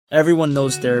Everyone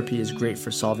knows therapy is great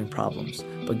for solving problems,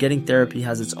 but getting therapy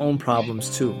has its own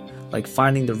problems too, like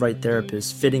finding the right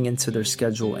therapist, fitting into their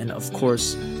schedule, and of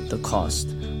course, the cost.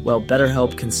 Well,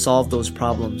 BetterHelp can solve those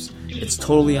problems. It's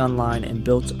totally online and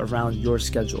built around your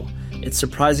schedule. It's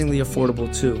surprisingly affordable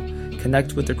too.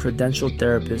 Connect with a credentialed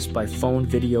therapist by phone,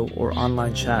 video, or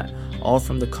online chat, all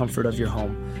from the comfort of your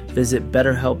home. Visit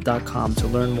BetterHelp.com to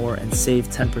learn more and save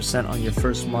 10% on your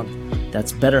first month.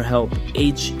 That's BetterHelp,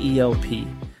 H-E-L-P.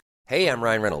 Hey, I'm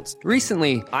Ryan Reynolds.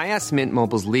 Recently, I asked Mint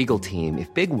Mobile's legal team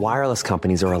if big wireless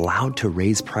companies are allowed to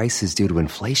raise prices due to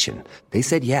inflation. They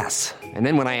said yes. And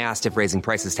then when I asked if raising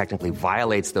prices technically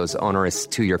violates those onerous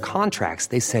two-year contracts,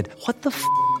 they said, "What the f***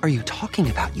 are you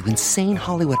talking about, you insane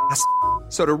Hollywood ass?"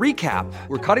 So to recap,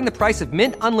 we're cutting the price of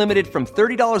Mint Unlimited from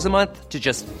 $30 a month to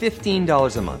just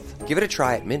 $15 a month. Give it a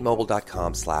try at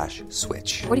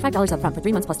mintmobile.com/switch. $45 up front for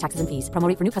 3 months plus taxes and fees. Promo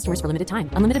rate for new customers for limited time.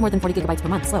 Unlimited more than 40 gigabytes per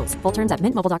month. Slows full terms at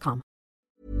mintmobile.com.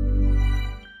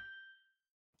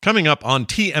 Coming up on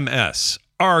TMS,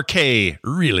 RK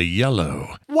Really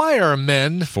Yellow. Why are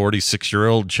men?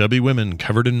 46-year-old chubby women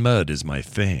covered in mud is my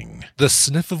thing. The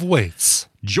sniff of weights.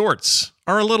 Jorts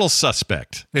are a little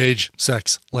suspect. Age,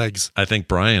 sex, legs. I think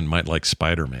Brian might like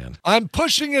Spider-Man. I'm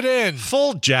pushing it in.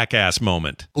 Full jackass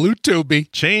moment. Blue Toby.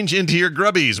 Change into your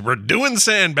grubbies. We're doing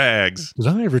sandbags. Did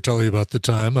I ever tell you about the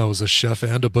time I was a chef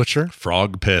and a butcher?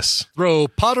 Frog piss. Throw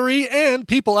pottery and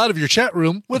people out of your chat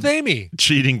room with Amy.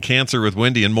 Cheating cancer with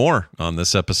Wendy and more on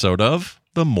this episode of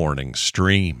The Morning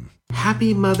Stream.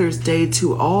 Happy Mother's Day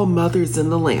to all mothers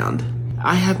in the land.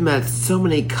 I have met so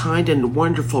many kind and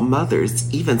wonderful mothers,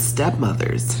 even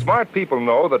stepmothers. Smart people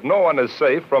know that no one is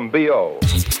safe from BO.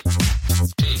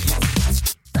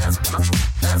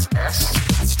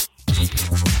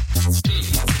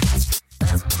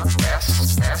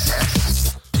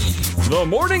 The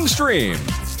Morning Stream.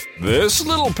 This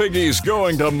little piggy's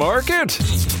going to market.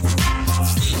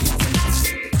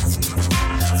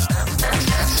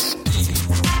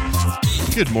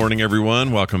 Good morning,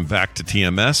 everyone. Welcome back to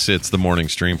TMS. It's the morning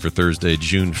stream for Thursday,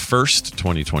 June 1st,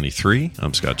 2023.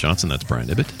 I'm Scott Johnson. That's Brian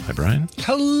Ibbett. Hi, Brian.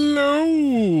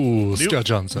 Hello, Scott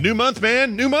Johnson. New month,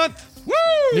 man. New month. Woo!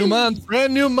 New month.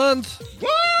 Brand new month. Woo!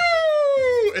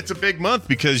 It's a big month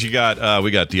because we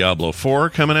got Diablo 4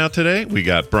 coming out today. We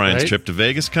got Brian's trip to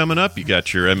Vegas coming up. You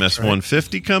got your MS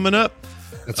 150 coming up.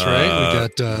 That's right. We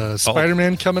got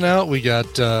Spider-Man coming out. We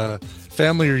got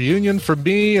family reunion for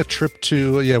me, a trip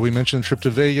to we mentioned a trip to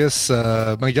Vegas.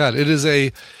 My God, it is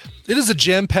a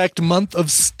jam-packed month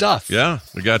of stuff. Yeah,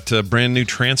 we got a brand new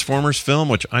Transformers film,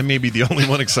 which I may be the only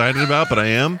one excited about, but I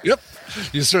am. Yep,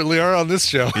 you certainly are on this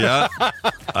show. Yeah,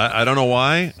 I don't know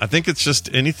why. I think it's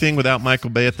just anything without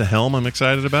Michael Bay at the helm I'm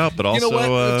excited about, but also... You know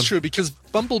what? That's true, because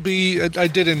Bumblebee, I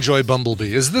did enjoy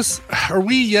Bumblebee. Are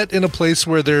we yet in a place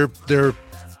where they're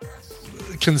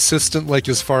consistent, like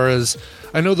as far as...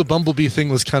 I know the Bumblebee thing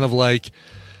was kind of like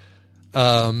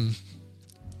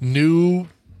new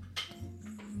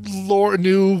lore,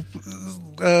 new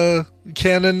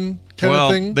canon kind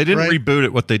of thing. They didn't right? reboot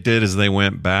it. What they did is they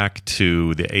went back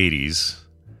to the 80s.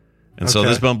 And so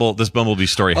this Bumblebee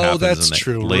story happens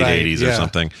in the late 80s or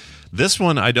something. This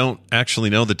one, I don't actually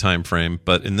know the time frame,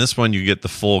 but in this one you get the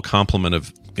full complement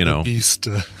of, the Beast.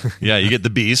 Yeah, you get the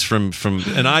Beast from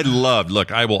and I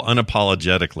will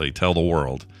unapologetically tell the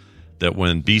world that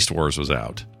when Beast Wars was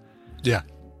out,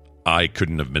 I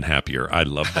couldn't have been happier. I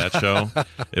loved that show.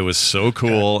 It was so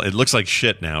cool. It looks like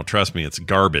shit now. Trust me, it's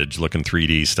garbage looking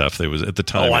 3D stuff. It was at the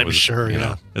time. I'm sure.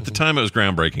 At the time, it was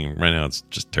groundbreaking. Right now, it's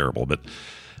just terrible.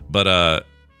 But I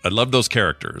love those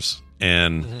characters,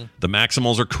 and the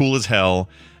Maximals are cool as hell.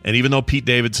 And even though Pete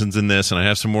Davidson's in this, and I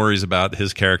have some worries about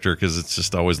his character because it's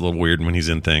just always a little weird when he's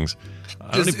in things.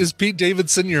 Is Pete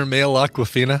Davidson your male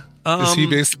Aquafina? Is he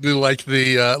basically like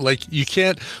you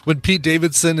can't, when Pete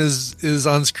Davidson is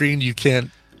on screen, you can't,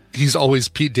 he's always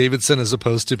Pete Davidson as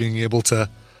opposed to being able to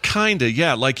kind of,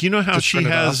 yeah, like, you know how she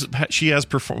has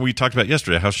we talked about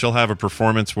yesterday how she'll have a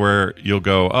performance where you'll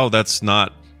go, oh, that's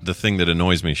not the thing that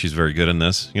annoys me, she's very good in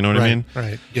this, you know what I mean?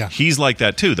 Right. Yeah, he's like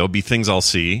that too. There'll be things I'll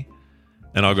see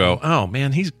and I'll go, oh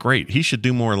man, he's great, he should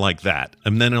do more like that,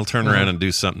 and then he'll turn around and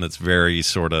do something that's very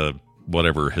sort of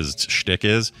whatever his shtick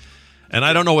is. And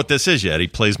I don't know what this is yet. He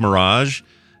plays Mirage.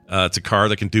 It's a car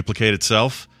that can duplicate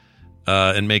itself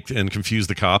and confuse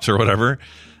the cops or whatever.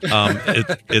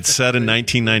 It's set in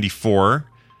 1994,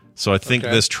 so I think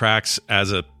this tracks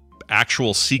as a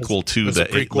actual sequel to the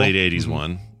late 80s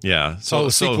one. Yeah. So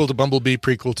a sequel to Bumblebee,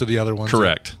 prequel to the other one.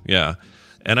 Correct. Yeah.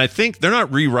 And I think they're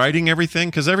not rewriting everything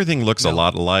because everything looks a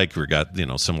lot alike. We got,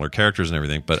 similar characters and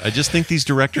everything. But I just think these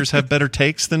directors have better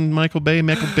takes than Michael Bay.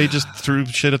 Michael Bay just threw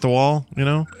shit at the wall,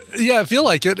 Yeah, I feel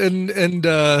like it. And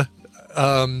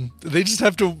they just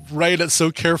have to write it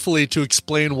so carefully to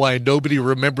explain why nobody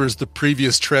remembers the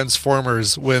previous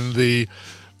Transformers when the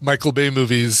Michael Bay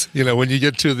movies, when you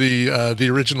get to the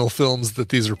original films that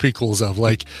these are prequels of,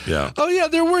 like, oh yeah,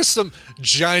 there were some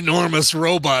ginormous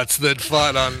robots that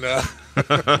fought on.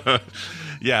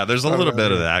 Yeah, there's a little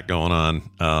bit of that going on.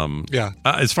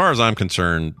 As far as I'm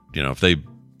concerned, if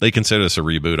they consider this a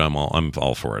reboot, I'm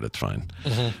all for it. It's fine.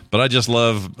 Mm-hmm. But I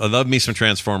love me some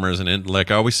Transformers, and like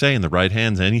I always say, in the right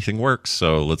hands, anything works.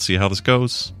 So let's see how this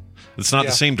goes. It's not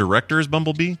the same director as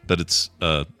Bumblebee, but it's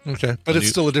okay. But it's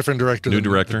still a different director. New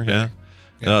director,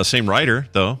 yeah. Same writer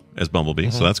though as Bumblebee,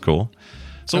 so that's cool.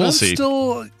 So we'll see.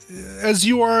 Still, as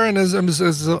you are, and as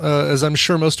I'm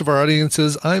sure most of our audience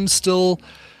is, I'm still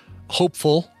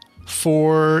hopeful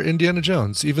for Indiana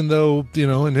Jones, even though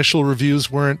initial reviews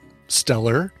weren't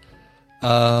stellar.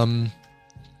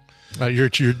 You're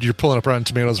pulling up Rotten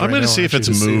Tomatoes right now. I'm going to see if it's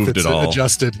moved at all.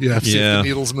 Adjusted. Yeah. See if the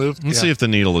needle's moved. Let's see if the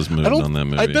needle is moved on that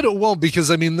movie. I bet it won't, because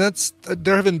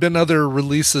there haven't been other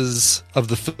releases of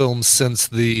the film since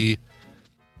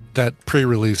that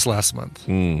pre-release last month.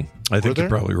 I think you're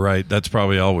probably right. That's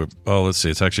probably all let's see.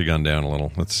 It's actually gone down a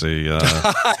little. Let's see.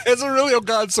 Has it really? Oh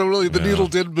God. So really the needle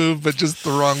did move, but just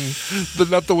not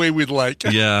the way we'd like.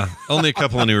 Yeah. Only a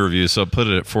couple of new reviews. So put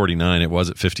it at 49. It was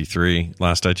at 53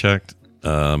 last I checked.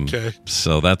 Okay.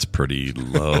 So that's pretty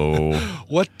low.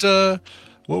 What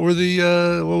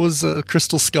was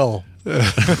Crystal Skull in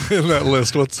that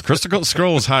list? What's Crystal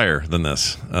Skull was higher than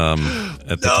this at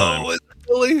the time.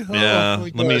 Really? Yeah.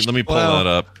 Let me pull that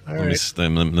up.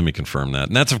 Let me confirm that.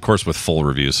 And that's of course with full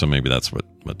reviews, so maybe that's what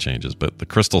changes. But the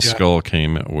Crystal Skull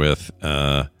came with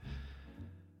that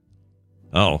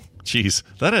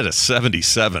had a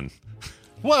 77.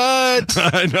 What?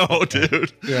 I know,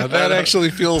 dude. Yeah, that actually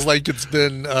feels like it's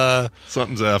been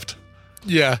something's effed.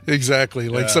 Yeah, exactly.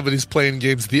 Like somebody's playing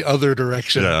games the other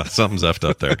direction. Yeah, something's effed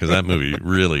up there, because that movie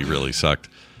really, really sucked.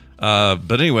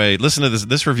 But anyway, listen to this.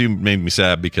 This review made me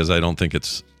sad because I don't think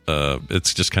it's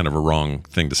just kind of a wrong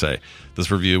thing to say. This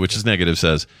review, which is negative,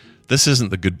 says, "This isn't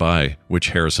the goodbye which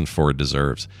Harrison Ford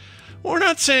deserves." We're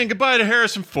not saying goodbye to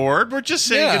Harrison Ford. We're just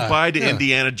saying goodbye to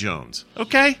Indiana Jones.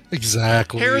 Okay?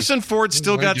 Exactly. Harrison Ford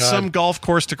still got some golf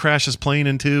course to crash his plane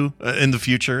into in the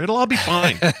future. It'll all be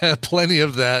fine. Plenty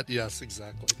of that. Yes,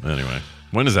 exactly. Anyway,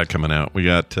 when is that coming out? We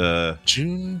got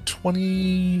June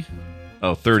 20.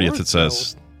 Oh, 30th. It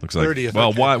says. Looks like 30th. Well,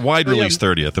 okay. wide release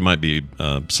 30th. It might be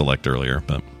select earlier,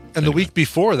 but. And the week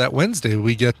before, that Wednesday,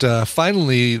 we get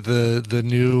finally the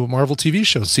new Marvel TV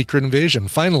show, Secret Invasion.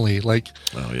 Finally,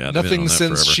 nothing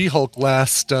since She-Hulk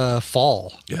last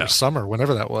fall or summer,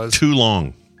 whenever that was. Too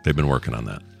long. They've been working on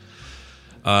that.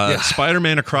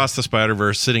 Spider-Man Across the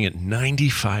Spider-Verse sitting at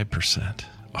 95%.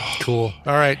 Oh. Cool.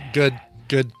 All right. Good.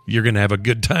 You're going to have a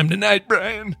good time tonight,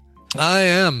 Brian. I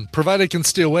am, provided I can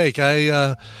stay awake. I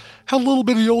had a little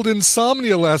bit of the old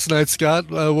insomnia last night,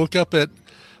 Scott. Woke up at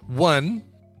 1.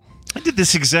 I did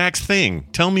this exact thing.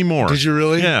 Tell me more. Did you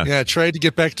really? Yeah. Yeah. Tried to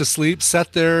get back to sleep.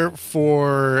 Sat there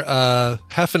for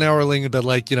half an hour laying in bed,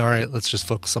 all right, let's just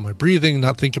focus on my breathing,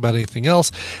 not think about anything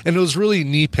else. And it was really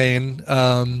knee pain.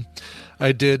 I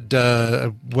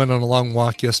went on a long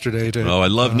walk yesterday. I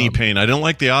love knee pain. I don't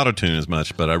like the auto-tune as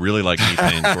much, but I really like knee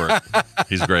pain for it.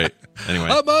 He's great. Anyway.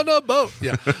 I'm on a boat.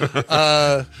 Yeah.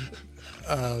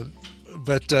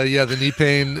 But the knee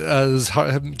pain is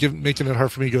making it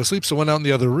hard for me to go to sleep. So I went out in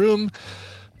the other room,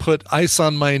 put ice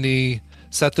on my knee,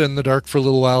 sat there in the dark for a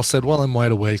little while, said, well, I'm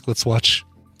wide awake. Let's watch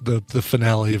the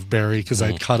finale of Barry, because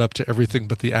I'd caught up to everything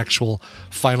but the actual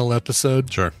final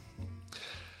episode. Sure.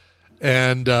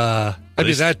 And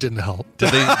that didn't help.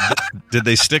 Did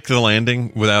they stick the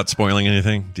landing without spoiling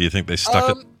anything? Do you think they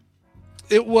stuck it?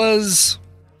 It was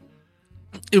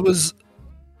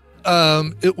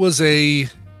a...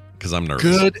 Because I'm nervous.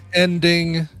 Good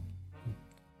ending.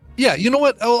 Yeah, you know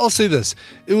what? I'll say this.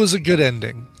 It was a good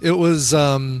ending. It was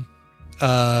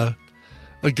a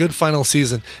good final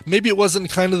season. Maybe it wasn't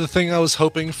kind of the thing I was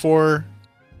hoping for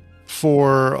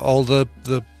all the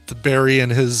Barry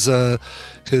and his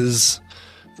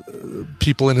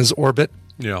people in his orbit.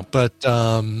 Yeah. But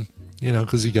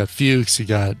because you got Fuchs, you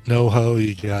got NoHo,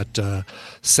 you got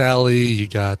Sally, you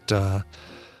got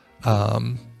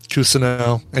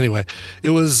Kusino. Anyway, it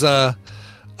was the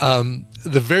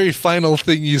very final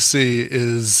thing you see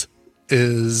is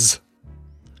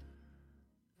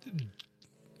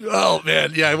oh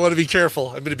man, yeah, I want to be careful.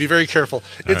 I'm going to be very careful.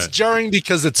 It's jarring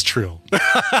because it's true.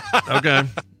 Okay.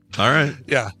 All right.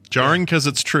 Yeah. Jarring because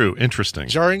it's true. Interesting.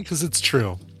 Jarring because it's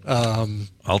true.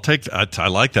 I'll take that. I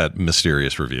like that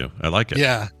mysterious review. I like it.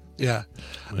 Yeah.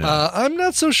 I'm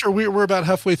not so sure. We're about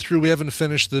halfway through. We haven't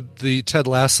finished the Ted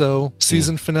Lasso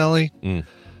season finale.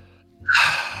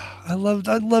 I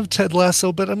love Ted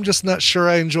Lasso, but I'm just not sure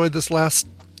I enjoyed this last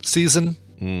season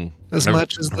as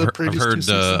much as the previous two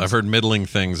seasons. I've heard middling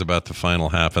things about the final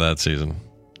half of that season.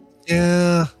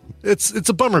 Yeah, it's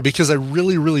a bummer because I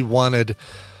really wanted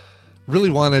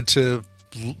to,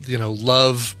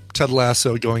 love Ted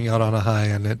Lasso going out on a high,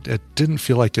 and it didn't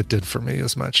feel like it did for me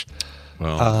as much.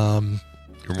 Well,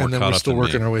 you're more and then caught we're up still than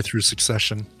working me. our way through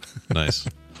Succession. Nice.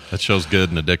 That show's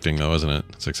good and addicting, though, isn't it?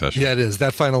 Succession. Yeah, it is.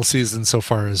 That final season so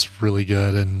far is really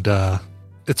good, and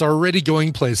it's already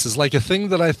going places. Like a thing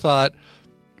that I thought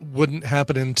wouldn't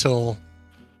happen until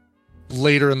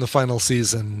later in the final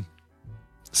season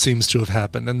seems to have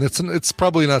happened, and it's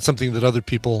probably not something that other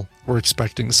people were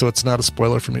expecting. So it's not a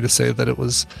spoiler for me to say that it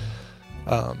was.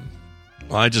 Well,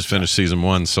 I just finished season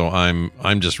 1, so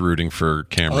I'm just rooting for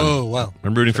Cameron. Oh wow!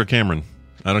 I'm rooting for Cameron.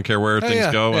 I don't care where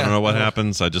things go. I don't know what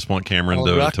happens. I just want Cameron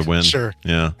to win. Sure.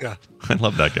 Yeah. I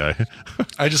love that guy.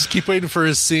 I just keep waiting for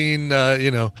his scene.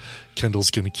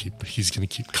 Kendall's gonna keep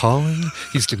calling.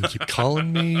 He's gonna keep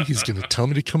calling me. He's gonna tell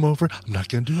me to come over. I'm not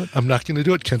gonna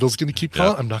do it. Kendall's gonna keep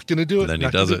calling. I'm not gonna do it. And then he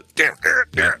does it.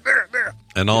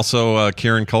 And also,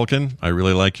 Kieran Culkin, I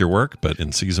really like your work, but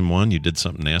in season 1, you did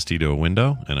something nasty to a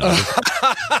window, and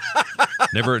I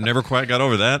never quite got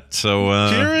over that. So,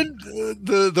 Kieran,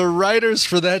 the writers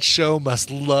for that show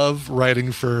must love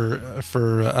writing for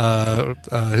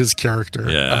his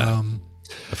character. Yeah,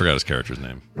 I forgot his character's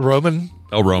name. Roman.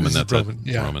 Oh, Roman. That's Roman.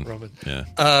 it. Yeah, Roman.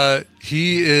 Yeah.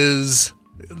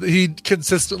 He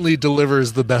consistently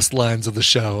delivers the best lines of the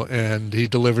show, and he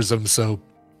delivers them so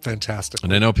fantastic.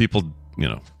 And I know people,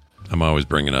 I'm always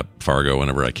bringing up Fargo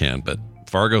whenever I can, but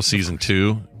Fargo season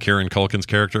 2, Kieran Culkin's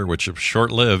character, which is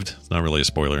short-lived. It's not really a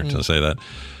spoiler to say that.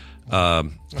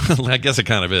 I guess it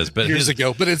kind of is, but it's years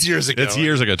ago. It's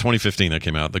years ago. 2015 that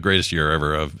came out, the greatest year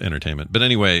ever of entertainment. But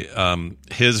anyway,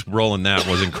 his role in that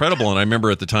was incredible, and I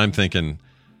remember at the time thinking,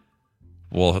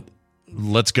 well,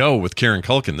 let's go with Kieran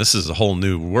Culkin. This is a whole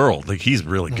new world. Like, he's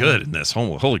really good in this.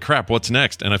 Holy crap, what's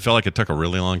next? And I felt like it took a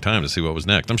really long time to see what was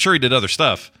next. I'm sure he did other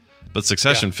stuff, but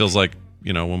Succession feels like,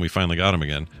 when we finally got him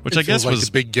again, which I guess was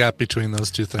a big gap between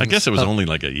those two things. I guess it was only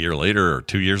like a year later or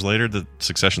 2 years later that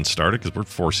Succession started, because we're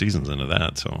 4 seasons into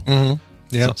that. So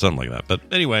something like that. But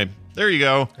anyway, there you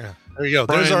go. Yeah. There you go.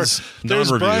 Brian's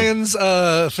there's Brian's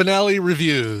finale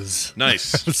reviews.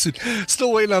 Nice.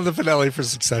 Still waiting on the finale for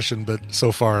Succession, but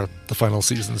so far the final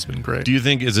season's been great. Do you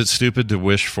think, is it stupid to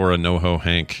wish for a NoHo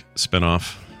Hank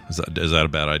spinoff? Is that a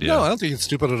bad idea? No, I don't think it's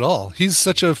stupid at all. He's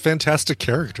such a fantastic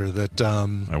character that I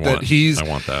want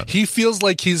that. He feels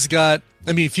like he's got.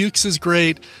 I mean, Fuchs is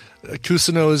great,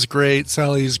 Cousineau is great,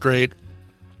 Sally is great.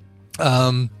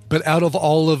 But out of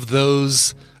all of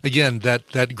those, again,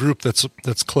 that group that's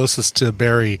closest to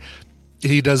Barry,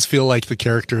 he does feel like the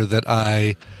character that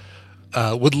I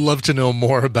would love to know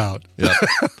more about. Yeah,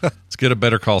 let's get a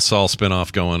Better Call Saul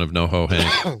spinoff going of NoHo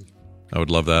Hank. I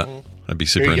would love that. I'd be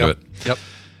super into it. Yep.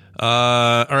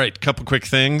 All right, couple quick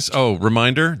things. Oh,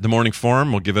 reminder: the morning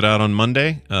forum. We'll give it out on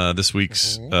Monday. This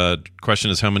week's question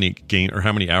is how many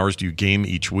hours do you game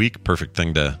each week? Perfect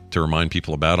thing to remind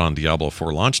people about on Diablo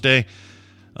 4 launch day,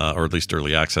 or at least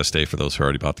early access day for those who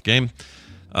already bought the game.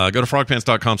 Go to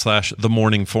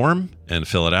frogpants.com/themorningforum and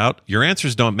fill it out. Your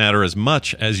answers don't matter as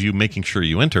much as you making sure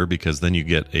you enter, because then you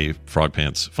get a Frog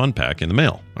Pants fun pack in the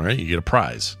mail. All right, you get a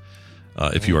prize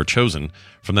if you are chosen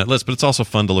from that list, but it's also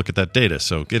fun to look at that data.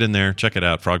 So get in there, check it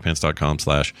out,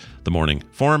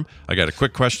 frogpants.com/themorningforum. I got a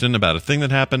quick question about a thing that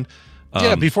happened.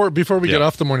 Before we get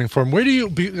off the morning forum, where do you,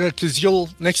 because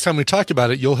next time we talk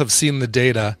about it, you'll have seen the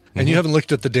data, and you haven't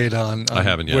looked at the data on I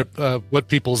haven't yet. What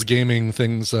people's gaming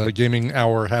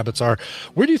hour habits are.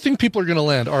 Where do you think people are going to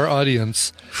land, our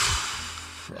audience?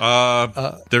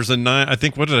 There's a 9, I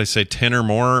think, what did I say, 10 or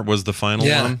more was the final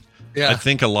one? Yeah. I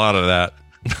think a lot of that.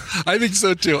 I think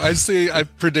so too. I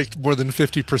predict more than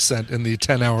 50% in the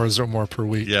 10 hours or more per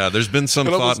week. Yeah, there's been some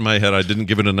thought in my head. I didn't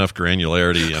give it enough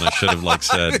granularity, and I should have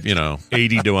said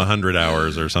 80 to 100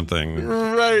 hours or something.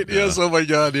 Right? Yeah. Yes. Oh my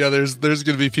God. Yeah. There's going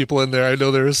to be people in there. I know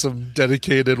there are some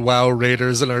dedicated WoW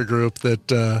raiders in our group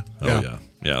that.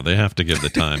 Yeah. They have to give the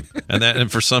time,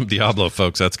 and for some Diablo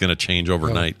folks, that's going to change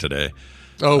overnight today.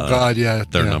 Oh God, yeah,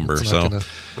 their number.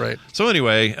 Right. So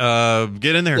anyway,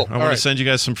 get in there. Cool. I want to send you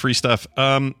guys some free stuff.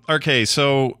 RK.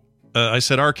 So I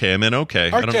said RK. I meant okay.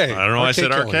 I don't know. Why I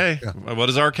said RK. Yeah. What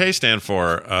does RK stand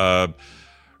for?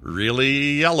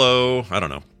 Really yellow. I don't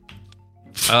know.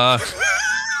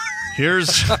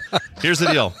 Here's the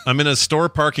deal. I'm in a store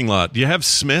parking lot. Do you have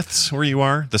Smiths where you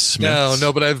are? The Smiths?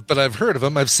 No, but I've heard of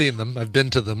them. I've seen them. I've been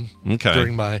to them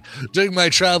during my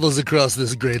travels across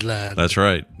this great land. That's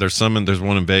right. There's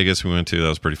one in Vegas we went to. That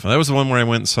was pretty fun. That was the one where I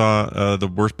went and saw the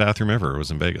worst bathroom ever. It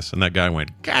was in Vegas, and that guy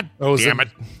went, "God damn it!"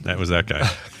 That was that guy.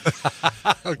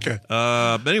 Okay.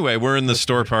 But anyway, we're in the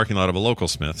store parking lot of a local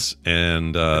Smiths,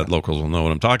 and locals will know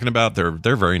what I'm talking about. They're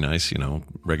very nice,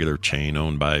 regular chain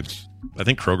owned by, I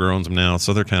think Kroger owns them now,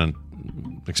 so they're kind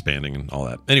of expanding and all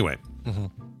that. Anyway,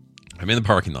 I'm in the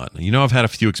parking lot. I've had a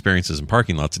few experiences in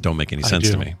parking lots that don't make any sense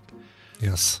to me.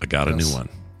 Yes. I got a new one.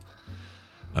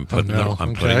 I'm putting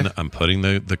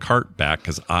the cart back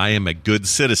because I am a good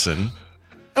citizen.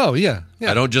 Oh yeah.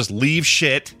 I don't just leave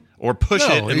shit or push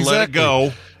it and let it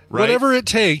go. Right? Whatever it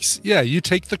takes. Yeah, you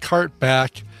take the cart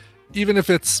back, even if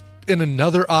it's in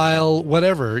another aisle,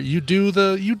 whatever. You do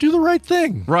the right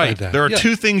thing. Right. There are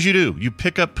two things you do. You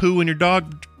pick up poo when your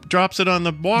dog drops it on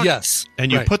the walk. Yes.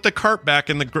 And you put the cart back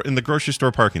in the grocery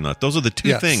store parking lot. Those are the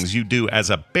two things you do as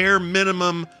a bare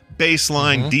minimum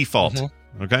baseline default.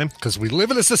 Okay? Because we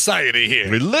live in a society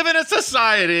here. We live in a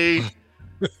society.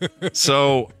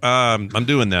 So I'm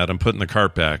doing that. I'm putting the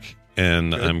cart back.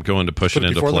 And I'm going to push it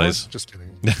into place. Just kidding.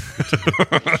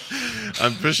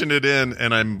 I'm pushing it in,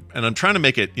 and I'm trying to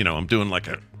make it. I'm doing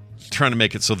trying to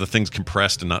make it so the thing's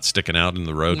compressed and not sticking out in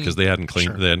the road because they hadn't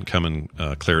cleaned, they hadn't come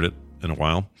and cleared it in a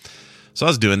while. So I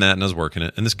was doing that and I was working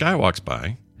it, and this guy walks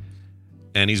by,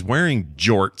 and he's wearing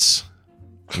jorts.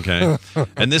 Okay,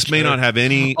 and this may not have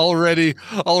any. Already,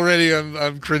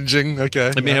 I'm cringing.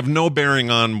 Okay, it may have no bearing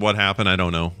on what happened. I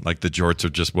don't know. Like the jorts are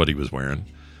just what he was wearing.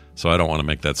 So I don't want to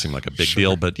make that seem like a big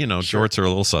deal, but jorts are a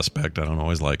little suspect. I don't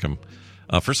always like them.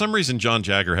 For some reason, John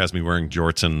Jagger has me wearing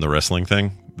jorts in the wrestling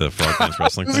thing, the Frog Pants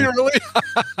wrestling thing. Is he really?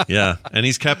 Yeah, and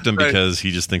he's kept them because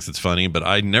he just thinks it's funny. But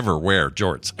I never wear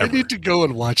jorts. Ever. I need to go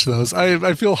and watch those.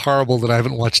 I feel horrible that I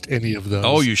haven't watched any of those.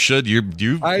 Oh, you should. You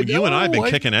and I have been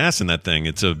kicking ass in that thing.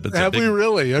 Have we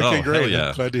really? Okay, great. Yeah.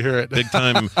 I'm glad to hear it. big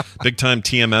time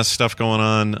TMS stuff going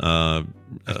on.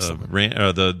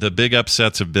 The big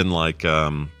upsets have been like.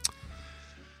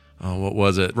 What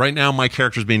was it? Right now, my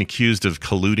character's being accused of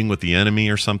colluding with the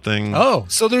enemy or something. Oh,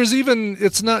 so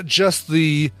it's not just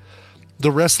the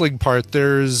wrestling part.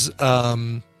 There's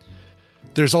all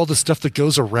the stuff that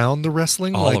goes around the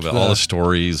wrestling. All of it, all the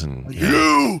stories and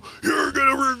you're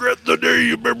gonna regret the day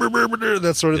you remember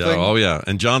that sort of thing. Oh yeah,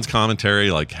 and John's commentary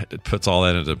it puts all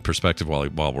that into perspective while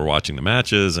we're watching the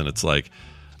matches, and it's like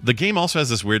the game also has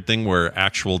this weird thing where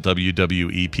actual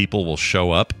WWE people will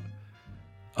show up.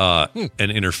 And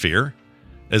interfere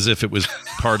as if it was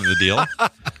part of the deal.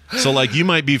 So you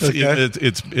might be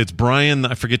it's Brian,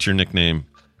 I forget your nickname,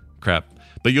 crap,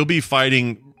 but you'll be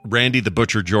fighting Randy the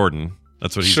Butcher Jordan,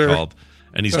 that's what he's called,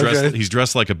 and he's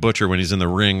dressed like a butcher when he's in the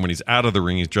ring. When he's out of the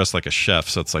ring, he's dressed like a chef,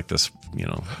 so it's like this,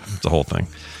 it's a whole thing.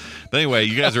 But anyway,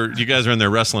 you guys are in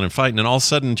there wrestling and fighting, and all of a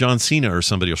sudden John Cena or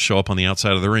somebody will show up on the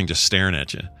outside of the ring just staring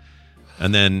at you.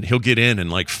 And then he'll get in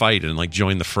and fight and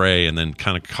join the fray and then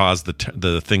kind of cause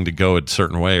the thing to go a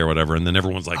certain way or whatever. And then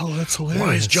everyone's like, "Oh, that's hilarious!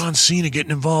 Why is John Cena getting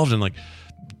involved?" And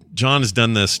John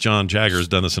Jagger has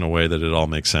done this in a way that it all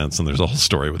makes sense. And there's a whole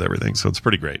story with everything, so it's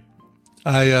pretty great.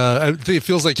 I think it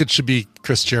feels like it should be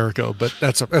Chris Jericho, but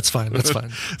that's fine. That's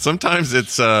fine. Sometimes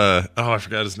it's I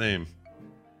forgot his name.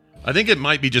 I think it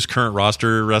might be just current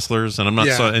roster wrestlers, and I'm not.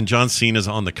 And John Cena's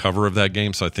on the cover of that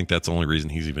game, so I think that's the only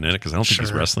reason he's even in it. Because I don't think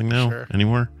he's wrestling now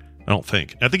anymore. I don't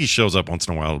think. I think he shows up once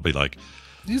in a while. It'll be like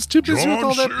he's too busy with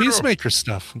all that Peacemaker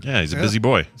stuff. Yeah, he's a busy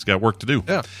boy. He's got work to do.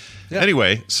 Yeah.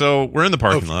 Anyway, so we're in the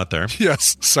parking lot there.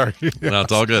 Yes. Sorry. Yes. No,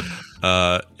 it's all good.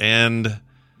 And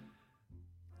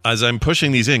as I'm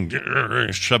pushing these in,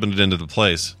 shoving it into the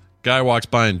place, guy walks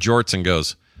by in jorts and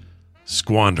goes,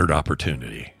 "Squandered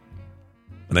opportunity."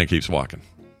 And then keeps walking.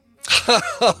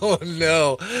 Oh,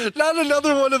 no. Not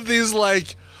another one of these,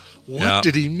 what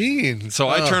did he mean? So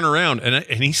I turn around, and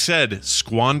he said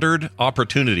squandered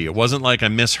opportunity. It wasn't like I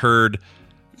misheard,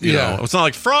 you know. It's not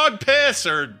like frog piss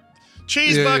or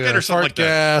cheese bucket or something like that.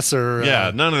 Gas or...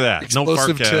 none of that. No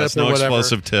fart gas, no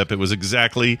explosive tip. It was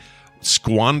exactly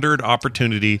squandered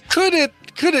opportunity. Could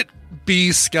it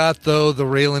be, Scott, though, the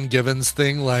Raylan Givens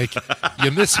thing? You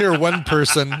mishear one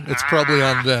person, it's probably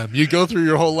on them. You go through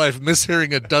your whole life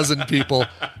mishearing a dozen people,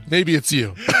 maybe it's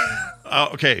you.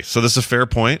 Okay, so this is a fair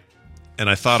point, and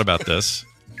I thought about this,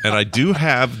 and I do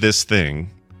have this thing.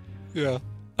 Yeah.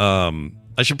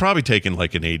 I should probably take in an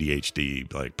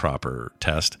ADHD proper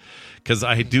test, because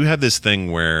I do have this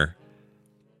thing where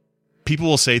people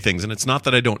will say things, and it's not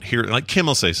that I don't hear. Kim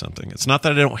will say something. It's not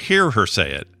that I don't hear her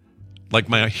say it.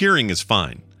 My hearing is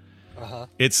fine. Uh-huh.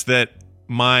 It's that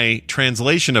my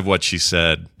translation of what she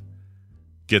said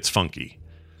gets funky.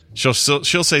 She'll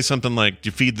say something like, "Do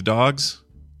you feed the dogs?"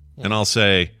 And I'll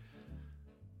say,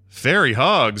 "Fairy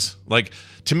hogs." Like,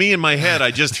 to me in my head,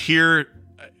 I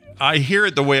hear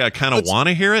it the way I kind of want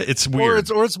to hear it. It's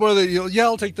weird. Or it's more that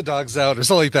I'll take the dogs out or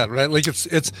something like that, right? Like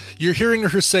it's you're hearing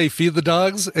her say feed the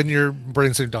dogs and your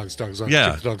brain saying dogs. I'll take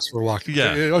the dogs for a walk.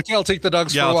 Yeah. Okay, I'll take the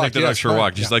dogs for a walk. Yeah, I'll take the dogs for a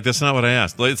walk. She's like, that's not what I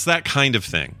asked. Like, it's that kind of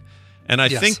thing. And I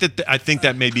think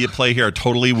that may be a play here. I'm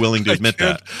totally willing to admit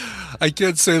that. I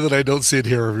can't say that I don't see it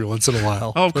here every once in a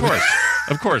while. Oh, of course.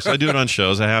 Of course. I do it on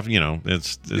shows. I have,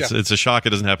 it's a shock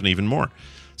it doesn't happen even more.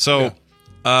 So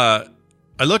I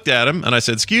looked at him and I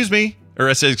said, "Excuse me." Or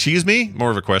I said, "Excuse me?" More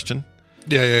of a question.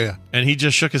 Yeah. And he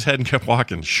just shook his head and kept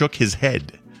walking. Shook his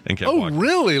head and kept walking. Oh,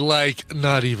 really? Like,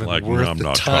 not even worth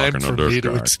the time for me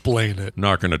to explain it.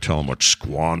 Not going to tell him what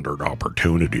squandered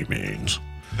opportunity means.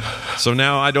 So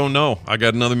now I don't know. I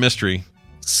got another mystery.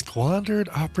 Squandered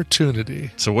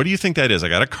opportunity. So what do you think that is? I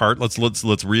got a cart. Let's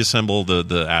reassemble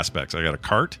the aspects. I got a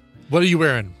cart. What are you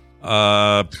wearing?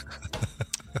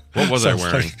 What was I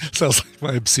wearing? Sounds like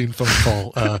my obscene phone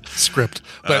call script.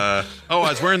 But, I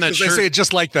was wearing that shirt. They say it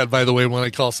just like that, by the way, when I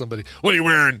call somebody. What are you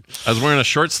wearing? I was wearing a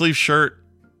short sleeve shirt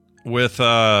with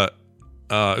it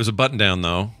was a button down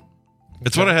though.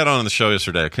 It's what I had on in the show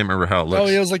yesterday. I can't remember how it looks. Oh,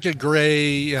 yeah, it was like a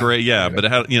gray. But it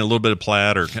had a little bit of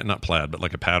plaid, or not plaid, but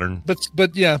like a pattern. But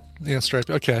striped.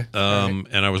 Okay. And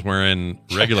I was wearing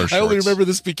regular shorts. I only remember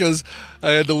this because I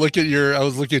had to look at I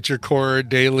was looking at your core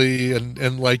daily,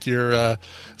 and like your,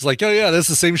 it's like, oh yeah, that's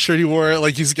the same shirt he wore.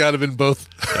 Like he's got him in both,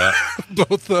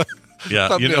 both. Yeah,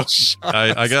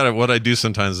 I got it. What I do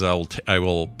sometimes is I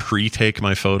will pre-take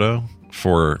my photo.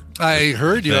 I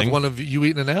heard you have one of you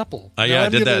eating an apple. I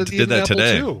did that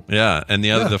today. Too. Yeah, and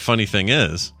the funny thing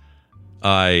is,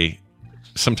 I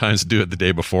sometimes do it the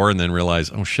day before and then realize,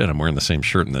 oh shit, I'm wearing the same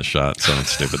shirt in this shot, so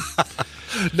it's stupid.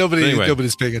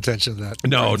 Nobody's paying attention to that.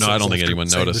 No, I don't think anyone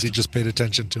noticed. He just paid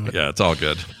attention to it. Yeah, it's all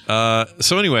good.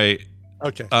 So anyway,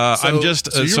 okay. I'm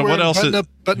just so what else?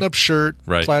 Button-up shirt,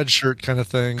 right? Plaid shirt kind of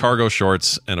thing. Cargo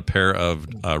shorts and a pair of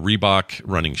Reebok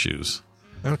running shoes.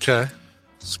 Okay.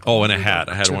 Oh, and a hat.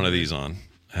 I had one of these on.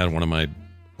 I had one of my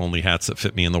only hats that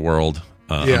fit me in the world.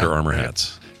 Under Armour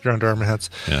hats. Your Under Armour hats.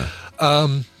 Yeah.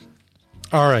 All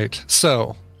right.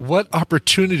 So, what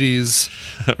opportunities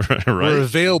were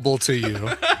available to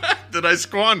you? Did I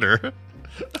squander?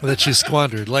 That you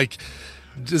squandered. Like,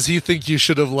 does he think you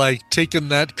should have taken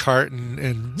that cart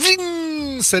and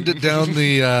send it down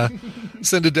the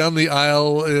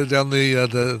aisle, down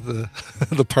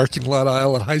the parking lot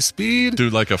aisle at high speed? Do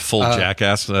like a full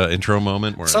Jackass intro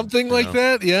moment, where something like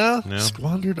that. Yeah.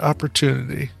 Squandered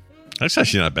opportunity. That's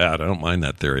actually not bad. I don't mind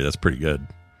that theory. That's pretty good.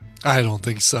 I don't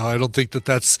think so. I don't think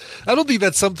that's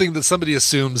something that somebody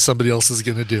assumes somebody else is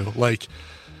going to do. Like,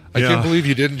 I can't believe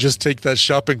you didn't just take that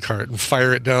shopping cart and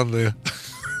fire it down the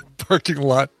parking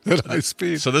lot at high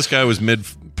speed. So this guy was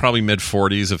probably mid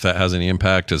 40s, if that has any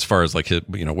impact as far as what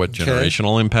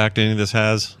generational impact any of this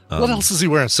has. What else is he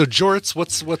wearing? So jorts,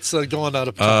 what's going on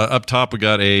up top? Up top we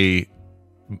got a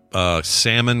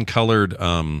salmon colored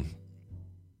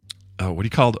what do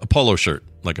you call it? A polo shirt,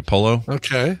 like a polo.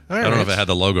 Okay. I don't know if it had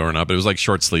the logo or not, but it was like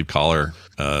short sleeve collar,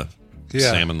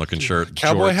 salmon looking shirt.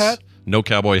 Cowboy hat? No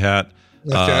cowboy hat.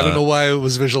 Okay, I don't know why I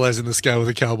was visualizing this guy with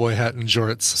a cowboy hat and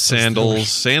jorts.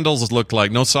 Sandals looked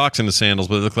like, no socks in the sandals,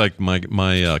 but it looked like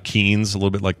my Keens, a little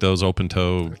bit like those open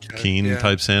toe Keen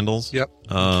type sandals. Yep.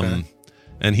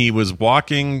 And he was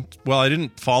walking. Well, I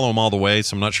didn't follow him all the way,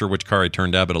 so I'm not sure which car he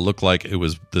turned out, but it looked like it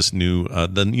was this new,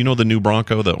 the new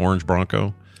Bronco, the orange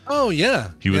Bronco. Oh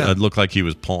yeah, it looked like he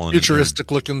was pulling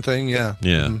futuristic looking thing. Yeah.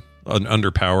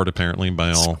 Underpowered apparently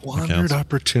by all Squandered accounts.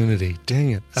 opportunity.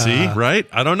 Dang it. See, right?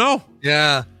 I don't know.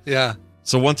 Yeah.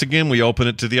 So once again, we open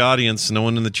it to the audience. No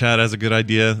one in the chat has a good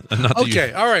idea.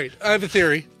 All right. I have a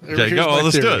theory. Okay, go.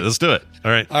 Let's do it. Let's do it.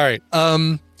 All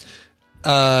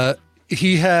right.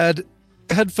 He had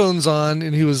headphones on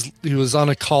and he was on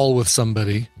a call with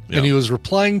somebody and he was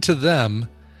replying to them.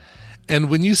 And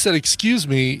when you said, "Excuse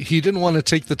me," he didn't want to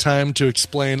take the time to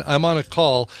explain, "I'm on a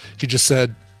call." He just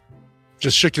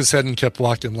shook his head and kept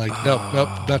walking like, nope,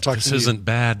 not talking this to you. This isn't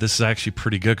bad. This is actually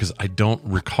pretty good because I don't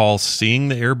recall seeing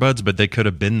the earbuds, but they could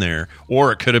have been there.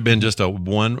 Or it could have been just a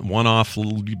one-off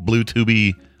blue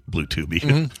tubey.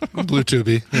 Mm-hmm. Blue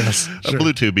tubey, yes. Sure. A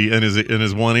blue tubey in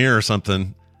his one ear or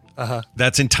something. Uh-huh.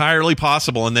 That's entirely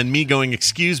possible. And then me going,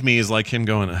 "Excuse me," is like him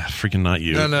going, freaking not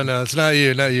you. No, it's not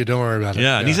you. Don't worry about it.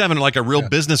 Yeah, and he's having like a real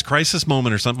business crisis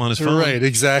moment or something on his phone. Right,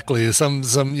 exactly. Some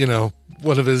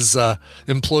one of his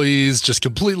employees just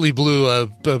completely blew a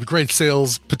great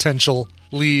sales potential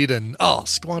lead and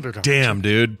Squandered Opportunity. Damn,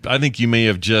 dude. I think you may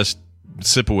have just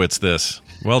Sipowicz this.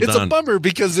 Well It's done. a bummer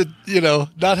because it,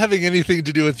 not having anything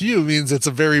to do with you means it's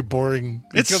a very boring.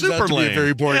 It's comes super out to be lame. a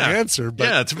very boring Yeah. answer.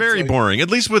 But it's very boring.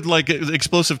 At least with like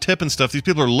explosive tip and stuff, these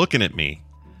people are looking at me.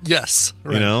 Yes,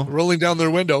 right. know? Rolling down their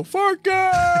window. For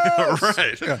gas!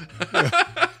 Right. Yeah.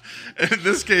 In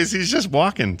this case, he's just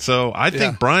walking. So I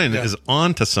think Brian is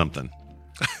on to something.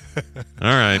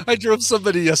 All right. I drove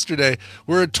somebody yesterday.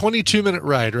 We're a 22-minute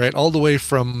ride, right, all the way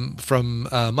from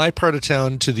my part of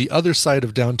town to the other side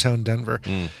of downtown Denver,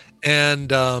 and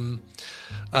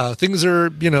things are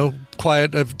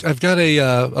quiet. I've got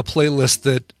a playlist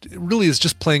that really is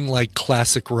just playing like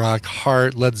classic rock,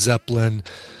 Heart, Led Zeppelin,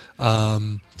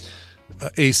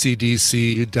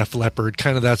 AC/DC, Def Leppard,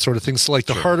 kind of that sort of thing. So like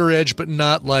the harder edge, but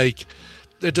not like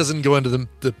it doesn't go into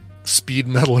the speed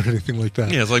metal or anything like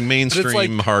that. Yeah, it's like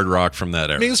mainstream hard rock from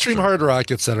that era. Mainstream hard rock,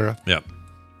 etc. Yep.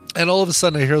 And all of a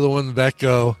sudden I hear the one in the back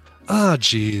go,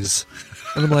 geez.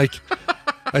 And I'm like,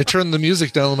 I turn the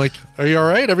music down. I'm like, are you all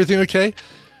right? Everything okay?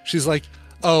 She's like,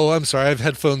 oh, I'm sorry. I have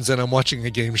headphones in. I'm watching a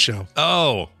game show.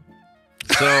 Oh.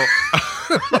 So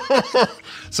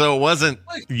so it wasn't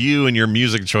you and your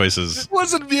music choices. It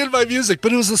wasn't me and my music,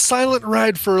 but it was a silent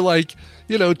ride for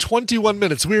 21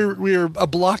 minutes. We're a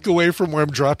block away from where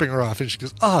I'm dropping her off, and she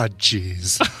goes,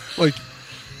 geez. Like,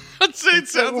 it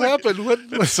sounds what happened?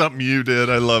 It's something you did.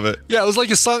 I love it. Yeah, it was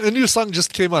like a new song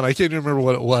just came on. I can't even remember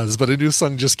what it was, but a new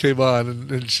song just came on,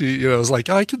 and she, was like,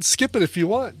 I can skip it if you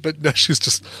want. But no, she's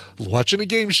just watching a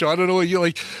game show. I don't know what you're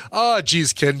like.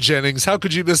 Geez, Ken Jennings, how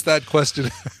could you miss that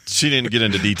question? She didn't get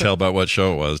into detail about what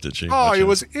show it was, did she? It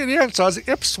was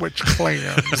Ipswich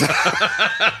Clans.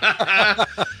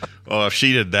 Oh, if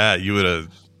she did that, you would have.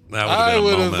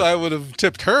 I would have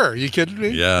tipped her. Are you kidding me?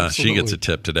 Yeah, Absolutely. she gets a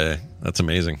tip today. That's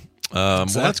amazing. Well,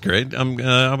 that's great. but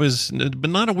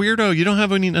not a weirdo. You don't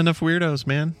have enough weirdos,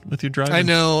 man, with your driving. I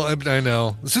know.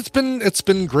 It's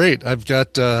been great. I've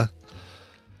got.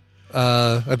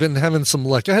 I've been having some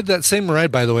luck. I had that same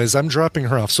ride, by the way, as I'm dropping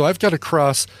her off. So I've got to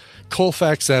cross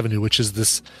Colfax Avenue, which is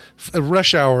this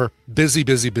rush hour, busy.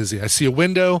 I see a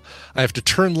window. I have to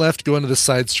turn left, go into the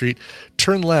side street,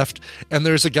 turn left, and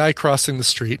there's a guy crossing the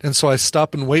street. And so I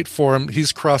stop and wait for him.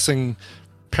 He's crossing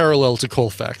parallel to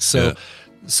Colfax.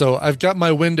 So I've got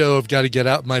my window. I've got to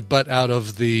get my butt out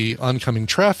of the oncoming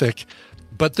traffic,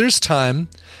 but there's time,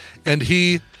 and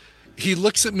he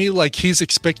looks at me like he's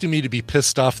expecting me to be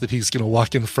pissed off that he's going to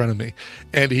walk in front of me,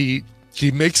 and he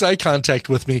makes eye contact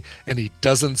with me, and he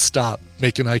doesn't stop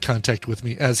making eye contact with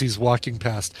me as he's walking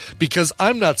past, because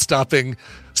I'm not stopping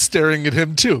staring at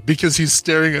him too, because he's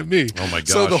staring at me. Oh my gosh.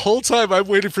 So the whole time I'm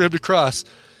waiting for him to cross,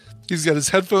 he's got his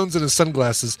headphones and his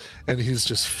sunglasses, and he's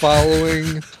just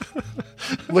following,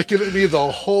 looking at me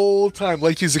the whole time,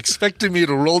 like he's expecting me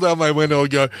to roll down my window and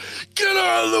go, get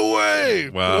out of the way.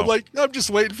 Wow. And I'm like, I'm just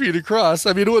waiting for you to cross.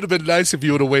 I mean, it would have been nice if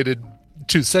you would have waited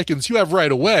 2 seconds. You have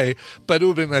right away, but it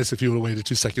would have been nice if you would have waited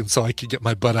 2 seconds so I could get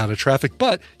my butt out of traffic.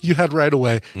 But you had right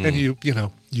away, and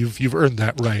you've earned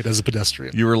that right as a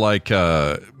pedestrian. You were like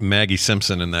Maggie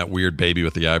Simpson in that weird baby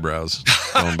with the eyebrows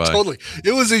going by. Totally.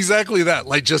 It was exactly that.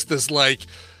 Like just this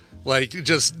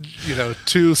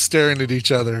two staring at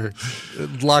each other,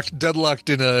 deadlocked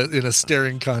in a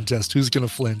staring contest. Who's going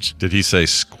to flinch? Did he say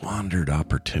squandered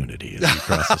opportunity as he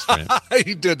crossed the street?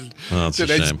 He didn't. Oh, that's a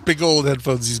These shame. big old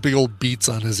headphones, these big old beats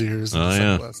on his ears. And Oh, yeah.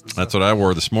 sunglasses. That's what I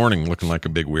wore this morning, looking like a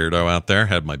big weirdo out there.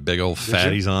 Had my big old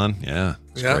fatties on. Yeah,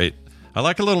 it's great. I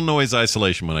like a little noise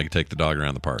isolation when I can take the dog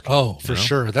around the park. Oh, for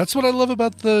sure. That's what I love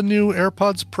about the new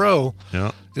AirPods Pro.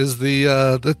 Yeah. Is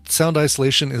the sound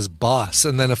isolation is boss.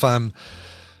 And then if I'm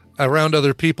around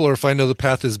other people or if I know the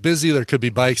path is busy, there could be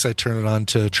bikes, I turn it on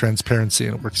to transparency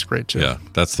and it works great too. Yeah,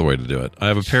 that's the way to do it. I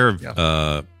have a pair of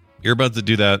earbuds that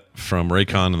do that from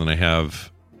Raycon, and then I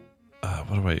have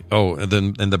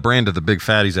and the brand of the big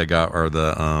fatties I got are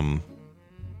the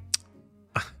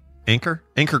Anchor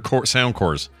sound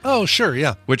cores. Oh, sure,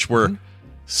 yeah. Which were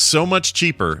so much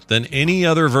cheaper than any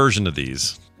other version of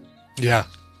these. Yeah.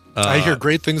 I hear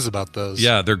great things about those.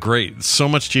 Yeah, they're great. So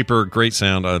much cheaper, great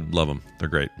sound. I love them. They're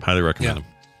great. Highly recommend them.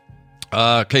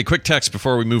 Okay, quick text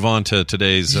before we move on to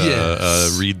today's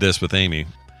Read This with Amy.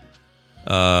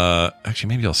 Actually,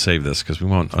 maybe I'll save this because we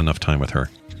won't enough time with her.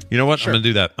 You know what? Sure. I'm going to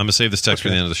do that. I'm going to save this text for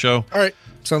the end of the show. All right.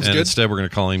 Sounds and good. Instead, we're going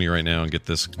to call Amy right now and get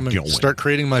this going. Start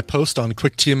creating my post on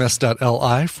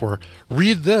quicktms.li for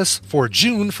Read This for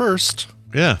June 1st.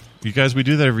 Yeah. You guys, we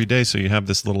do that every day, so you have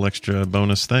this little extra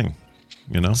bonus thing.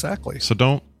 You know? Exactly. So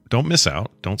don't miss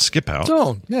out. Don't skip out.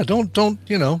 Don't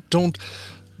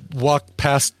walk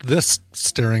past this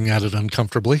staring at it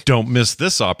uncomfortably. Don't miss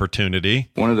this opportunity.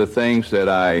 One of the things that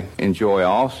I enjoy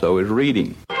also is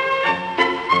reading.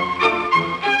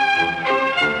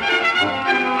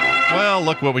 Well,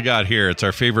 look what we got here. It's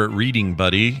our favorite reading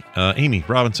buddy, Amy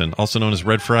Robinson, also known as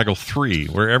Red Fraggle 3,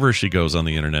 wherever she goes on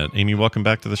the internet. Amy, welcome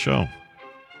back to the show.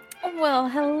 Well,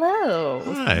 hello.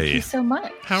 Hi. Thank you so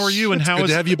much. How are you? And how good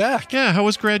to have you back. Yeah, how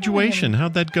was graduation?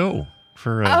 How'd that go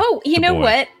for? You know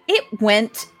what? It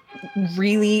went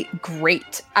really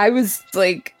great. I was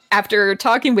like, after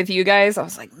talking with you guys, I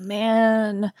was like,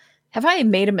 man, have I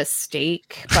made a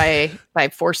mistake by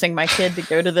forcing my kid to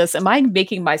go to this? Am I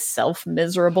making myself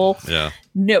miserable? Yeah.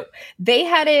 No, they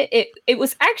had it. It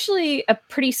was actually a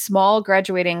pretty small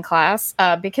graduating class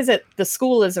because the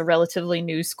school is a relatively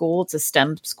new school. It's a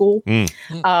STEM school.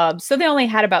 So they only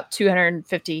had about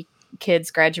 250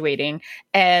 kids graduating.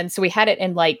 And so we had it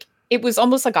in it was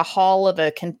almost like a hall of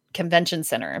a convention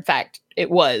center. In fact, it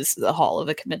was the hall of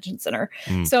a convention center.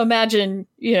 So imagine,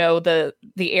 the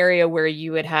area where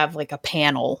you would have like a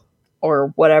panel or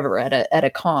whatever at a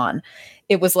con.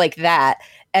 It was like that.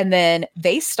 And then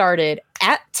they started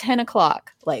at 10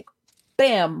 o'clock, like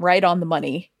bam, right on the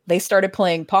money. They started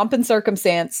playing Pomp and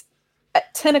Circumstance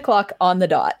at 10 o'clock on the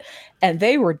dot. And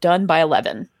they were done by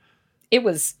 11. It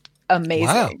was amazing.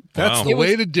 Wow, that's the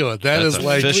way to do it. That's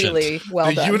like really well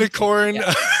the done. Unicorn,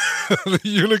 the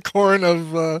unicorn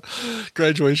of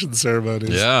graduation ceremonies.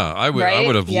 Yeah, I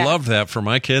would have loved that for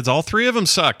my kids. All three of them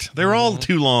sucked. They were all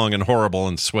too long and horrible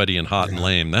and sweaty and hot and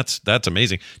lame. That's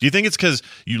amazing. Do you think it's because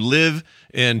you live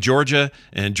in Georgia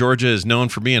and Georgia is known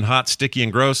for being hot, sticky,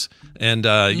 and gross, and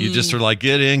you just are like,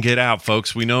 get in, get out,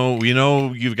 folks. We know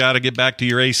you've got to get back to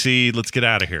your AC. Let's get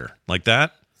out of here, like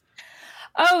that.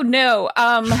 Oh, no.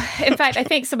 In fact, I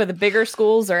think some of the bigger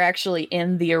schools are actually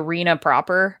in the arena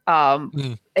proper.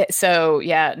 So,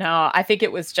 yeah, no, I think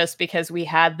it was just because we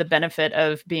had the benefit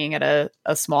of being at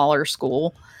a smaller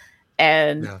school.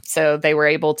 And so they were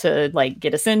able to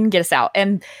get us in, get us out.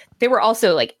 And they were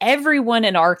also everyone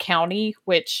in our county,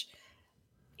 which,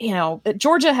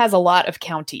 Georgia has a lot of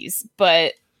counties,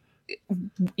 but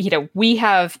we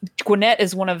have Gwinnett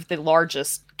is one of the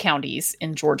largest counties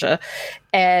in Georgia,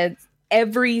 and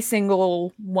every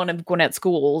single one of Gwinnett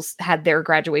schools had their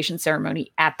graduation ceremony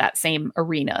at that same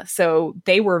arena. So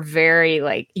they were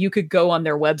very you could go on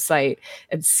their website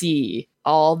and see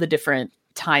all the different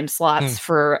time slots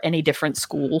for any different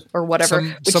school or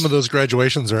whatever. Some of those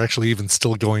graduations are actually even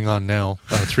still going on now,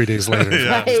 3 days later.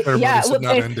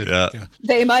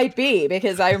 They might be,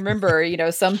 because I remember,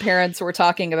 some parents were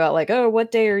talking about oh,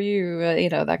 what day are you?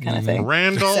 That kind of thing.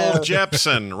 Randall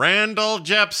Jepson.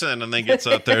 And then gets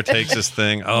up there, takes his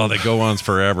thing. Oh, they go on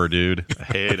forever, dude. I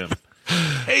hate him.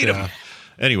 Him.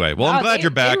 Anyway, well, I'm glad you're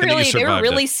back and that you survived. They were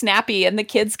really snappy, and the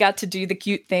kids got to do the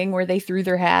cute thing where they threw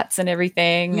their hats and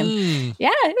everything. And yeah,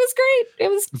 it was great.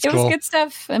 It was cool. Good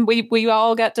stuff. And we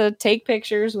all got to take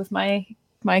pictures with my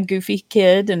goofy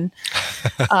kid, and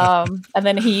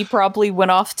then he probably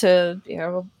went off to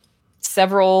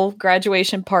several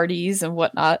graduation parties and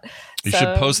whatnot. You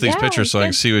should post these pictures so I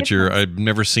can see what I've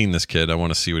never seen this kid. I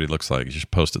want to see what he looks like. You should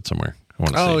post it somewhere. I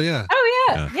want to see. Oh yeah.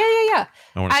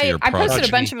 I want to see your I posted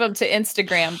a bunch of them to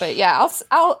Instagram, but yeah,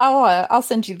 I'll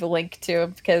send you the link to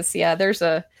him, because he's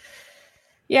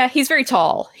very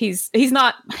tall. He's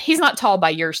not tall by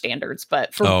your standards,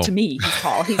 but to me, he's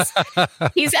tall. He's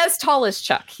as tall as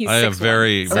Chuck. I have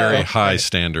very high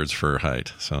standards for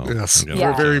height. So yes,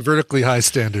 very vertically high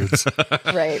standards.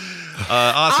 Right.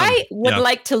 Awesome. I would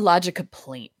like to lodge a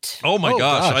complaint. Oh my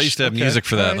gosh! I used to have music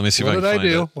for that. Right. Let me see if I can find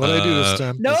it. What did I do this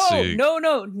time?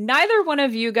 No. Neither one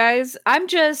of you guys.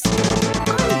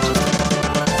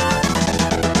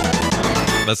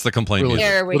 That's the complaint.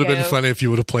 Really, would have been funny if you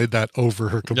would have played that over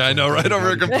her complaint. Yeah, I know, right over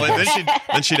her complaint.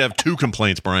 then she'd have two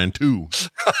complaints, Brian. Two.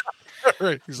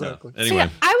 Right, exactly. Yeah. Anyway,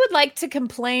 I would like to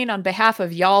complain on behalf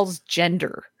of y'all's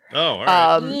gender. Oh,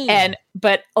 all right.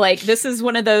 But this is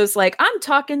one of those I'm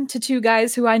talking to two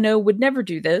guys who I know would never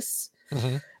do this,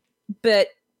 but.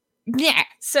 Yeah.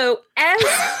 So as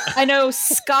I know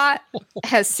Scott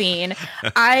has seen,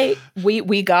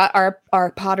 we got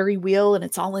our pottery wheel, and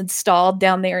it's all installed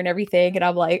down there and everything. And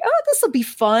I'm like, oh, this will be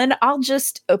fun. I'll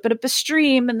just open up a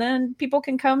stream, and then people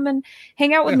can come and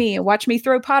hang out with me and watch me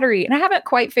throw pottery. And I haven't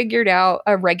quite figured out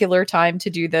a regular time to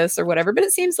do this or whatever, but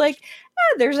it seems like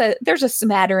there's a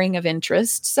smattering of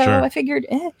interest. So I figured,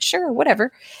 sure,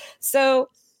 whatever. So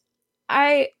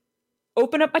I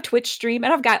open up my Twitch stream,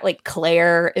 and I've got like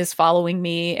Claire is following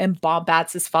me and Bob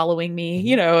Bats is following me.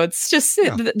 You know, it's just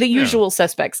the usual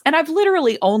suspects. And I've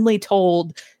literally only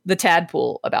told the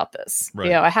Tadpool about this. Right.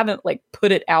 You know, I haven't like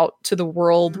put it out to the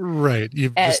world. Right.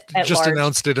 You've just large.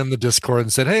 announced it in the Discord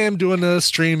and said, hey, I'm doing a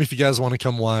stream if you guys want to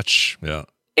come watch. Yeah.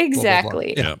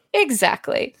 Exactly. Blah, blah, blah. Yeah.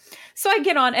 Exactly. So I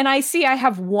get on and I see I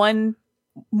have one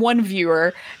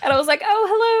viewer, and I was like, oh,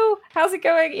 hello, how's it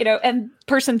going? You know, and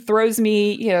person throws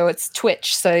me, you know, it's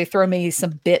Twitch, so they throw me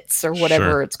some bits or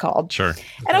whatever it's called. Sure.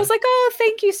 And I was like, oh,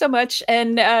 thank you so much.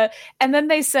 And then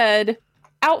they said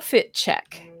outfit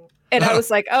check, and I was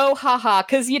like, oh, haha,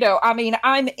 because, you know, I mean,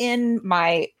 I'm in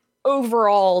my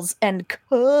overalls and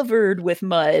covered with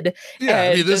mud. Yeah,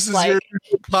 I mean, this is your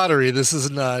pottery. This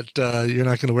is not, you're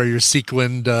not going to wear your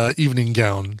sequined evening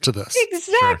gown to this.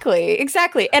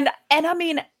 Exactly. And I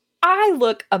mean, I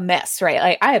look a mess, right?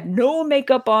 Like, I have no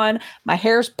makeup on. My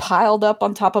hair's piled up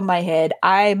on top of my head.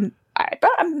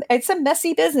 It's a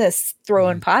messy business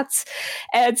throwing pots.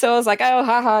 And so I was like, oh,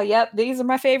 haha, yep, these are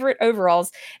my favorite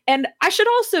overalls. And I should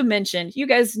also mention, you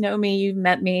guys know me, you've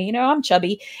met me, you know, I'm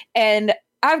chubby. And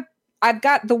I've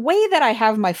got the way that I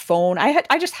have my phone.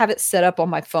 I just have it set up on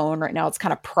my phone right now. It's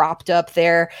kind of propped up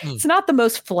there. It's not the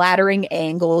most flattering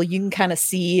angle. You can kind of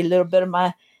see a little bit of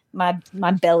my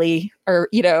belly, or,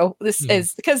 you know, this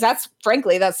is because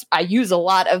I use a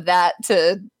lot of that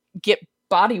to get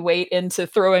body weight into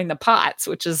throwing the pots,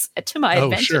 which is to my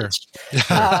advantage. Sure.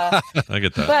 I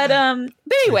get that. But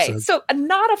anyway, so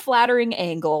not a flattering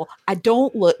angle. I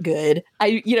don't look good.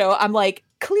 I'm like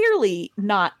clearly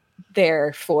not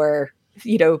there for,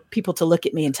 you know, people to look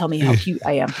at me and tell me how cute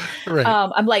I am. Right.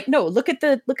 I'm like, no, look at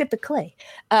the clay.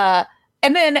 And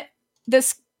then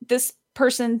this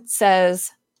person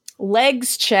says,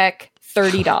 legs check,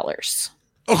 $30.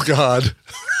 Oh God.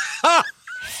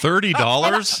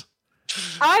 $30?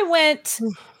 I went,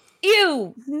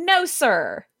 ew, no,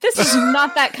 sir. This is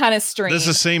not that kind of stream. This is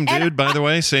the same dude, by the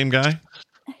way, same guy.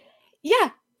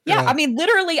 Yeah. I mean,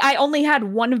 literally, I only had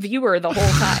one viewer the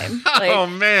whole time. Like, oh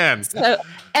man! So,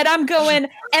 and I'm going,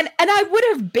 and I would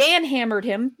have banhammered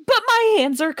him, but my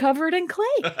hands are covered in clay.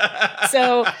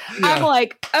 So I'm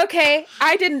like, okay,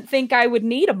 I didn't think I would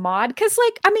need a mod because,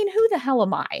 like, I mean, who the hell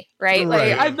am I, right?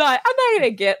 Like, I'm not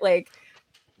gonna get like,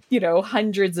 you know,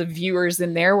 hundreds of viewers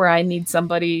in there where I need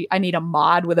a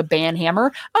mod with a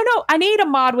banhammer. Oh no, I need a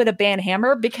mod with a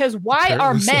banhammer because why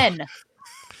are men?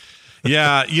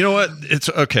 Yeah, you know what? It's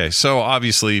okay. So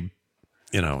obviously,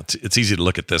 you know, it's easy to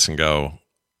look at this and go,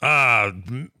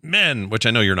 men, which I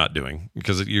know you're not doing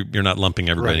because you're not lumping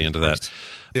everybody into that.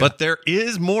 Yeah. But there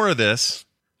is more of this.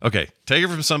 Okay, take it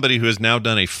from somebody who has now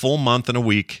done a full month and a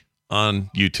week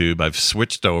on YouTube. I've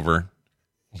switched over.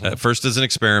 At first as an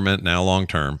experiment, now long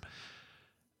term.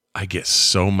 I get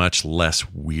so much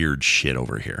less weird shit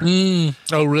over here.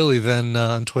 Oh, really? Than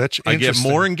on Twitch? I get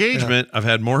more engagement. Yeah. I've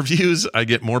had more views. I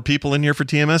get more people in here for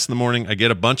TMS in the morning. I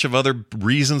get a bunch of other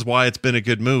reasons why it's been a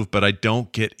good move, but I don't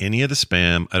get any of the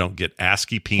spam. I don't get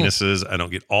ASCII penises. I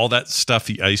don't get all that stuff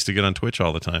I used to get on Twitch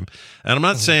all the time. And I'm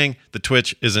not saying the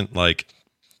Twitch isn't like,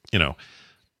 you know,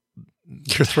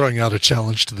 you're throwing out a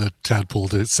challenge to the Tadpool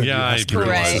to send you ASCII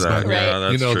penises. Right. Yeah,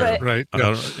 that's you know true. That, right?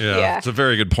 Yeah, it's a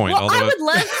very good point. Well, I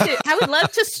would love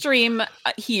to stream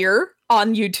here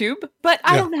on YouTube, but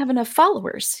I don't have enough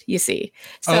followers, you see.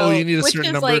 So, you need a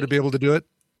certain number to be able to do it?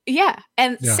 Yeah.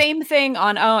 And same thing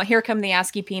on, here come the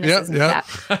ASCII penises and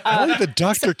that. I like that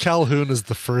Dr. Calhoun is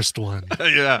the first one.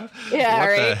 Yeah. Yeah.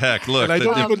 What the heck? Look. And I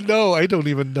don't even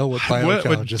know what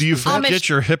what do you forget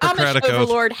your Hippocratic oath?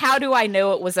 Overlord, how do I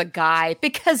know it was a guy?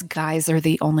 Because guys are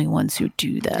the only ones who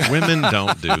do that. Women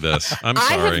don't do this. I'm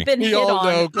sorry. I have been hit on.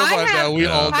 Know. Come on now. We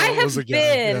all know it was a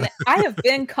guy. I have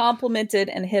been complimented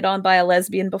and hit on by a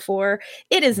lesbian before.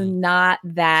 It is not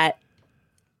that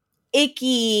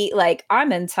icky, like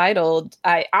I'm entitled.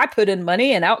 I put in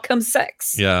money and out comes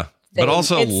sex. Yeah. But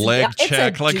also leg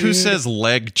check. Like who says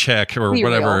leg check or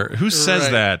whatever? Who says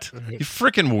that? You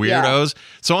freaking weirdos. Yeah.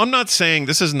 So I'm not saying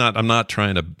I'm not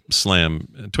trying to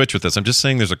slam Twitch with this. I'm just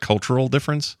saying there's a cultural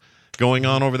difference going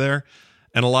on over there.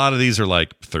 And a lot of these are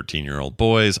like 13-year-old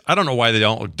boys. I don't know why they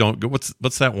don't go.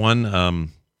 What's that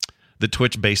one? The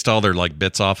Twitch based all their like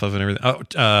bits off of and everything.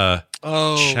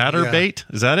 Chatterbait.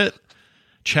 Yeah. Is that it?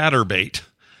 Chatterbait.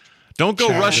 Don't go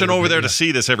rushing over there to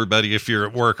see this, everybody. If you're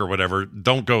at work or whatever,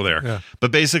 don't go there. Yeah.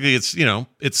 But basically,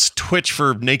 it's Twitch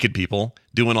for naked people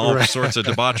doing all sorts of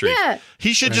debauchery. Yeah.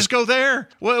 He should just go there.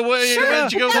 Why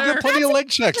did you go there? Plenty of leg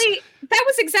checks. That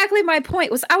was exactly my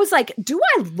point. I was like, do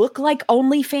I look like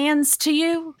OnlyFans to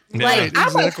you? Yeah. Like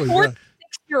I'm a 46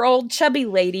 6-year-old chubby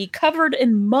lady covered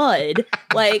in mud,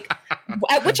 like,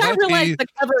 which I realized the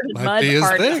covered in mud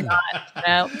part is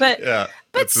not,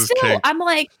 but still, I'm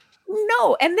like,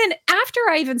 no. And then after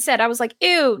I even said, I was like,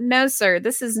 ew, no, sir,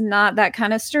 this is not that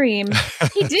kind of stream.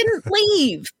 He didn't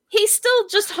leave. He still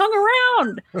just hung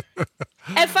around.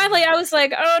 And finally I was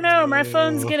like, oh no, my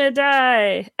phone's going to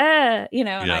die. And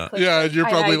you're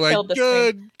probably like,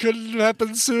 good, couldn't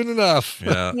happen soon enough.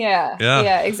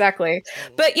 Yeah, exactly.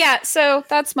 But yeah, so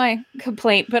that's my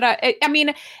complaint. But I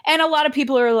mean, and a lot of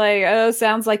people are like, oh,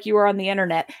 sounds like you were on the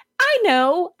internet. I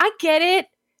know, I get it.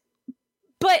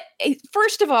 But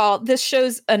first of all, this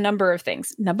shows a number of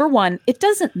things. Number one, it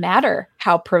doesn't matter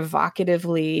how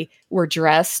provocatively we're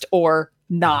dressed or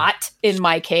not. In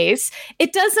my case,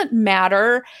 it doesn't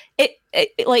matter.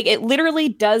 It literally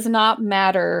does not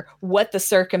matter what the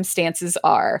circumstances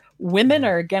are. Women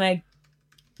are gonna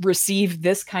receive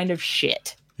this kind of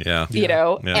shit.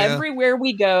 Everywhere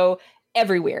we go,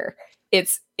 everywhere.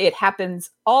 It happens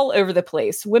all over the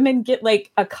place. Women get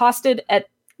like accosted at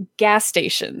gas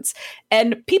stations,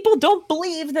 and people don't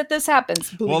believe that this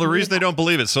happens. Well, the reason they don't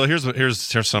believe it. So here's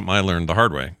something I learned the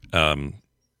hard way.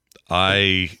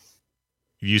 I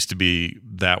used to be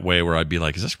that way where I'd be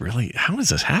like, is this really, how is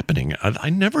this happening?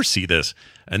 I never see this.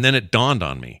 And then it dawned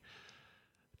on me,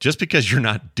 just because you're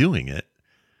not doing it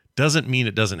doesn't mean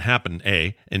it doesn't happen,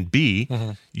 A, and B,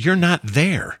 you're not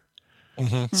there.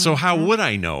 So how would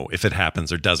I know if it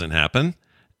happens or doesn't happen?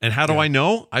 And how do I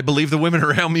know? I believe the women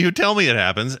around me who tell me it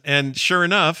happens. And sure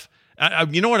enough,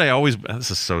 you know what I always, this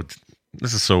is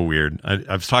so weird.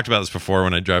 I've talked about this before.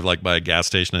 When I drive like by a gas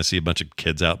station, I see a bunch of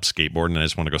kids out skateboarding and I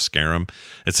just want to go scare them.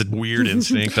 It's a weird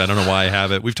instinct. I don't know why I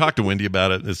have it. We've talked to Wendy about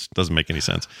it. This doesn't make any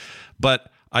sense.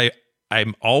 But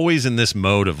I'm always in this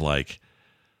mode of like,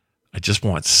 I just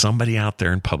want somebody out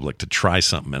there in public to try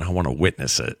something and I want to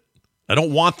witness it. I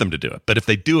don't want them to do it, but if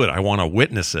they do it, I want to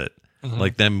witness it.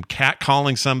 Like them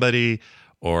catcalling somebody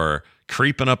or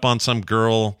creeping up on some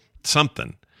girl,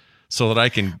 something, so that I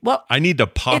can. Well, I need to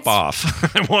pop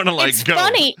off. I want to like go.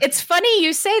 It's funny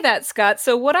you say that, Scott.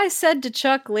 So what I said to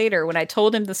Chuck later when I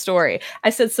told him the story,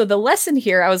 I said, so the lesson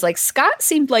here, I was like, Scott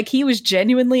seemed like he was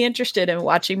genuinely interested in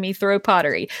watching me throw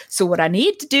pottery. So what I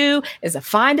need to do is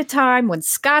find a time when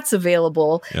Scott's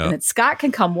available, and then Scott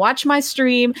can come watch my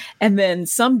stream, and then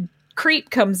some creep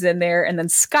comes in there and then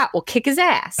Scott will kick his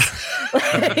ass.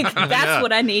 That's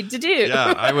what I need to do.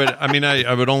 Yeah, I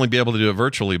would only be able to do it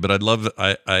virtually, but I'd love,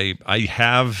 I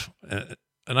have, and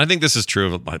I think this is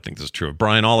true of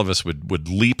Brian. All of us would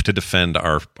leap to defend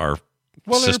our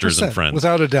sisters and friends.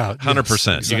 Without a doubt. 100%.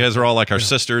 Exactly. You guys are all like our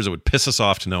sisters. It would piss us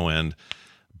off to no end,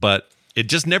 but it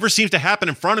just never seems to happen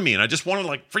in front of me. And I just want to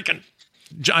like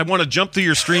I want to jump through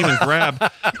your stream and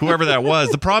grab whoever that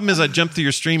was. The problem is I jump through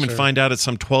your stream and find out it's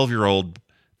some 12-year-old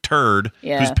turd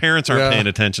whose parents aren't paying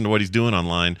attention to what he's doing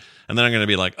online. And then I'm going to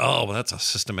be like, oh, well, that's a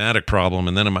systematic problem.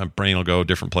 And then my brain will go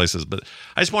different places. But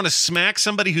I just want to smack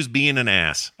somebody who's being an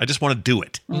ass. I just want to do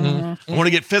it. I want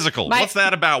to get physical. What's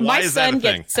that about? Why is that a thing? My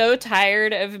son gets so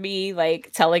tired of me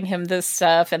like telling him this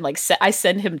stuff. And like I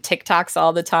send him TikToks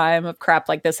all the time of crap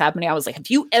like this happening. I was like, if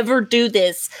you ever do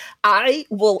this, I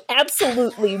will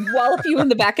absolutely wallop you in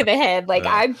the back of the head. Like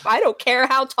I don't care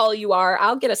how tall you are.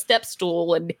 I'll get a step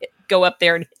stool and go up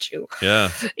there and hit you. Yeah.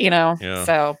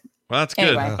 So. Well, that's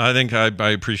good. Anyway. I think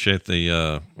I appreciate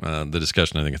the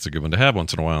discussion. I think it's a good one to have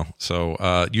once in a while.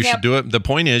 So you should do it. The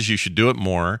point is, you should do it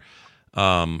more.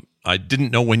 I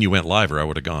didn't know when you went live, or I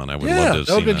would have gone. I would love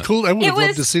to have seen that. Cool. I would have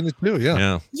loved to see it too.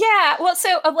 Yeah. Well,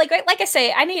 so like I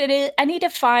say, I need to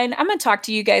find. I'm going to talk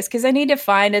to you guys because I need to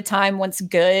find a time when's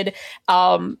good.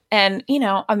 And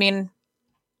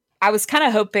I was kind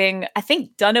of hoping, I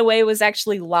think Dunaway was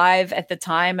actually live at the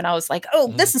time. And I was like,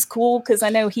 oh, this is cool. Cause I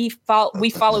know we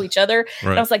follow each other.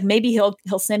 Right. And I was like, maybe he'll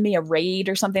send me a raid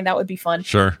or something. That would be fun.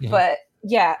 Sure. But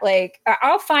yeah, like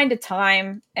I'll find a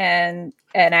time and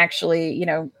actually,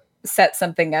 set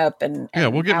something up and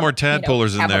we'll get more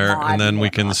tadpoolers in there and then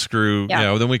we can screw.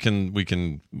 Then we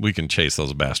can chase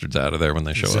those bastards out of there when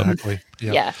they show up.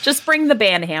 Yeah. Just bring the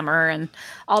band hammer and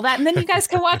all that. And then you guys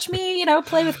can watch me,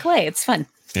 play with clay. It's fun.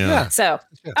 Yeah. So,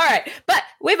 all right. But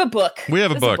we have a book. We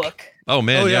have a book. Oh,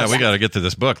 man. We got to get to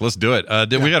this book. Let's do it.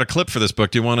 We got a clip for this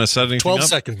book. Do you want to set anything 12 up? 12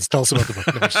 seconds. Tell us about the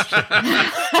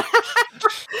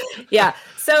book. Yeah.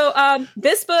 So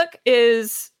this book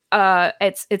is,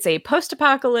 it's a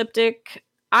post-apocalyptic,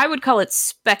 I would call it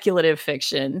speculative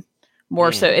fiction.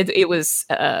 More so. It was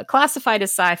classified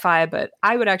as sci-fi, but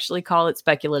I would actually call it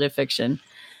speculative fiction.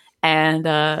 And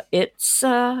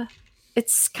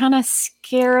it's kind of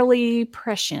scarily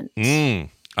prescient.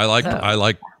 I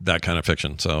like that kind of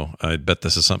fiction. So I bet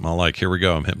this is something I'll like. Here we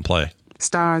go. I'm hitting play.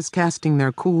 stars casting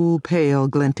their cool, pale,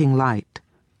 glinting light.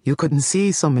 You couldn't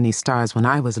see so many stars when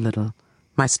I was little,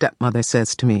 my stepmother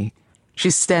says to me. She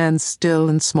stands still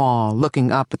and small,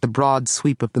 looking up at the broad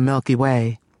sweep of the Milky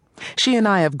Way. She and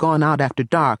I have gone out after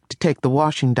dark to take the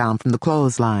washing down from the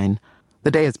clothesline.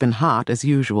 The day has been hot, as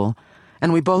usual,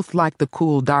 and we both like the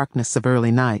cool darkness of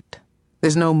early night.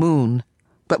 There's no moon,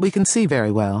 but we can see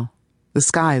very well. The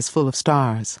sky is full of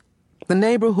stars. The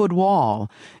neighborhood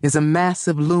wall is a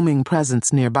massive looming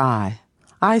presence nearby.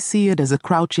 I see it as a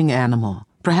crouching animal,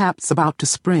 perhaps about to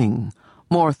spring,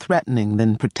 more threatening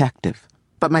than protective.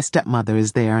 But my stepmother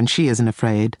is there, and she isn't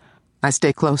afraid. I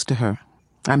stay close to her.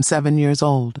 I'm 7 years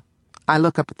old. I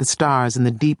look up at the stars in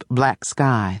the deep black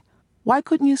sky. Why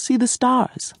couldn't you see the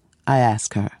stars? I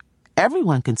ask her.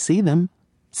 Everyone can see them.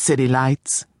 City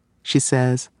lights, she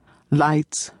says.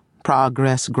 Lights,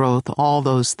 progress, growth, all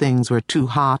those things we're too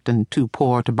hot and too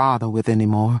poor to bother with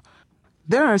anymore.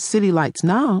 There are city lights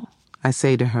now, I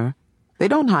say to her. They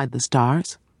don't hide the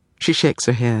stars. She shakes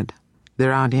her head.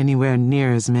 There aren't anywhere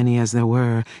near as many as there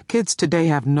were. Kids today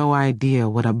have no idea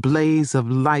what a blaze of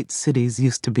light cities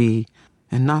used to be,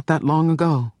 and not that long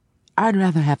ago. I'd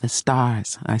rather have the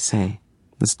stars, I say.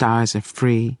 The stars are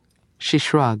free. She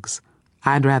shrugs.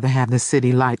 I'd rather have the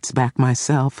city lights back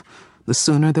myself. The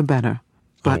sooner the better.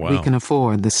 But we can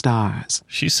afford the stars.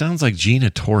 She sounds like Gina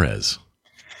Torres.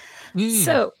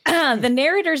 So the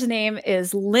narrator's name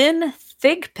is Lynn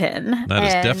Thigpen. That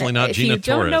is definitely not Gina Torres. If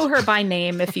you don't know her by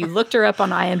name, if you looked her up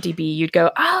on IMDb, you'd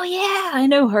go, oh yeah, I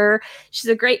know her. She's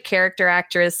a great character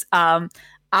actress.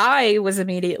 I was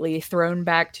immediately thrown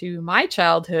back to my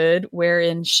childhood,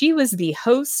 wherein she was the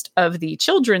host of the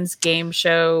children's game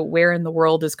show, Where in the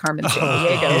World is Carmen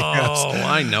Sandiego? Oh,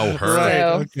 I know her. Right.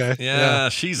 Okay. Yeah,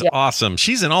 she's awesome.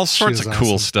 She's in all sorts of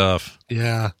cool stuff.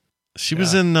 Yeah. She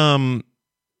was in, oh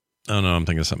no, I'm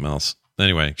thinking of something else.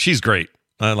 Anyway, she's great.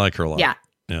 I like her a lot. Yeah.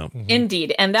 Mm-hmm.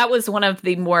 Indeed. And that was one of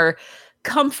the more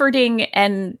comforting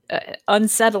and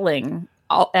unsettling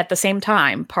all at the same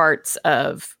time parts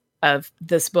of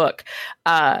this book.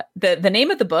 The name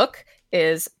of the book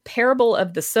is Parable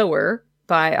of the Sower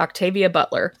by Octavia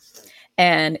Butler.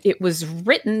 And it was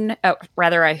written,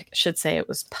 rather I should say it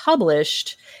was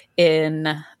published in,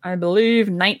 I believe,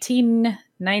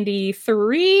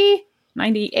 1993,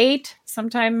 98,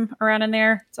 sometime around in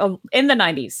there. So in the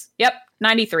 90s. Yep,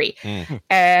 93.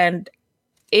 And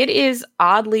it is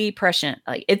oddly prescient.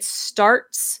 Like it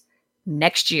starts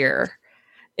next year.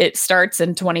 It starts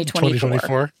in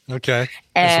 2024. Okay.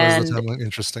 And the timeline.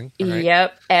 Interesting. Right.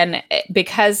 Yep. And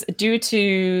because due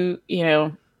to,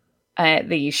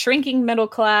 the shrinking middle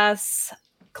class,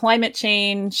 climate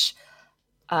change,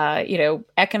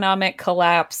 economic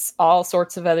collapse, all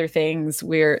sorts of other things,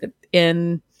 we're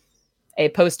in a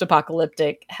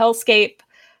post-apocalyptic hellscape.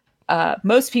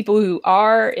 Most people who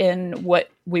are in what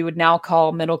we would now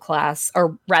call middle class,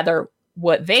 or rather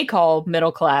what they call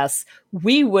middle class,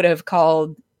 we would have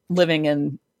called living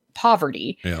in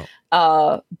poverty. Yeah.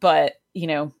 But,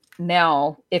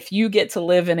 now if you get to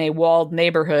live in a walled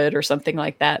neighborhood or something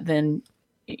like that, then,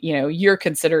 you're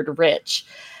considered rich.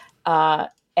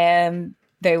 And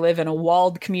they live in a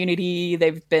walled community.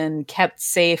 They've been kept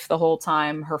safe the whole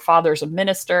time. Her father's a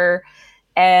minister.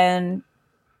 And,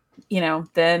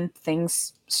 then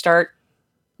things start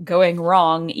going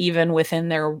wrong even within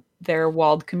their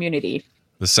walled community.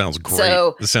 This sounds great.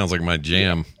 So, this sounds like my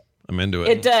jam. I'm into it.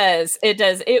 It does.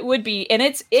 It would be. And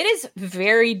it is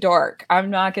very dark. I'm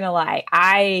not going to lie.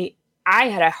 I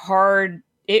had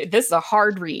this is a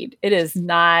hard read. It is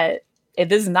not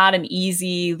an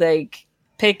easy,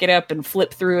 pick it up and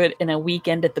flip through it in a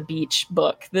weekend at the beach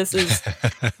book. This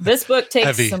book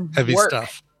takes some heavy work.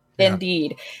 Stuff. Yeah.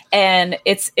 Indeed. And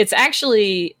it's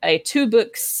actually a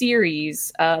 2-book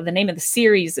series. The name of the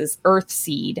series is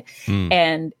Earthseed.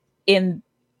 And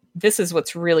this is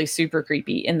what's really super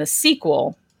creepy. In the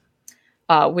sequel,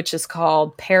 which is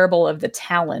called Parable of the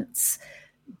Talents,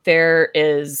 there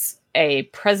is a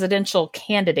presidential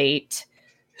candidate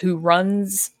who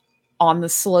runs on the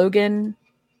slogan,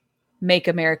 Make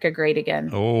America Great Again.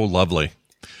 Oh, lovely.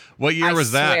 What year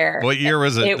was that? What year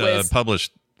was it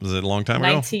published? Was it a long time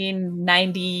ago?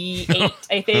 1998,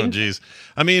 I think. Oh, geez.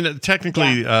 I mean,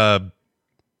 technically,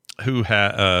 who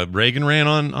had Reagan ran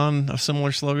on a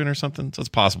similar slogan or something? So it's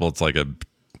possible it's like a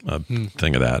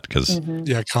thing of that because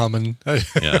common.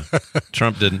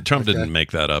 Trump didn't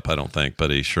make that up, I don't think,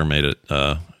 but he sure made it.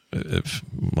 If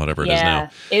whatever it is now,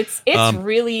 it's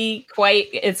really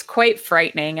quite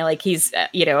frightening. Like he's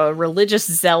a religious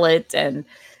zealot, and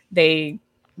they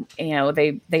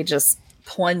just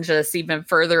plunge us even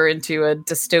further into a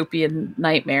dystopian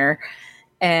nightmare.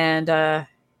 And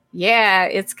Yeah,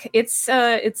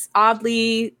 it's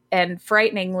oddly and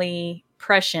frighteningly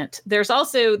prescient. There's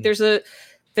also there's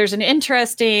an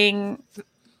interesting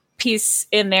piece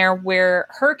in there where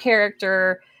her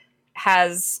character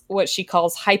has what she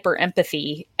calls hyper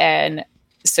empathy, and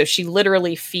so she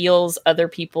literally feels other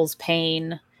people's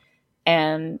pain,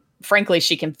 and frankly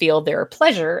she can feel their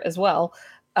pleasure as well.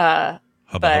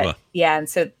 But yeah, and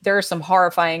so there are some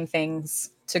horrifying things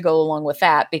to go along with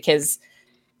that, because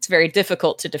it's very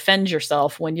difficult to defend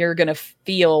yourself when you're going to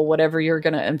feel whatever you're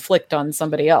going to inflict on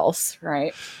somebody else,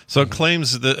 right? So it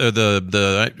claims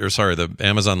the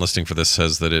Amazon listing for this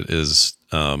says that it is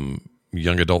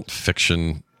young adult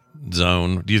fiction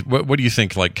zone. What do you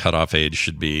think like cutoff age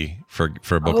should be for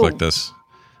a book like this?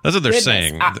 That's what they're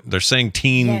saying. They're saying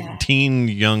teen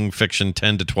young fiction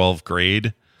 10 to 12th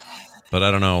grade, but I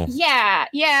don't know. Yeah.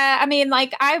 I mean,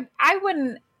 like I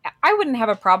wouldn't have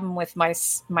a problem with my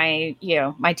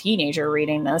teenager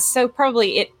reading this. So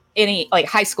probably any like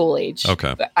high school age.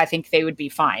 Okay. I think they would be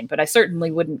fine, but I certainly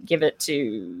wouldn't give it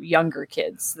to younger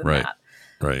kids than that.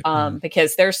 Right.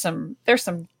 Because there's some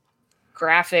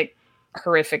graphic,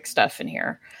 horrific stuff in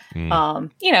here. I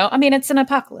mean, it's an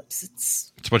apocalypse.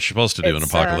 It's what you're supposed to do in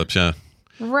apocalypse. Yeah.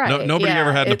 Right. Nobody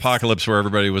ever had an apocalypse where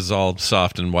everybody was all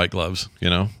soft and white gloves,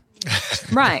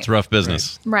 Right. It's rough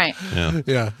business. Right. Yeah.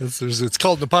 Yeah. It's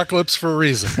called an apocalypse for a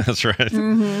reason. That's right.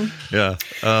 Mm-hmm. Yeah.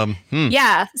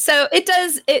 Yeah. So it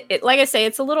does. It like I say,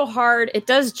 it's a little hard. It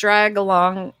does drag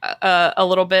along a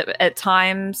little bit at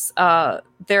times.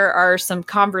 There are some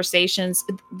conversations.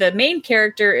 The main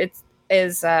character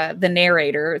is the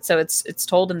narrator, so it's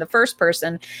told in the first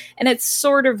person, and it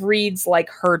sort of reads like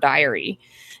her diary.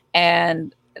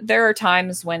 And there are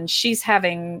times when she's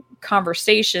having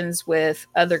conversations with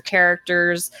other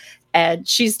characters, and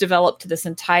she's developed this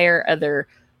entire other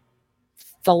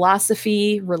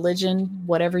philosophy, religion,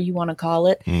 whatever you want to call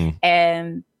it.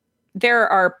 And there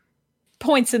are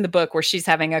points in the book where she's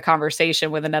having a conversation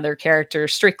with another character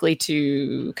strictly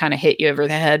to kind of hit you over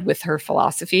the head with her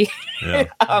philosophy. Yeah.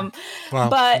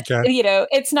 But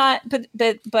it's not, but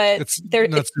there's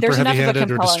enough of a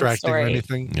compelling or distracting story. Or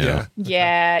anything.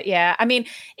 Yeah. I mean,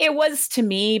 it was to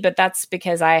me, but that's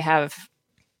because I have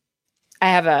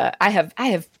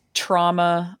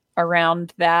trauma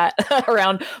around that,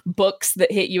 around books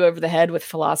that hit you over the head with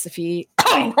philosophy.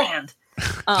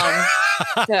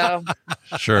 So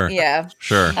sure. Yeah.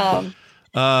 Sure.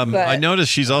 But I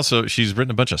noticed she's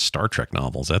written a bunch of Star Trek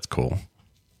novels. That's cool.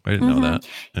 I didn't know that.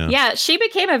 Yeah, she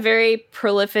became a very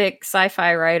prolific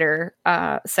sci-fi writer.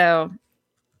 So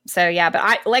yeah,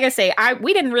 but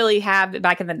we didn't really have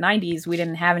back in the 90s, we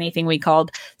didn't have anything we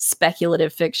called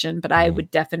speculative fiction, but I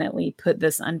would definitely put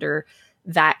this under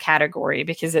that category,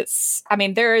 because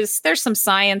there's some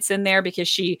science in there, because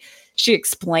she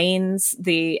explains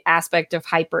the aspect of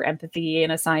hyper empathy in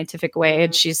a scientific way,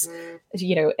 and she's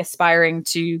aspiring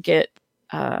to get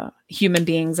human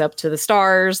beings up to the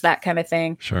stars, that kind of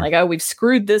thing. Sure. Like, oh, we've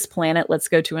screwed this planet, let's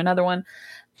go to another one,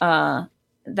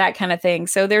 that kind of thing.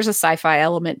 So there's a sci-fi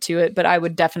element to it, but I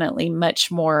would definitely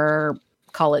much more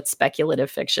call it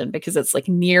speculative fiction, because it's like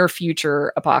near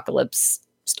future apocalypse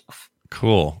stuff.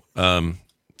 Cool.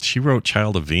 She wrote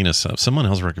Child of Venus. Someone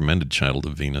else recommended Child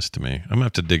of Venus to me. I'm going to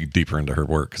have to dig deeper into her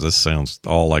work, because this sounds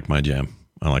all like my jam.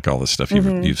 I like all this stuff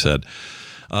you've said.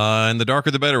 And the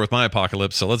darker the better with my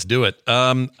apocalypse, so let's do it.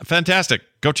 Fantastic.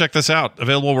 Go check this out.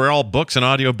 Available where all books and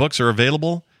audio books are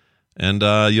available. And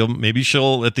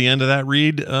she'll, at the end of that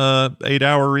read,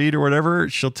 8-hour read or whatever,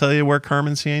 she'll tell you where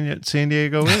Carmen San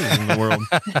Diego is in the world.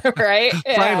 Right?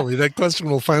 Yeah. Finally, that question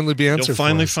will finally be answered. You'll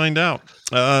finally find out.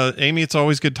 Amy, it's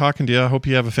always good talking to you. I hope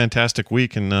you have a fantastic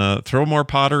week, and throw more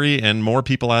pottery and more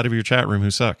people out of your chat room who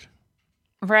suck.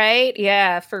 Right?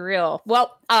 Yeah, for real.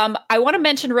 Well, I want to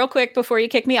mention real quick before you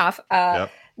kick me off,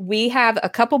 we have a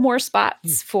couple more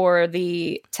spots for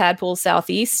the Tadpool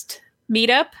Southeast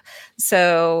meetup.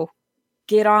 So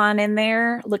get on in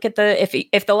there. Look at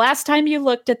if the last time you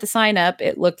looked at the sign up,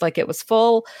 it looked like it was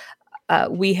full.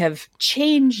 We have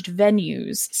changed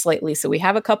venues slightly, so we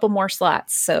have a couple more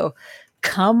slots. So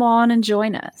come on and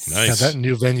join us. Nice. Yeah, that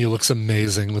new venue looks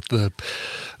amazing with the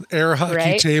air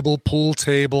hockey table, pool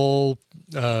table,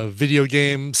 sit-down video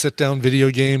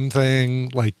game thing.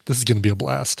 Like, this is going to be a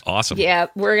blast. Awesome. Yeah,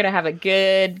 we're going to have a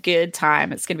good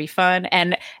time. It's going to be fun.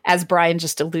 And as Brian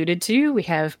just alluded to, we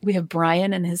have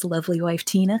Brian and his lovely wife,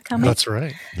 Tina, coming. That's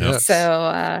right. Yes.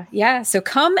 So, so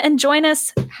come and join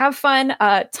us. Have fun.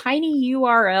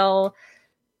 tinyurl.com/SE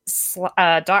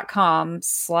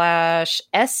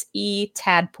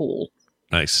Tadpool.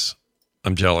 Nice.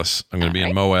 I'm jealous. I'm going to be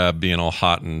in Moab, being all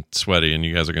hot and sweaty, and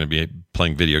you guys are going to be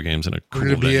playing video games in a cool We're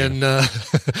going to be in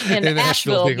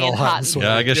Asheville being all hot and sweaty.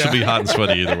 Yeah, I guess you'll be hot and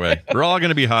sweaty either way. We're all going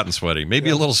to be hot and sweaty.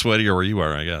 Maybe a little sweatier where you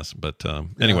are, I guess. But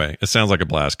anyway, it sounds like a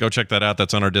blast. Go check that out.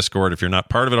 That's on our Discord. If you're not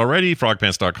part of it already,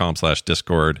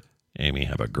 frogpants.com/Discord. Amy,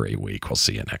 have a great week. We'll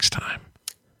see you next time.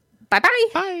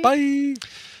 Bye-bye. Bye.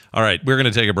 All right, we're going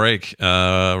to take a break.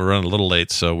 We're running a little late,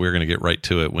 so we're going to get right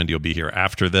to it. Wendy will be here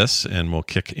after this, and we'll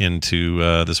kick into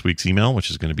this week's email,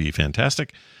 which is going to be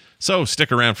fantastic. So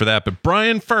stick around for that. But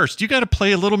Brian, first, you got to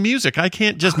play a little music. I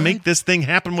can't just make this thing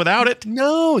happen without it.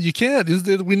 No, you can't.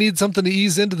 We need something to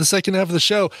ease into the second half of the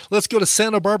show. Let's go to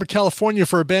Santa Barbara, California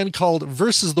for a band called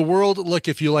Versus the World. Look,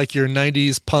 if you like your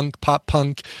 90s punk, pop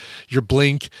punk, your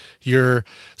Blink, your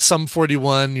Sum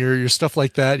 41, your stuff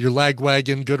like that, your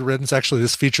Lagwagon, Good Riddance. Actually,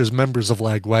 this features members of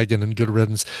Lagwagon and Good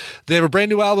Riddance. They have a brand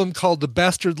new album called The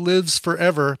Bastards Live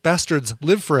Forever.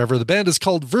 The band is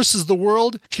called Versus the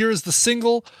World. Here is the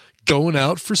single, Going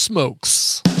Out for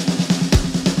Smokes.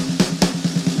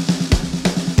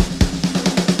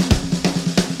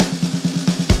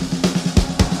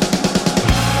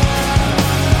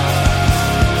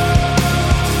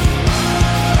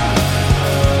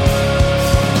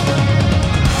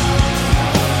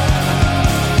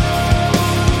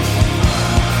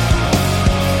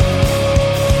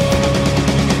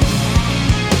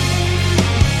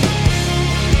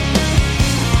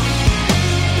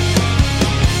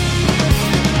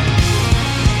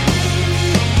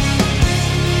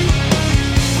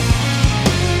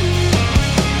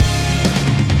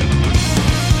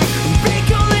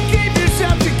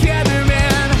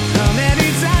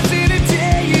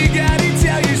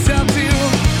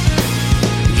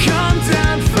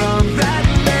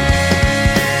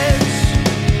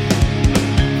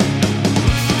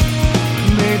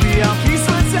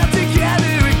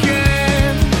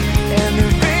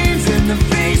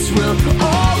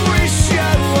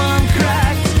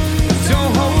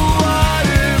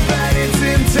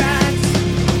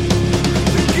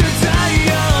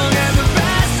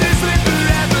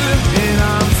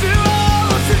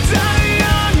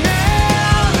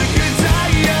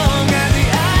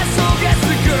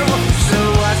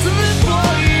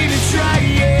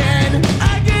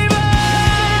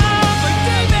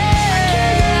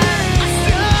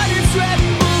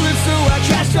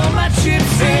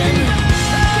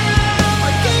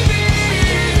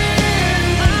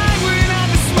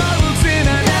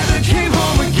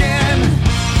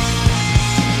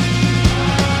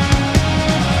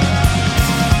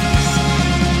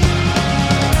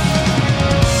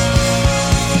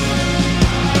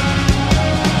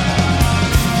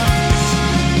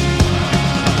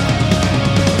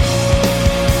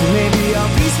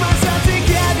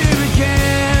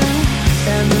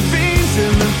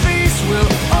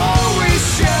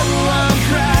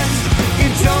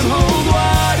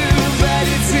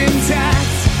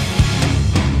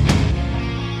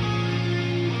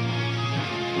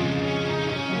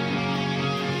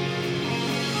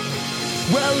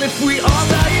 Well, if we all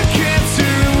die of cancer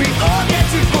and we all get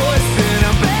divorced, then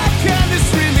how bad can this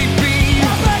really be?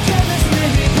 How bad can this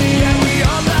really be? Yeah, we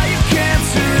all die of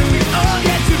cancer and we all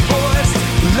get divorced.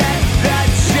 Let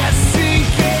that just sink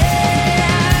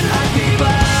in. I gave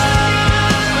up,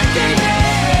 I gave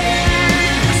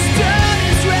in. I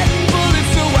started sweating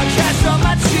bullets, so I cashed all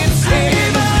my chips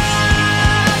in.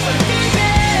 I gave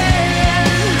in.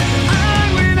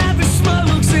 I went out for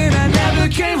smokes and I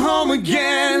never came home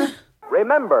again.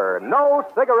 Remember, no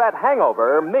cigarette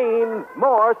hangover means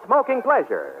more smoking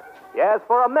pleasure. Yes,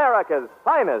 for America's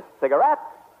finest cigarette.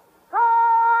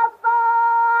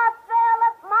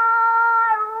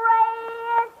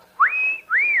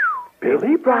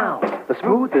 Billy Brown, the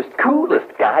smoothest,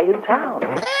 coolest guy in town.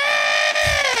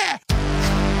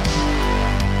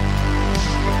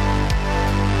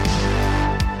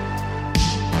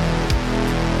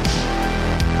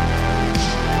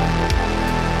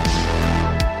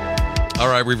 All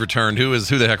right, we've returned. Who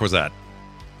the heck was that?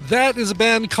 That is a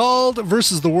band called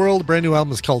Versus the World. Brand new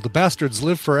album is called The Bastards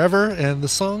Live Forever, and the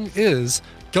song is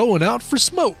Going Out for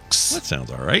Smokes. That sounds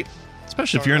all right.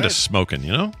 Especially if you're into smoking,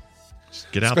 you know?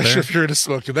 Just get out there. Especially if you're into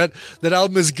smoking. That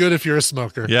album is good if you're a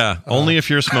smoker. Yeah, only if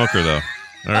you're a smoker, though.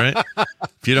 All right?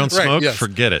 If you don't smoke, yes.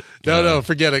 Forget it. No,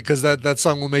 forget it, because that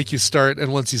song will make you start,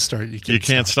 and once you start, you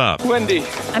can't stop. Wendy.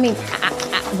 I mean,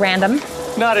 random.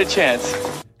 Not a chance.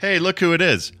 Hey, look who it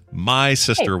is. My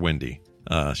sister, Wendy.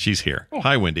 She's here.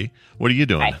 Hi, Wendy. What are you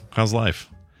doing? Hi. How's life?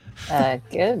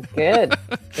 Good.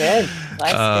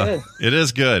 Life's good. It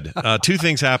is good. Two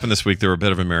things happened this week. They were a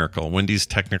bit of a miracle. Wendy's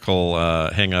technical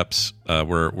hang-ups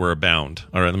were abound.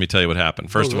 All right, let me tell you what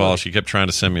happened. First of all, she kept trying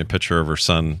to send me a picture of her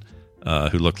son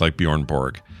who looked like Bjorn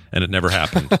Borg, and it never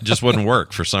happened. It just wouldn't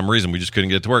work for some reason. We just couldn't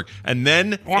get it to work. And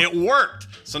then it worked.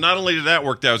 So not only did that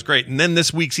work, that was great. And then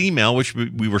this week's email, which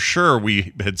we were sure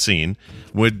we had seen,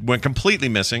 went completely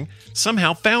missing,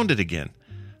 somehow found it again.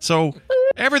 So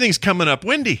everything's coming up,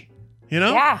 Wendy. You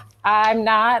know? Yeah, I'm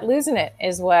not losing it,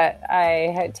 is what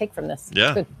I take from this.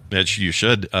 Yeah, you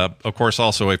should. Of course,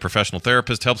 also a professional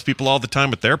therapist helps people all the time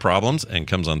with their problems and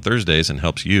comes on Thursdays and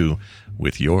helps you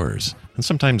with yours. And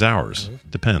sometimes ours.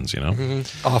 Depends, you know?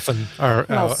 Mm-hmm. Often,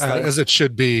 as it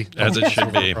should be. As it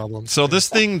should be. So this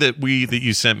thing that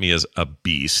you sent me is a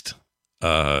beast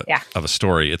of a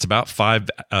story. It's about five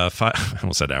I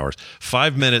almost said hours.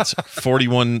 5 minutes,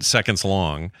 41 seconds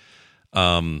long.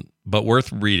 But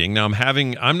worth reading. Now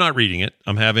I'm not reading it.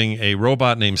 I'm having a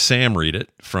robot named Sam read it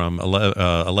from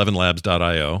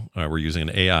 11labs.io. We're using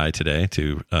an AI today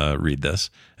to read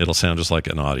this. It'll sound just like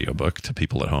an audiobook to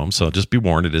people at home. So just be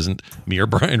warned, it isn't me or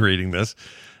Brian reading this.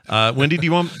 Wendy, do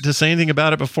you want to say anything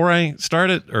about it before I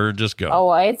start it, or just go?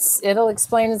 Oh, it'll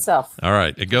explain itself. All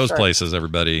right. It goes places,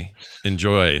 everybody.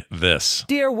 Enjoy this.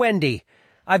 Dear Wendy,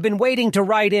 I've been waiting to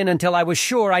write in until I was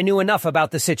sure I knew enough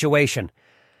about the situation.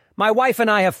 My wife and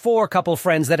I have 4 couple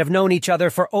friends that have known each other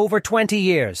for over 20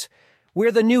 years.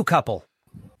 We're the new couple.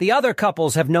 The other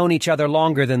couples have known each other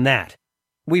longer than that.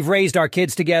 We've raised our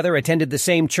kids together, attended the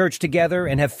same church together,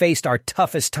 and have faced our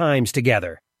toughest times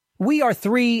together. We are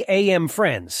 3 AM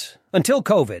friends. Until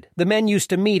COVID, the men used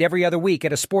to meet every other week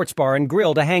at a sports bar and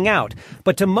grill to hang out,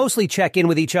 but to mostly check in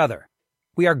with each other.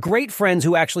 We are great friends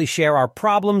who actually share our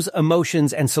problems,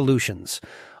 emotions, and solutions.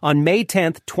 On May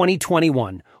 10th,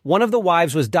 2021, one of the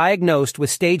wives was diagnosed with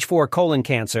stage 4 colon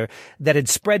cancer that had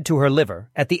spread to her liver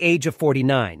at the age of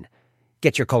 49.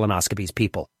 Get your colonoscopies,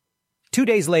 people. 2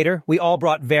 days later, we all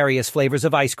brought various flavors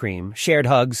of ice cream, shared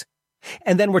hugs,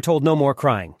 and then were told no more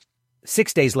crying.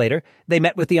 6 days later, they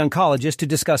met with the oncologist to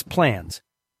discuss plans.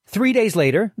 3 days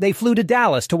later, they flew to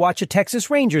Dallas to watch a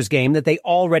Texas Rangers game that they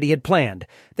already had planned.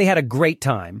 They had a great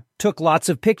time, took lots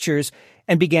of pictures,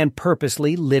 and began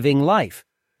purposely living life.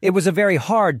 It was a very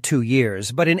hard 2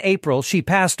 years, but in April she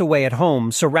passed away at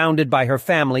home, surrounded by her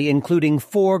family, including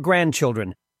 4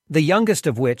 grandchildren, the youngest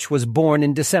of which was born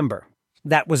in December.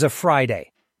 That was a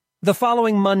Friday. The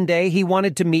following Monday, he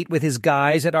wanted to meet with his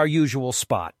guys at our usual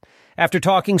spot. After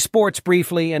talking sports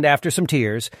briefly and after some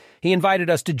tears, he invited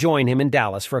us to join him in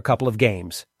Dallas for a couple of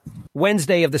games.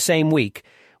 Wednesday of the same week,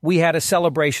 we had a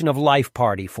celebration of life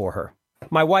party for her.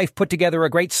 My wife put together a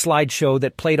great slideshow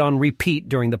that played on repeat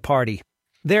during the party.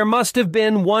 There must have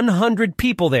been 100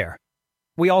 people there.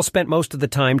 We all spent most of the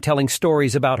time telling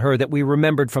stories about her that we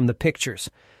remembered from the pictures.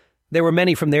 There were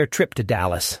many from their trip to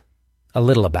Dallas. A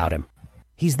little about him.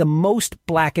 He's the most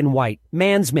black and white,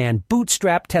 man's man,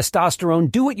 bootstrap,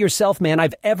 testosterone, do-it-yourself man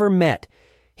I've ever met.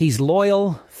 He's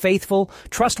loyal, faithful,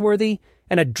 trustworthy,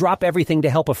 and a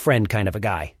drop-everything-to-help-a-friend kind of a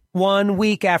guy. 1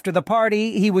 week after the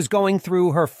party, he was going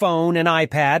through her phone and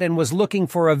iPad and was looking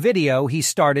for a video he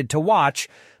started to watch,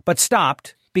 but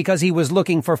stopped because he was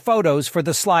looking for photos for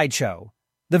the slideshow.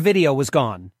 The video was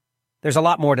gone. There's a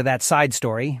lot more to that side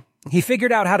story. He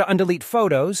figured out how to undelete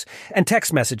photos and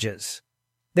text messages.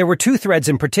 There were 2 threads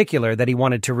in particular that he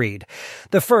wanted to read.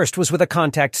 The first was with a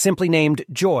contact simply named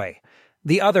Joy.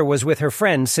 The other was with her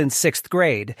friend since 6th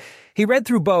grade. He read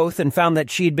through both and found that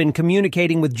she'd been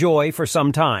communicating with Joy for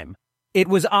some time. It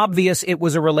was obvious it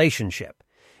was a relationship.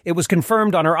 It was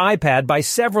confirmed on her iPad by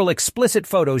several explicit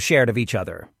photos shared of each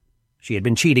other. She had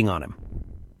been cheating on him.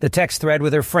 The text thread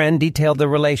with her friend detailed the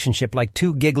relationship like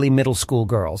 2 giggly middle school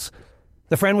girls.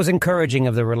 The friend was encouraging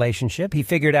of the relationship. He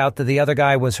figured out that the other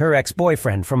guy was her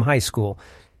ex-boyfriend from high school.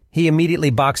 He immediately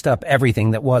boxed up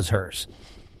everything that was hers.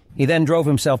 He then drove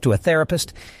himself to a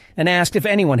therapist and asked if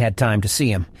anyone had time to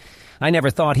see him. I never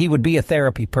thought he would be a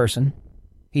therapy person.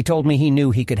 He told me he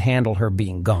knew he could handle her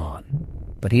being gone.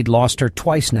 But he'd lost her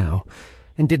twice now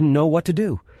and didn't know what to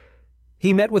do.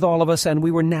 He met with all of us and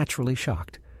we were naturally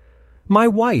shocked. My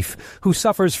wife, who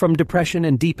suffers from depression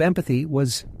and deep empathy,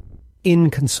 was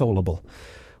inconsolable.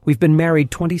 We've been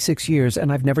married 26 years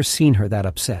and I've never seen her that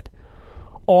upset.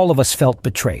 All of us felt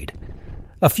betrayed.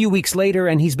 A few weeks later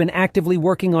and he's been actively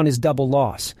working on his double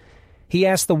loss. He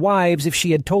asked the wives if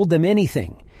she had told them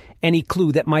anything, any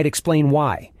clue that might explain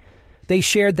why. They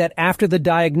shared that after the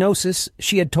diagnosis,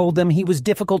 she had told them he was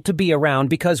difficult to be around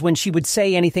because when she would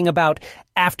say anything about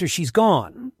after she's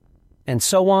gone, and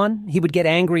so on, he would get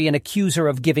angry and accuse her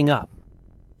of giving up.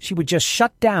 She would just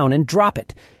shut down and drop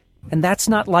it. And that's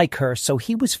not like her, so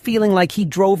he was feeling like he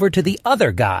drove her to the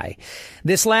other guy.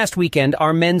 This last weekend,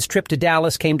 our men's trip to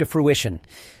Dallas came to fruition.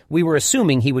 We were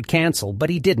assuming he would cancel, but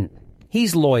he didn't.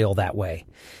 He's loyal that way.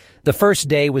 The first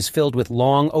day was filled with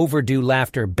long overdue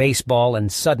laughter, baseball,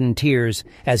 and sudden tears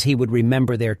as he would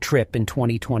remember their trip in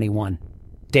 2021.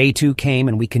 Day 2 came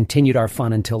and we continued our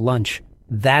fun until lunch.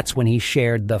 That's when he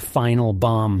shared the final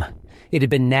bomb. It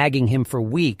had been nagging him for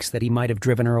weeks that he might have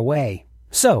driven her away.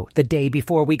 So, the day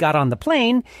before we got on the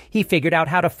plane, he figured out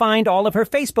how to find all of her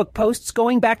Facebook posts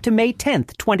going back to May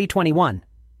 10th, 2021.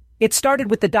 It started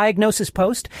with the diagnosis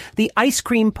post, the ice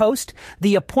cream post,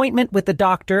 the appointment with the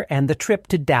doctor, and the trip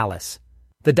to Dallas.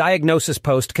 The diagnosis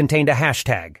post contained a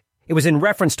hashtag. It was in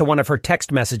reference to one of her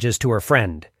text messages to her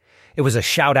friend. It was a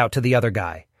shout-out to the other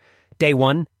guy. Day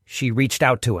 1, she reached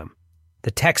out to him.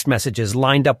 The text messages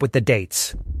lined up with the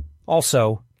dates.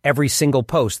 Also, every single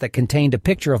post that contained a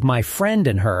picture of my friend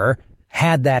and her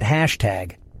had that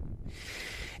hashtag.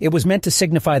 It was meant to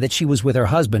signify that she was with her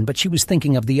husband, but she was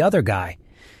thinking of the other guy.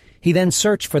 He then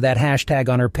searched for that hashtag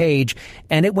on her page,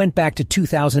 and it went back to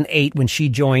 2008 when she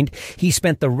joined. He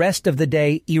spent the rest of the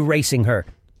day erasing her.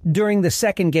 During the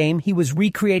second game, he was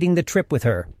recreating the trip with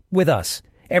her, with us.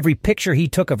 Every picture he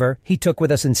took of her, he took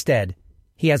with us instead.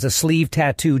 He has a sleeve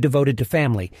tattoo devoted to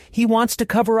family. He wants to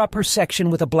cover up her section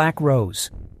with a black rose.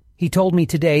 He told me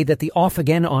today that the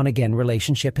off-again, on-again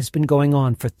relationship has been going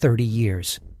on for 30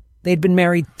 years. They'd been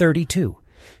married 32.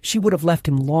 She would have left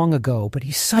him long ago, but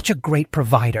he's such a great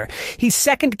provider. He's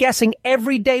second-guessing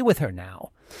every day with her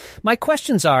now. My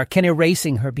questions are, can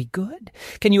erasing her be good?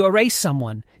 Can you erase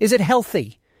someone? Is it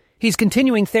healthy? He's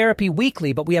continuing therapy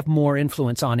weekly, but we have more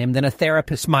influence on him than a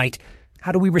therapist might.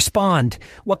 How do we respond?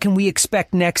 What can we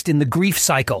expect next in the grief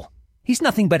cycle? He's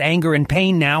nothing but anger and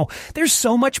pain now. There's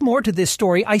so much more to this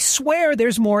story. I swear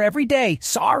there's more every day.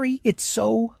 Sorry, it's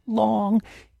so long.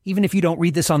 Even if you don't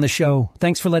read this on the show,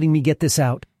 thanks for letting me get this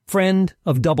out. Friend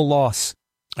of double loss.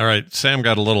 All right, Sam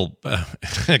got a little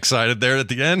excited there at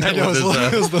the end. I know,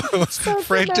 it was the most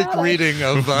frantic reading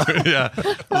of... yeah,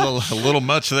 a little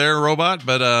much there, robot.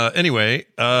 But anyway,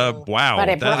 wow. But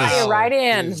it brought you right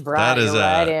in.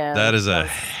 That is a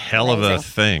hell of a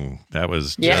thing. That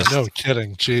was just no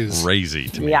kidding. Jeez. Crazy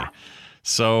to me. Yeah.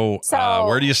 So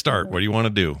where do you start? What do you want to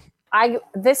do?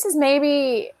 This is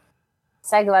maybe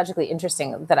psychologically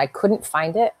interesting that I couldn't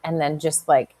find it and then just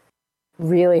like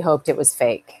really hoped it was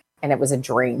fake. And it was a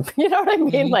dream. You know what I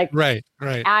mean? Like, right.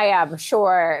 I am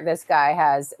sure this guy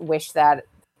has wished that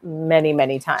many,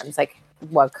 many times. Like,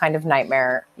 what kind of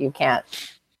nightmare you can't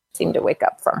seem to wake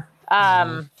up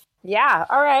from. Yeah.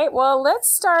 All right. Well,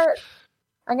 let's start.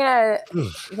 I'm going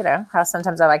to, how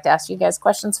sometimes I like to ask you guys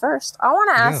questions first. I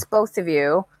want to ask both of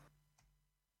you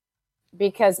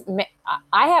because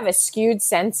I have a skewed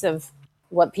sense of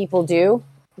what people do.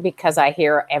 Because I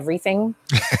hear everything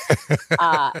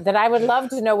that I would love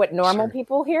to know what normal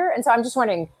people hear. And so I'm just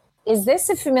wondering, is this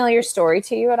a familiar story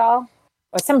to you at all?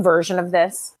 Or some version of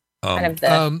this?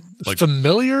 Like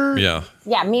familiar? Yeah.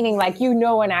 Yeah, meaning like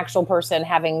an actual person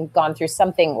having gone through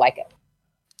something like it.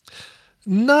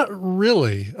 Not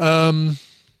really. I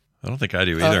don't think I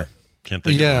do either. Can't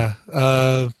think of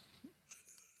it.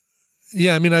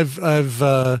 Yeah, I mean,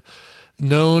 I've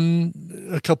known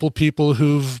a couple people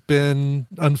who've been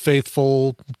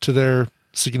unfaithful to their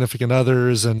significant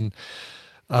others, and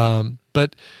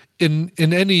but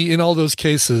in all those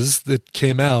cases that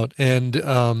came out, and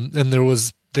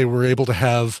they were able to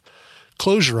have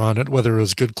closure on it, whether it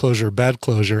was good closure or bad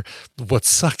closure. What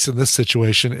sucks in this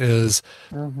situation is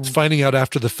finding out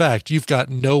after the fact. You've got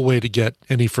no way to get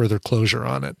any further closure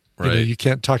on it. Right. You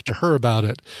can't talk to her about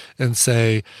it and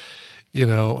say, why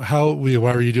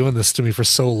are you doing this to me for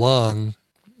so long?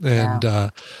 And,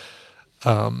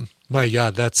 my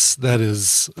God, that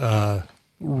is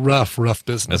rough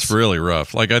business. That's really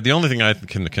rough. Like the only thing I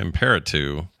can compare it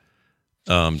to,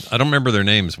 I don't remember their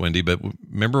names, Wendy, but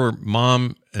remember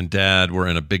Mom and Dad were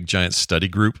in a big giant study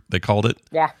group, they called it.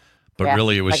 Yeah. But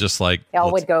really it was just like. They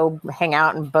all would go hang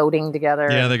out and boating together.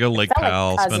 Yeah, they go Lake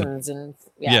Powell. Like cousins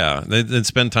they'd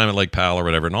spend time at Lake Powell or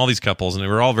whatever. And all these couples, and they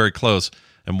were all very close.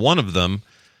 And one of them,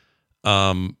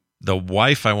 the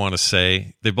wife, I want to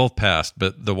say, they both passed,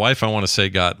 but the wife, I want to say,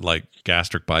 got like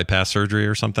gastric bypass surgery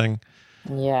or something.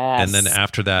 Yes. And then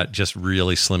after that, just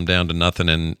really slimmed down to nothing.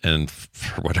 And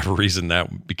for whatever reason,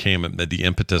 that became the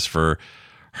impetus for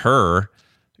her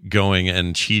going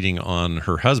and cheating on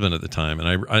her husband at the time. And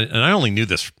I only knew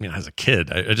this as a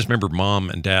kid. I just remember Mom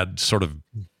and Dad sort of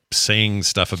saying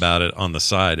stuff about it on the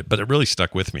side, but it really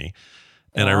stuck with me.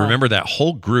 And I remember that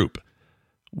whole group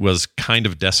was kind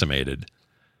of decimated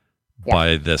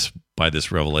by this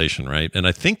revelation, right? And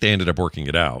I think they ended up working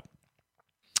it out,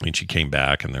 I mean, she came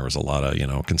back and there was a lot of,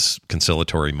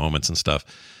 conciliatory moments and stuff,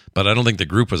 but I don't think the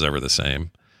group was ever the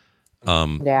same.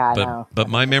 But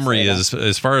my memory is,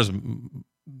 as far as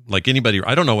like anybody,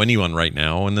 I don't know anyone right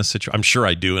now in this situation. I'm sure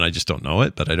I do, and I just don't know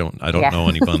it, but I don't know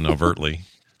anyone overtly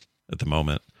at the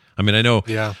moment. I mean, I know,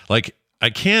 like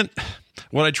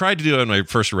what I tried to do when I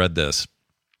first read this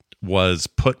was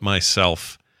put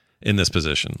myself in this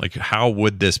position. Like, how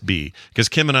would this be? Because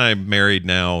Kim and I married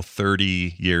now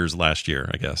 30 years last year,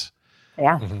 I guess.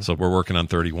 Yeah. Mm-hmm. So we're working on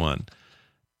 31,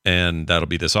 and that'll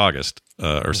be this August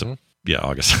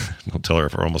August. Don't tell her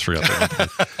if I almost forgot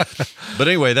that. But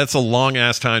anyway, that's a long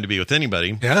ass time to be with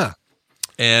anybody. Yeah.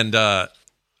 And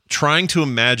trying to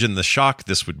imagine the shock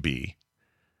this would be,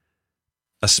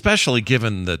 especially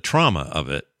given the trauma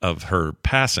of her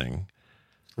passing,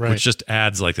 which just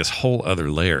adds like this whole other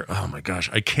layer. Oh my gosh,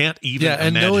 I can't even imagine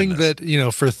and knowing this.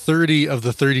 that, for 30 of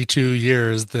the 32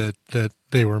 years that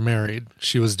they were married,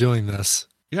 she was doing this.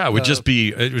 Yeah, it would just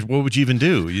be, what would you even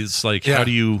do? It's like,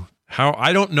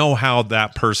 I don't know how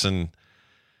that person,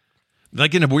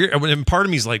 like in a weird, and part of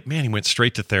me is like, man, he went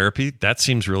straight to therapy. That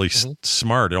seems really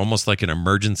smart. Almost like an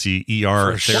emergency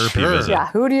ER therapy visit. Yeah,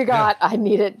 who do you got? I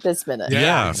need it this minute.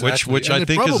 Yeah, exactly. which I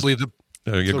think probably is...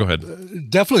 go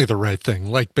ahead. Definitely the right thing.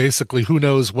 Like, basically, who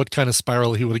knows what kind of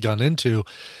spiral he would have gone into,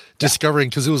 discovering,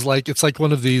 because it's like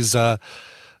one of these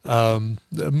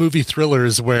movie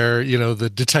thrillers where the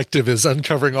detective is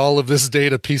uncovering all of this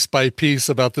data piece by piece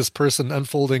about this person,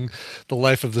 unfolding the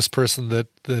life of this person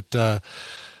that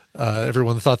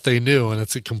everyone thought they knew, and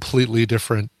it's a completely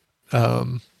different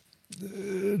person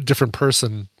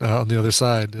on the other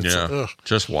side. It's,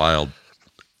 just wild.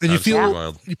 And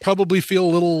you probably feel a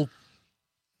little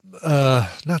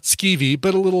not skeevy,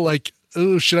 but a little like,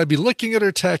 oh, should I be looking at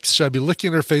her text? Should I be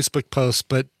looking at her Facebook post?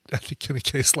 But I think in a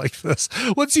case like this,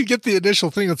 once you get the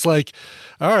initial thing, it's like,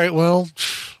 all right, well,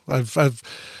 I've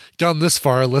gone this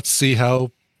far. Let's see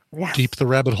how deep the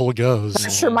rabbit hole goes. I'm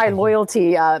not sure my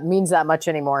loyalty means that much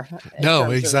anymore. No,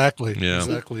 exactly.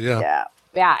 Exactly. Yeah.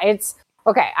 Yeah. It's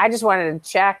okay. I just wanted to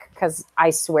check, because I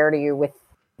swear to you,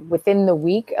 within the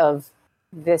week of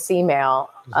this email,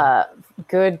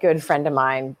 good friend of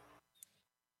mine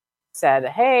said,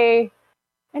 "Hey,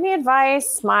 any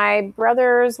advice? My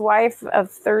brother's wife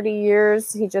of 30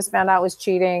 years, he just found out was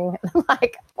cheating." I'm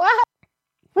like, what?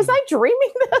 Was I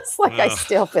dreaming this? Like, I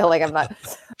still feel like I'm not.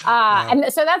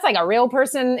 And so that's like a real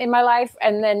person in my life.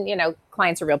 And then,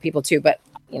 clients are real people too. But,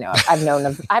 I've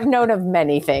known of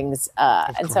many things.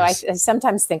 And so I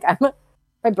sometimes think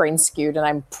my brain's skewed, and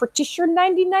I'm pretty sure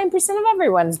 99% of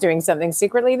everyone's doing something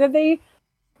secretly that they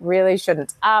really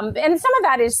shouldn't. And some of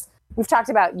that is, we've talked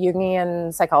about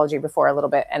Jungian psychology before a little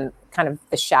bit, and kind of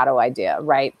the shadow idea,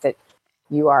 right? That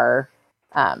you are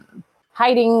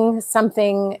hiding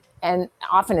something, and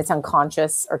often it's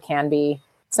unconscious, or can be.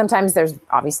 Sometimes there's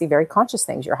obviously very conscious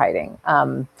things you're hiding.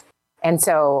 And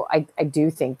so I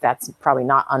do think that's probably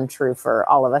not untrue for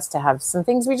all of us, to have some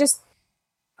things we just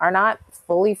are not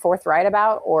fully forthright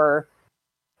about, or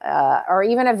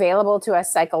even available to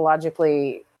us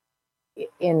psychologically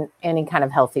in any kind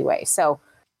of healthy way. So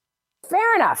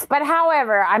fair enough. But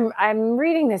however, I'm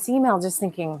reading this email just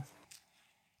thinking,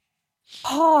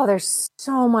 oh, there's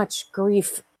so much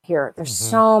grief here. There's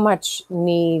so much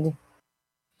need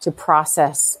to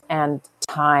process, and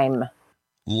time.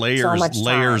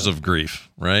 Layers of grief,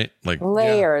 right? Like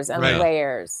layers and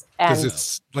layers. Because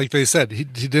it's like they said, he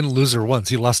didn't lose her once;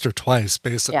 he lost her twice,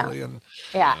 basically. And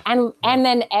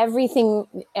then everything,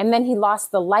 and then he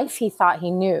lost the life he thought he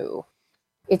knew.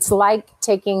 It's like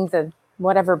taking the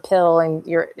whatever pill, and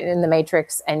you're in the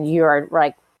Matrix, and you are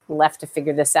like left to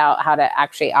figure this out, how to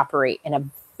actually operate in a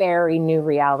very new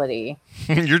reality.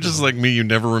 You're just like me. You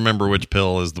never remember which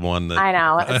pill is the one that I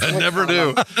know. I never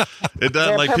do. It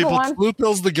does. Like people. One? Blue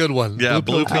pill's the good one. Yeah,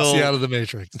 blue pill takes you out of the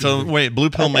Matrix. So wait,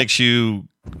 blue pill makes you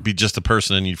be just a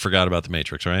person, and you forgot about the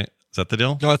Matrix, right? Is that the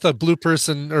deal? No, I thought blue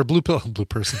person. The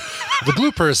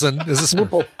blue person is a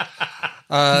smart.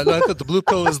 I thought the blue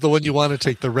pill is the one you want to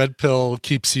take. The red pill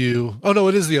keeps you. Oh no,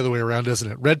 it is the other way around,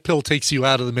 isn't it? Red pill takes you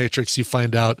out of the Matrix. You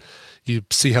find out. You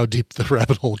see how deep the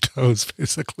rabbit hole goes,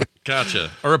 basically. Gotcha.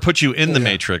 Or it puts you in the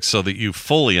Matrix so that you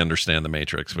fully understand the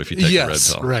Matrix if you take the red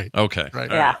pill. Right. Okay.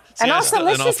 Right. Yeah. See, and also,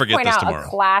 let's just point out tomorrow. A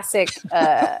classic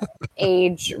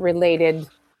age-related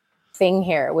thing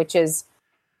here, which is,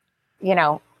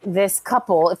 this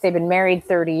couple, if they've been married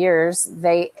 30 years,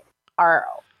 they are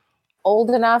old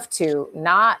enough to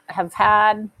not have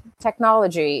had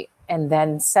technology, and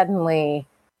then suddenly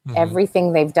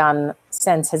everything they've done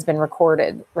since has been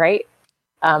recorded, right?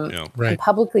 And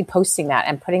publicly posting that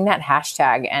and putting that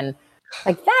hashtag, and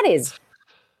like that is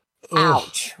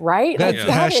ouch, right? That Like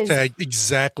that hashtag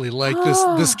exactly like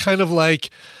this kind of like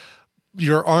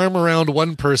your arm around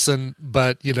one person,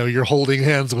 but you're holding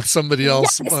hands with somebody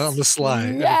else on the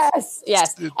slide. Yes.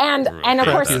 And of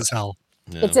course, as hell.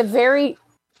 It's a very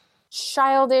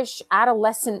childish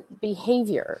adolescent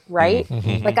behavior, right?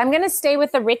 Mm-hmm. Like, I'm going to stay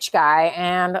with the rich guy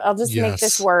and I'll just make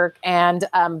this work. And,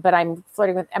 but I'm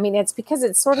flirting with, it's because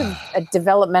it's sort of a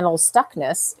developmental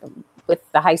stuckness with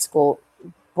the high school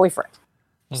boyfriend.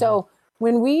 Mm-hmm. So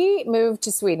when we moved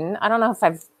to Sweden, I don't know if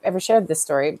I've ever shared this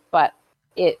story, but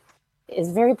it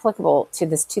is very applicable to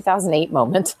this 2008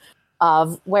 moment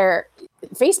of where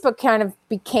Facebook kind of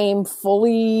became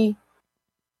fully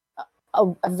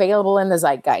available in the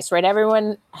zeitgeist, right?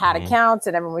 Everyone had accounts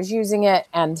and everyone was using it.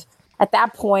 And at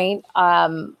that point, I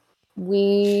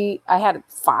had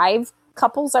 5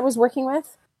 couples I was working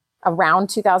with around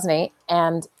 2008,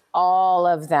 and all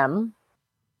of them,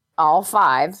 all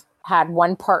 5, had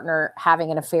one partner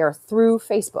having an affair through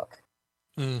Facebook,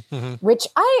 which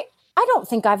I don't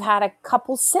think I've had a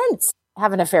couple since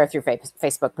have an affair through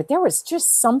Facebook, but there was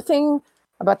just something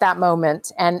about that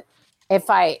moment. And if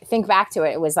I think back to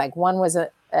it, it was like one was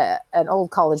an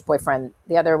old college boyfriend.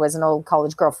 The other was an old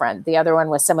college girlfriend. The other one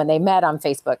was someone they met on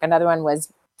Facebook. Another one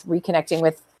was reconnecting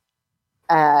with,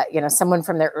 someone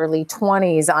from their early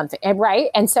 20s right.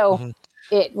 And so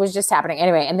it was just happening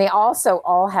anyway. And they also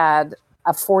all had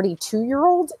a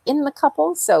 42-year-old in the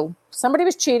couple. So somebody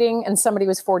was cheating and somebody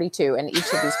was 42 in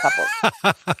each of these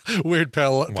couples. Weird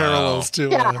parallels to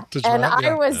and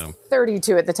I was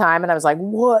 32 at the time, and I was like,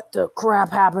 what the crap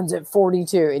happens at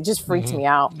 42? It just freaked me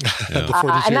out.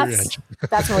 And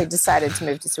that's when we decided to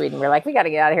move to Sweden. We were like, we got to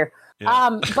get out of here.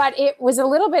 Yeah. But it was a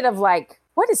little bit of like,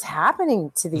 what is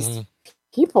happening to these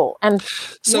people? And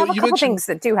so you have a couple things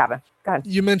that do happen. Go ahead.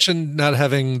 You mentioned not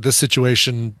having the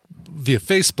situation via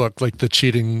Facebook, like the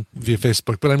cheating via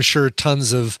Facebook, but I'm sure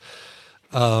tons of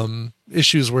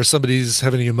issues where somebody's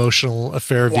having an emotional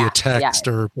affair via text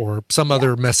or some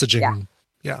other messaging.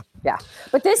 Yeah.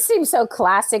 But this seems so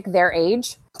classic their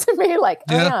age to me. Like,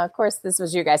 oh yeah, of course this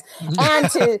was you guys.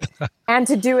 And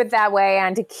to do it that way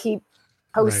and to keep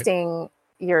posting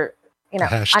your,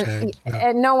 hashtag,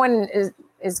 and no one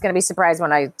is going to be surprised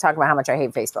when I talk about how much I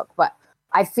hate Facebook, but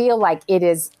I feel like it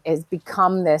is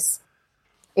become this.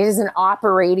 It is an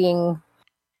operating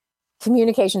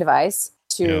communication device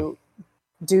to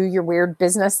do your weird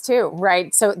business too,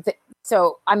 right?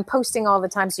 So I'm posting all the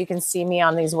time so you can see me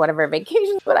on these whatever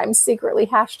vacations, but I'm secretly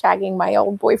hashtagging my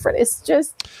old boyfriend. It's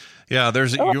just... Yeah,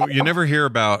 there's you never hear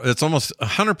about, it's almost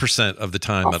 100% of the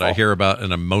time that I hear about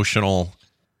an emotional,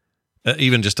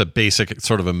 even just a basic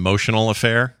sort of emotional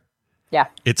affair. Yeah.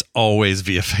 It's always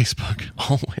via Facebook.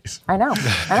 Always. I know.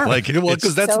 Like,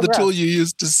 because that's the tool you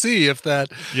use to see if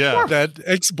that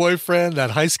ex-boyfriend,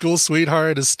 that high school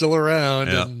sweetheart is still around.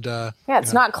 Yeah. And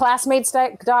it's not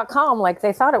classmates.com like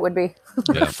they thought it would be.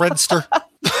 Friendster.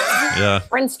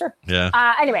 Friendster.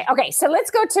 Yeah. Anyway, okay, so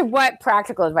let's go to what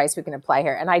practical advice we can apply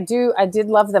here. And I did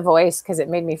love the voice because it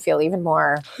made me feel even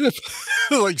more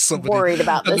like somebody worried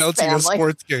about this announcing family. a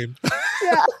sports game.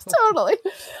 Yeah, totally.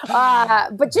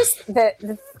 But just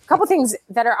the couple things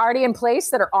that are already in place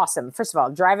that are awesome. First of all,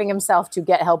 driving himself to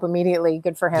get help immediately.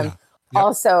 Good for him. Yeah.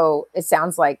 Also, it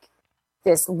sounds like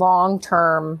this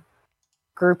long-term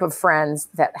group of friends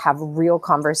that have real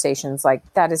conversations.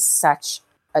 Like, that is such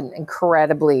an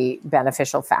incredibly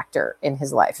beneficial factor in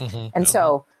his life. And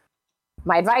so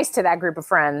my advice to that group of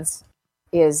friends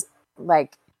is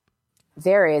like,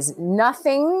 there is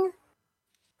nothing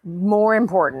more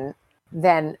important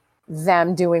than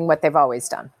them doing what they've always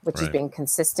done, which is being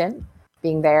consistent,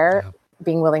 being there,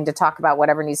 being willing to talk about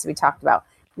whatever needs to be talked about.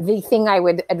 The thing I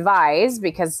would advise,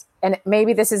 because, and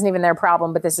maybe this isn't even their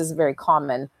problem, but this is very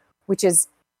common, which is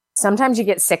sometimes you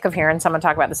get sick of hearing someone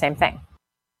talk about the same thing,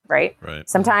 right?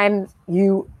 Sometimes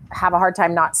you have a hard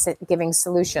time not giving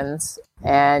solutions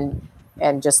and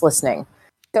just listening.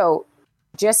 So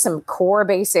just some core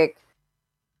basic,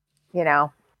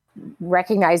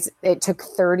 recognize it took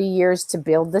 30 years to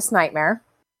build this nightmare,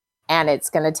 and it's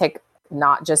going to take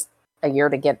not just a year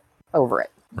to get over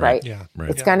it, right?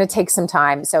 It's going to take some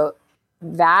time. So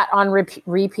that on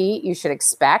repeat, you should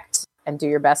expect and do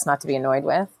your best not to be annoyed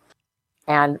with,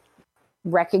 and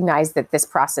recognize that this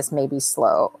process may be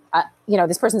slow.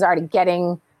 This person's already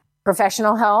getting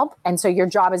professional help, and so your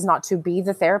job is not to be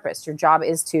the therapist. Your job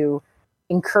is to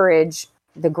encourage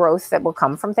the growth that will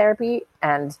come from therapy,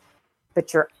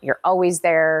 but you're always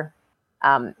there.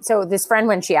 So this friend,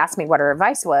 when she asked me what her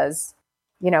advice was,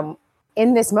 in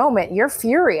this moment, you're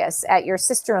furious at your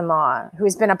sister-in-law who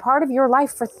has been a part of your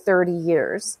life for 30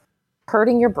 years,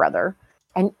 hurting your brother.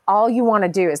 And all you want to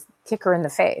do is kick her in the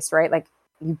face, right? Like,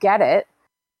 you get it.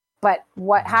 But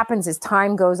what happens is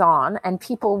time goes on and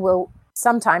people will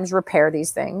sometimes repair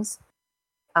these things.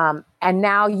 And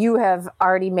now you have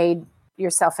already made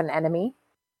yourself an enemy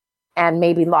and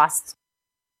maybe lost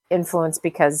influence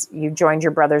because you joined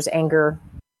your brother's anger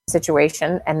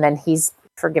situation, and then he's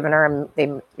forgiven her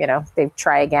and they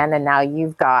try again. And now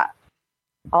you've got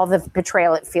all the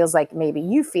betrayal it feels like maybe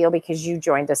you feel because you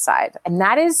joined a side. And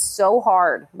that is so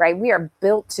hard, right? We are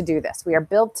built to do this. We are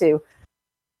built to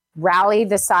rally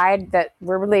the side that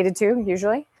we're related to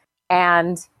usually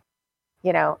and,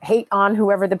 hate on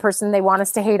whoever the person they want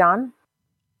us to hate on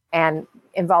and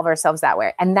involve ourselves that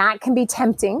way. And that can be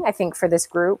tempting, I think, for this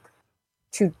group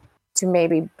to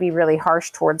maybe be really harsh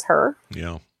towards her.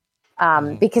 Yeah.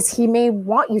 Because he may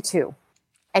want you to,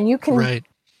 and you can Right.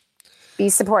 be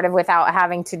supportive without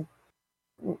having to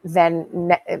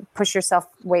then push yourself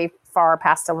way far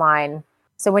past a line.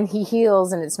 So when he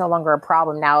heals and it's no longer a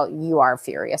problem, now you are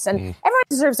furious. And everyone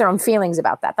deserves their own feelings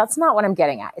about that. That's not what I'm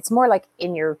getting at. It's more like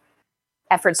in your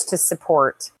efforts to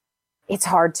support, it's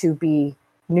hard to be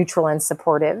neutral and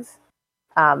supportive.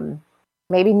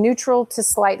 Maybe neutral to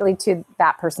slightly to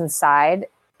that person's side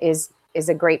is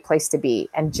a great place to be,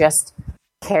 and just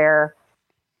care.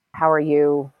 How are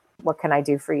you? What can I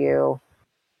do for you?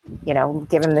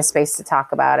 Give him the space to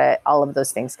talk about it. All of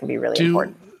those things can be really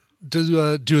important. Does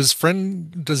his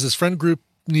friend group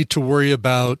need to worry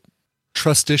about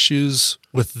trust issues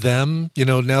with them?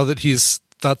 Now that he's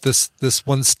thought this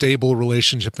one stable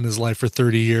relationship in his life for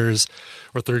 30 years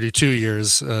or 32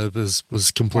 years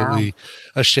was completely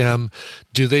a sham.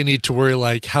 Do they need to worry,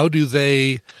 like, how do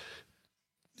they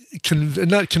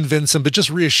not convince him, but just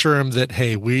reassure him that,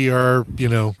 hey, we are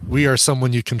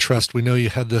someone you can trust. We know you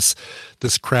had this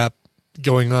crap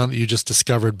going on that you just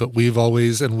discovered, but we've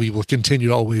always, and we will continue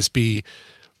to always be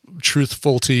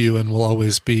truthful to you, and will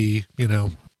always be,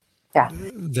 Yeah.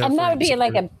 And that would be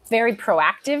like a very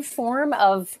proactive form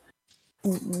of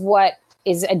what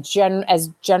is as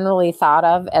generally thought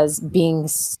of as being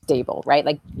stable, right?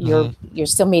 Like you're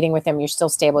still meeting with him, you're still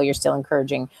stable, you're still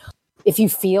encouraging. If you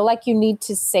feel like you need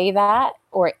to say that,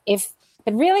 but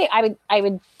really I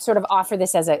would sort of offer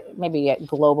this as maybe a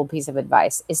global piece of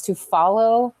advice, is to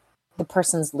follow the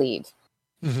person's lead.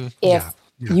 If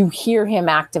you hear him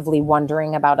actively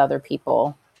wondering about other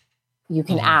people, you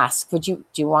can ask, do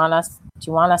you want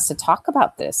us to talk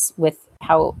about this with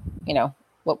how,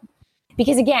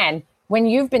 because again, when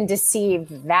you've been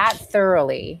deceived that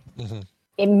thoroughly,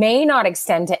 it may not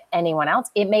extend to anyone else.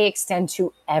 It may extend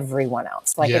to everyone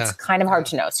else. It's kind of hard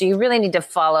to know. So you really need to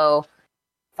follow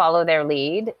their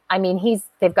lead. I mean,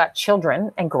 they've got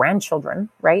children and grandchildren,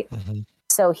 right?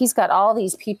 So he's got all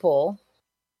these people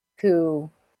who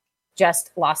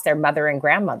just lost their mother and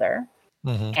grandmother.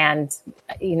 And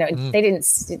they didn't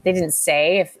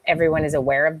say if everyone is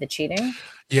aware of the cheating.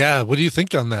 Yeah. What do you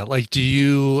think on that? Like, do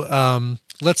you,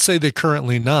 let's say they're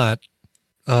currently not,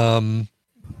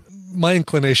 my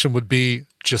inclination would be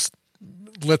just,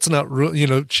 let's not,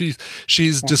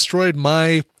 she's destroyed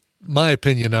my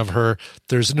opinion of her.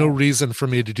 There's no reason for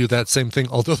me to do that same thing.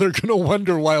 Although they're going to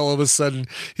wonder why all of a sudden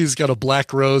he's got a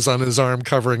black rose on his arm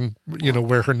covering,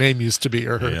 where her name used to be,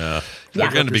 or her. Yeah. There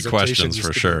are going to be questions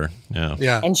for sure. Yeah.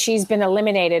 Yeah. And she's been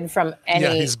eliminated from any.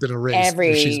 Yeah, he's been erased.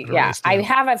 I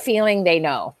have a feeling they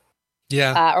know.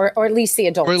 Yeah. Or at least the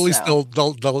adults know. Or at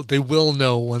least they will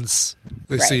know once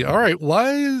they see, all right,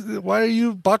 why are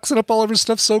you boxing up all of her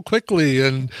stuff so quickly?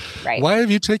 And why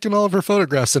have you taken all of her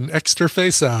photographs and X'd her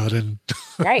face out? And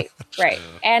Right.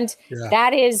 And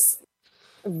that is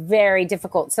very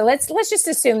difficult. So let's just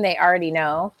assume they already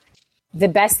know. The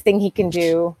best thing he can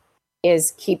do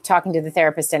is keep talking to the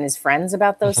therapist and his friends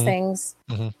about those things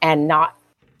and not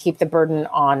keep the burden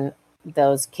on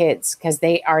those kids, because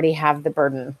they already have the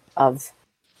burden of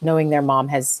knowing their mom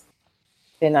has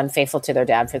been unfaithful to their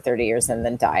dad for 30 years and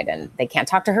then died, and they can't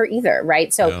talk to her either,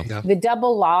 right? So the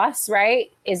double loss,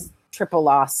 right, is triple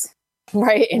loss,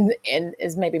 right? And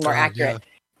is maybe more accurate.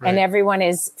 Right. And everyone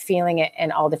is feeling it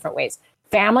in all different ways.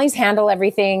 Families handle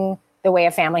everything the way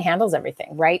a family handles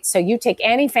everything, right? So you take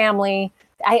any family,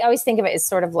 I always think of it as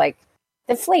sort of like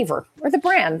the flavor or the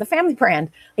brand, the family brand.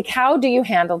 Like, how do you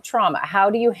handle trauma? How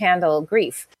do you handle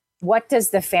grief? What does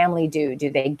the family do?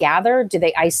 Do they gather? Do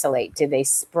they isolate? Do they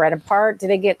spread apart? Do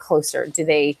they get closer? Do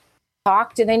they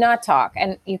talk? Do they not talk?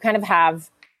 And you kind of have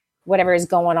whatever is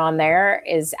going on there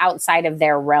is outside of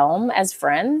their realm as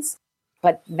friends,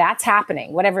 but that's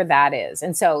happening, whatever that is.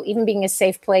 And so even being a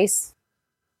safe place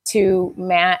to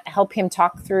help him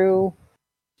talk through,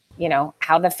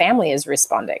 how the family is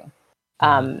responding.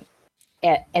 And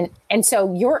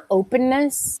so your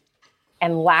openness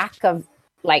and lack of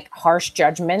like harsh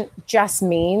judgment just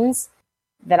means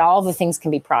that all the things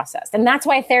can be processed. And that's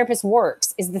why a therapist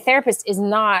works, is the therapist is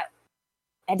not,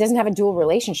 it doesn't have a dual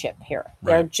relationship here.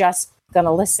 Right. They're just going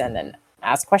to listen and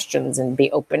ask questions and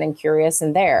be open and curious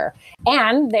and there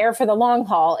for the long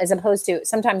haul, as opposed to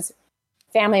sometimes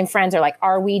family and friends are like,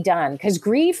 are we done? Because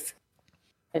grief,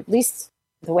 at least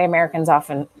the way Americans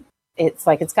often, it's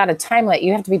like, it's got a time limit.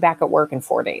 You have to be back at work in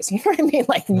 4 days. You know what I mean?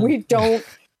 Like we don't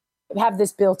have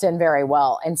this built in very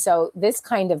well. And so this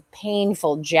kind of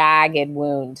painful, jagged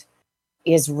wound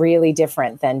is really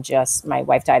different than just my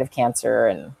wife died of cancer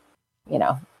and, you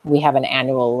know, we have an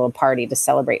annual little party to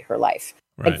celebrate her life.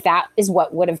 Right. Like that is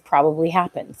what would have probably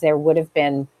happened. There would have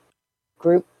been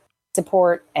group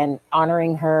support and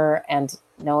honoring her, and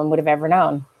no one would have ever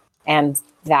known. And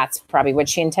that's probably what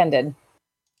she intended,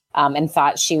 and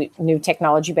thought she knew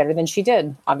technology better than she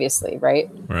did, obviously, right?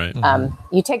 Right.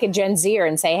 You take a Gen Zer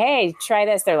and say, hey, try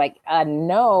this. They're like,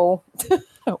 no,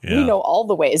 we know all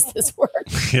the ways this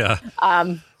works. Yeah.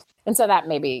 And so that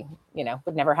maybe, you know,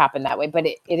 would never happen that way. But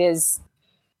it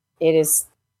is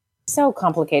so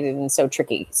complicated and so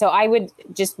tricky. So I would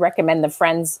just recommend the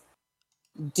friends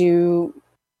do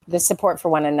the support for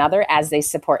one another as they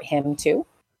support him too.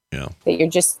 Yeah. That you're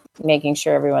just making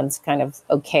sure everyone's kind of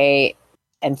okay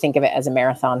and think of it as a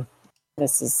marathon.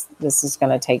 This is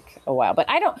going to take a while, but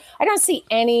I don't see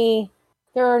any,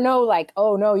 there are no like,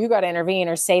 oh no, you got to intervene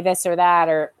or say this or that,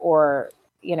 or,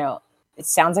 you know, it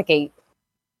sounds like a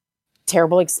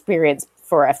terrible experience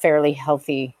for a fairly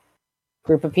healthy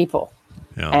group of people.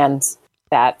 Yeah. And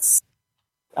that's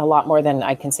a lot more than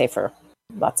I can say for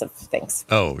lots of things.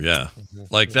 Oh yeah.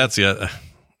 Like that's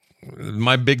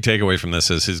my big takeaway from this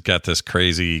is he's got this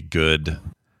crazy good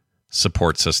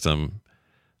support system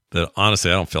that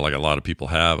honestly I don't feel like a lot of people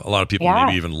have. A lot of people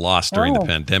maybe even lost during the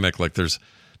pandemic. Like that's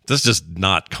just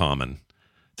not common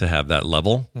to have that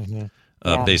level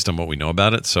based on what we know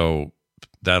about it. So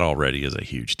that already is a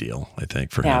huge deal, I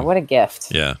think, for him. Yeah, what a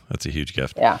gift. Yeah, that's a huge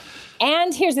gift. Yeah.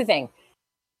 And here's the thing.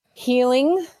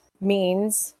 Healing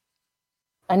means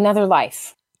another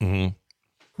life. Mm-hmm.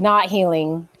 Not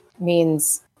healing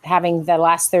means having the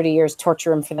last 30 years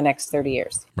torture him for the next 30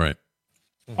 years. Right.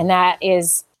 And that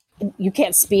is, you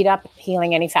can't speed up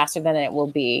healing any faster than it will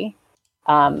be.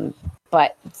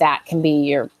 But that can be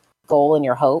your goal and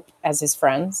your hope as his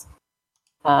friends.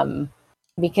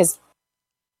 Because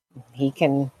he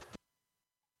can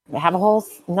have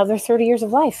another 30 years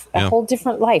of life, a whole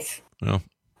different life. Yeah.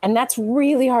 And that's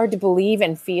really hard to believe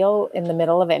and feel in the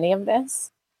middle of any of this.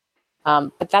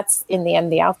 But that's in the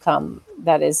end, the outcome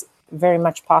that is very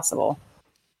much possible.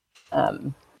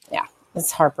 Yeah,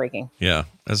 it's heartbreaking. Yeah,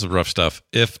 that's rough stuff.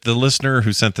 If the listener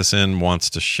who sent this in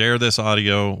wants to share this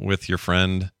audio with your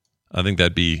friend, I think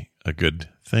that'd be a good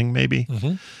thing, maybe.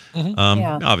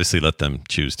 Obviously, let them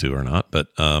choose to or not, but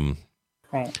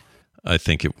right. I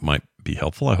think it might be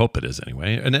helpful. I hope it is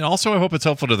anyway. And then also I hope it's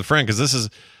helpful to the friend, because this is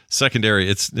secondary.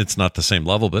 It's not the same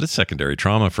level, but it's secondary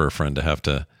trauma for a friend to have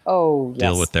to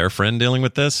deal with their friend dealing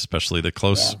with this, especially the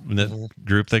close knit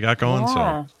group they got going.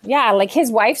 Yeah. So yeah, like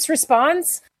his wife's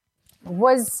response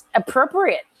was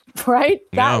appropriate, right?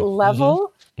 That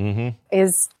level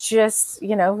is just,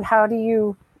 you know, how do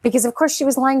you, because of course she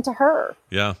was lying to her.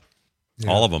 Yeah.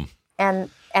 All of them.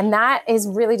 And that is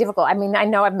really difficult. I mean, I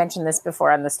know I've mentioned this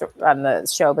before on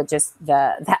the show, but just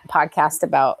that podcast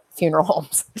about funeral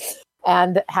homes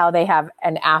and how they have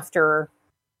an after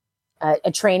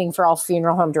a training for all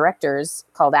funeral home directors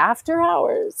called After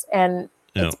Hours, and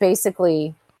it's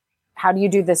basically how do you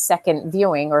do the second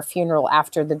viewing or funeral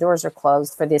after the doors are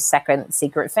closed for this second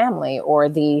secret family, or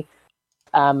the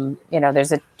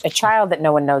there's a child that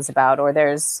no one knows about, or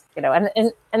there's,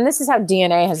 and this is how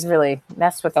DNA has really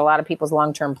messed with a lot of people's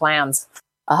long-term plans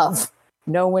of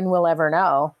no one will ever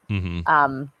know.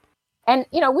 Mm-hmm. And,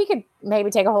 we could maybe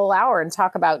take a whole hour and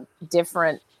talk about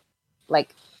different,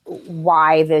 like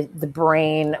why the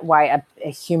brain, why a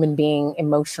human being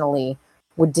emotionally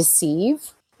would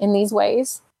deceive in these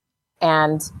ways,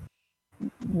 and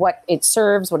what it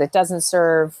serves, what it doesn't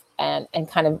serve, and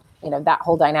kind of, that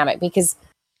whole dynamic, because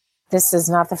this is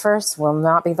not the first, will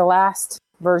not be the last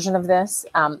version of this.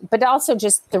 But also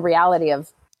just the reality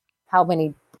of how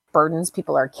many burdens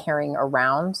people are carrying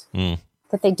around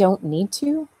that they don't need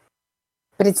to.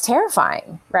 But it's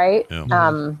terrifying, right?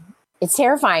 Yeah. It's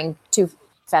terrifying to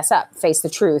fess up, face the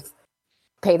truth,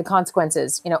 pay the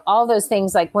consequences. All those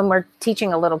things, like when we're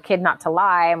teaching a little kid not to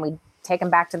lie and we take them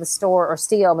back to the store, or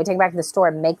steal, and we take them back to the store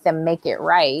and make them make it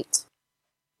right.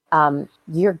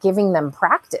 You're giving them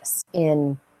practice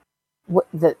in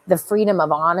the freedom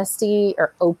of honesty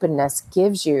or openness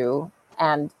gives you,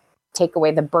 and take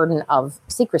away the burden of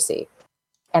secrecy.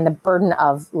 and the burden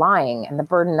of lying and the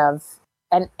burden of,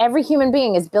 and every human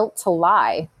being is built to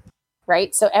lie,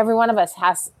 right? So every one of us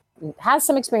has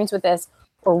some experience with this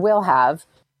or will have.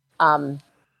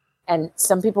 And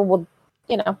some people will,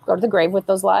 go to the grave with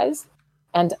those lies,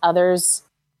 and others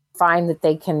find that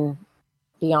they can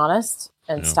be honest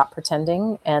and stop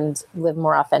pretending and live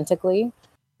more authentically.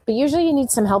 But usually you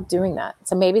need some help doing that.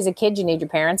 So maybe as a kid, you need your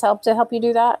parents' help to help you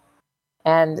do that.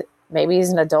 And maybe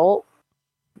as an adult,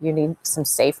 you need some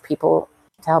safe people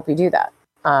to help you do that.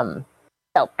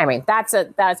 So, I mean, that's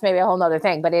maybe a whole nother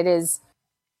thing, but it is,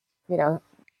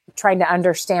 trying to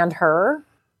understand her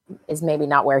is maybe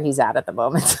not where he's at the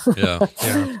moment.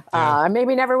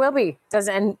 Maybe never will be. There's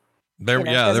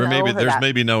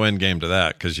maybe no end game to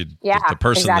that, because the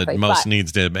person that most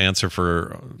needs to answer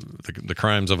for the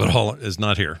crimes of it all is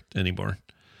not here anymore.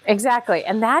 Exactly.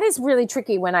 And that is really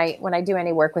tricky when I do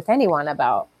any work with anyone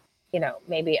about,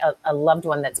 maybe a loved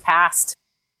one that's passed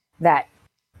that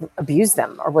abused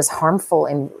them or was harmful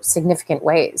in significant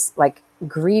ways. Like,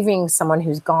 grieving someone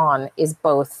who's gone is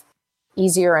both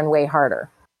easier and way harder,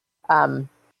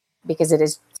 because it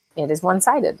is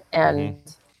one-sided. And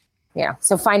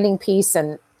so finding peace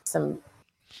and some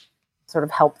sort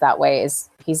of help that way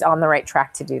he's on the right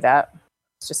track to do that.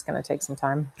 It's just going to take some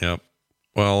time. Yep.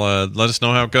 Well, let us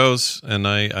know how it goes, and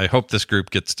I hope this group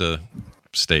gets to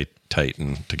stay tight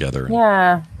and together.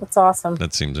 Yeah, that's awesome.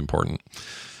 That seems important.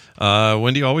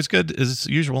 Wendy, always good as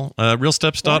usual.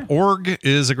 Realsteps.org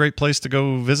is a great place to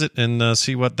go visit and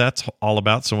see what that's all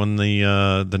about. So when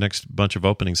the next bunch of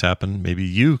openings happen, maybe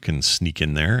you can sneak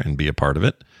in there and be a part of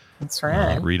it. That's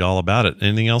right. Read all about it.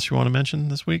 Anything else you want to mention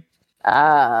this week?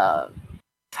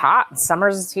 Hot.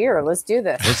 Summer's here. Let's do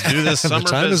this. Let's do this. Summer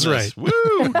time business. is right.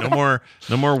 Woo!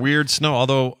 No more weird snow.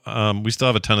 Although we still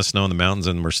have a ton of snow in the mountains,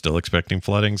 and we're still expecting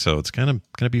flooding. So it's kind of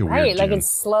going to be a weird. Right, like June.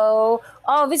 it's slow.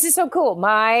 Oh, this is so cool.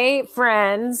 My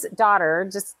friend's daughter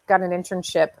just got an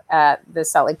internship at the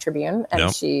Salt Lake Tribune,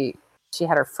 and she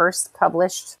had her first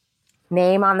published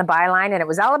name on the byline, and it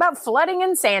was all about flooding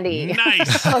in Sandy.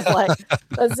 Nice. I was like,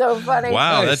 that's so funny.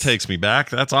 Wow, Nice. that takes me back.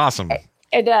 That's awesome.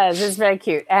 It does. It's very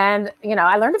cute. And,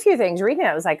 I learned a few things reading it.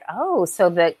 I was like, oh, so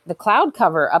the cloud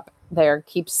cover up there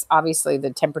keeps, obviously,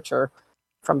 the temperature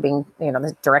from being,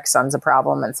 the direct sun's a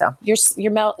problem. And so your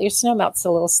snow melts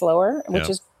a little slower, which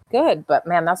is good. But,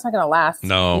 man, that's not going to last.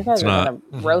 No, you guys it's are not. going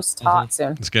to roast hot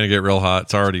soon. It's going to get real hot.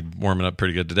 It's already warming up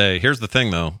pretty good today. Here's the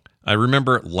thing, though. I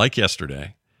remember, like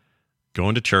yesterday,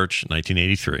 going to church in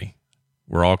 1983.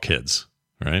 We're all kids,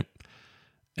 right?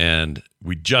 And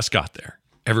we just got there.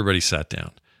 Everybody sat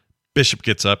down. Bishop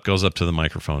gets up, goes up to the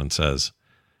microphone and says,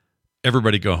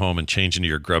 everybody go home and change into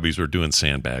your grubbies. We're doing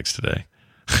sandbags today.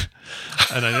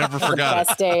 And I never forgot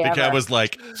it. Because I was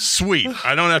like, sweet.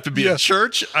 I don't have to be at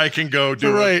church. I can go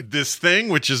do this thing,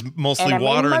 which is mostly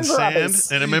water and sand.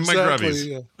 And I'm in my grubbies.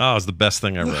 Yeah. Oh, it was the best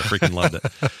thing ever. I freaking loved it.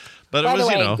 But By it was,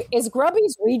 the way, is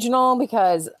grubbies regional?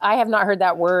 Because I have not heard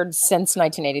that word since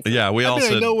 1983. Yeah,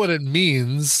 I know what it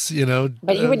means,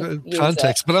 but you wouldn't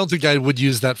context. But I don't think I would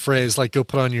use that phrase like go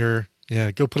put on your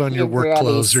work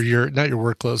clothes, or not your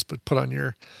work clothes, but put on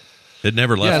your. It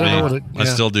never left me. I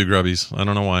still do grubbies. I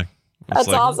don't know why. That's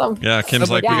awesome. Yeah, Kim's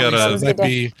like, we gotta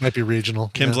might be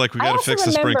regional. Kim's like, we gotta fix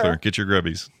the sprinkler. Get your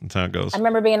grubbies. That's how it goes. I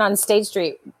remember being on State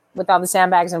Street with all the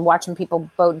sandbags and watching people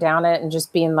boat down it and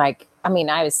just being like, I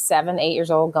was 7, 8 years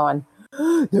old going,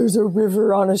 there's a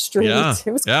river on a street. Yeah,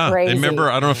 it was crazy. I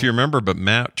don't know if you remember, but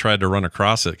Matt tried to run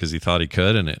across it because he thought he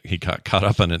could, and he got caught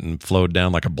up in it and flowed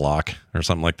down like a block or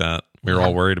something like that. We were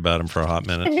all worried about him for a hot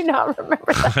minute. I do not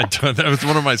remember that. That was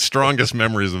one of my strongest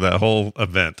memories of that whole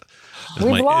event.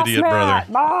 We've lost idiot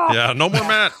Matt. brother. Yeah, no more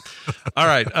Matt. All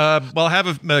right. Well,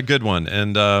 have a good one.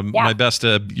 And my best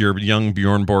to your young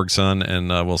Bjorn Borg son, and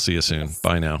we'll see you soon.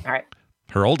 Bye now. All right.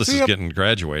 Her oldest is getting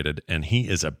graduated, and he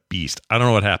is a beast. I don't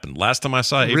know what happened. Last time I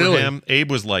saw Abraham, Abe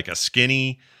was like a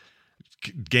skinny,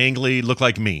 gangly, looked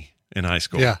like me in high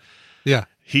school. Yeah. Yeah.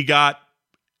 He got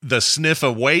the sniff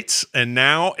of weights, and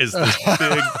now is this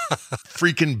big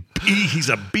freaking he's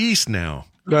a beast now.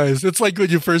 Nice. It's like when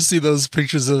you first see those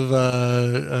pictures of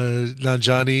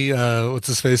Nanjiani, what's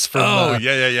his face from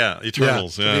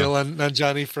Eternals. Neil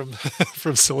Nanjiani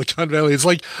from Silicon Valley. It's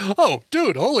like, oh,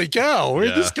 dude, holy cow, where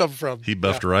did this come from? He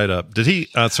buffed right up. Did he?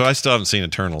 So I still haven't seen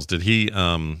Eternals. Did he?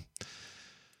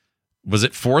 Was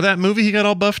it for that movie he got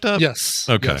all buffed up? Yes.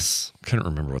 Okay. Yes. Couldn't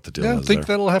remember what the deal was. I think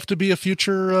that'll have to be a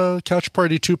future Couch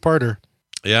Party 2-parter.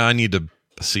 Yeah, I need to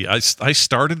see. I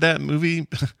started that movie.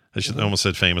 I almost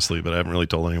said famously, but I haven't really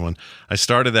told anyone. I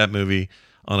started that movie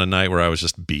on a night where I was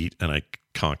just beat and I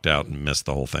conked out and missed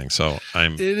the whole thing. So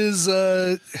it is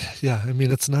yeah, I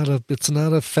mean, it's not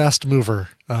a fast mover.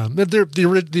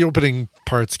 The opening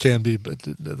parts can be, but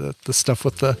the stuff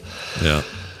with the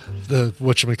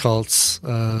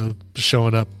whatchamacallits,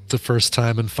 showing up the first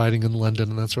time and fighting in London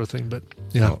and that sort of thing. But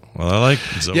yeah, well, I like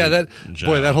Zoe. Yeah,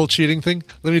 that whole cheating thing.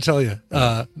 Let me tell you,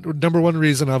 number one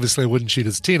reason obviously I wouldn't cheat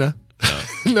is Tina.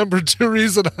 Number two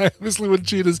reason I obviously wouldn't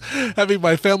cheat is having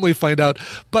my family find out.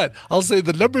 But I'll say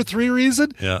the number three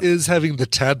reason is having the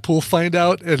tadpole find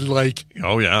out, and like,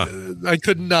 oh yeah, I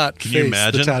could not. Can you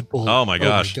imagine? The tadpole. Oh my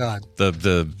gosh,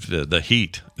 the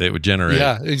heat they would generate.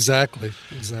 Yeah, exactly.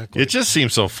 It just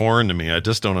seems so foreign to me. I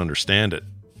just don't understand it.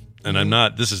 And I'm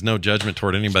not. This is no judgment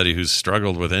toward anybody who's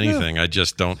struggled with anything. I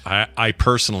just don't. I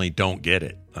personally don't get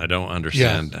it. I don't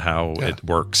understand how it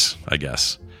works. I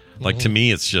guess. Like to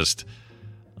me, it's just.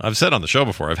 I've said on the show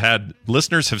before. I've had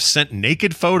listeners have sent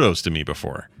naked photos to me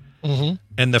before, and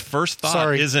the first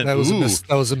thought isn't. That was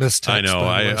a mistext. I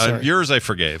know. Yours I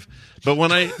forgave, but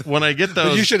when I get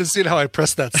those, you should have seen how I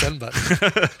pressed that send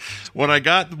button. When I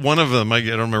got one of them, I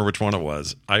don't remember which one it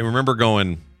was. I remember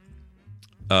going.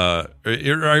 At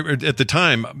the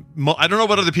time, I don't know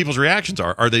what other people's reactions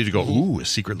are. Are they to go, ooh, a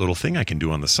secret little thing I can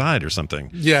do on the side or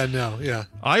something? Yeah, no, yeah.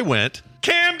 I went,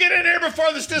 Cam, get in here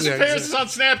before this disappears. Yeah, exactly. It's on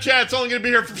Snapchat. It's only going to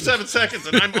be here for 7 seconds.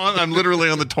 And I'm literally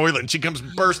on the toilet, and she comes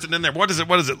bursting in there. What is it?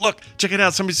 Look, check it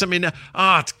out. Somebody sent me now.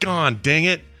 It's gone. Dang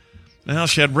it. Well,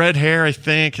 she had red hair, I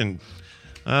think, and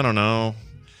I don't know.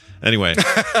 Anyway.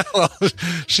 Well,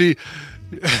 she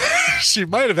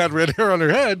might have had red hair on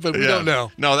her head, but we don't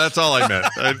know. No, that's all I meant.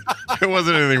 It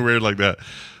wasn't anything weird like that.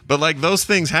 But like those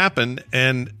things happen,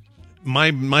 and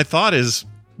my thought is,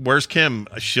 where's Kim?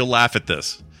 She'll laugh at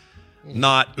this.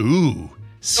 Not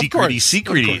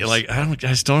secrety. Like I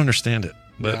just don't understand it.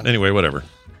 But anyway, whatever.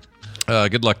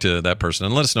 Good luck to that person,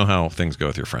 and let us know how things go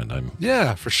with your friend.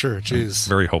 For sure. Jeez, I'm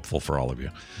very hopeful for all of you.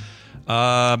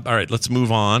 All right, let's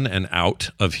move on and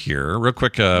out of here real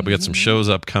quick. We got some shows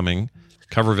upcoming.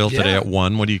 Coverville today at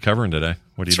 1. What are you covering today?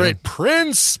 What are you doing? Right.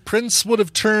 Prince would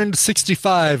have turned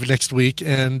 65 next week,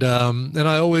 and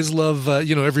I always love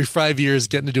every 5 years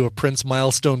getting to do a Prince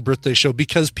milestone birthday show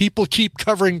because people keep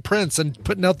covering Prince and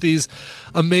putting out these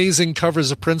amazing covers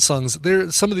of Prince songs.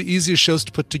 They're some of the easiest shows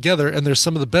to put together, and they're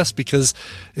some of the best because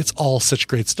it's all such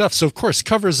great stuff. So of course,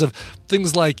 covers of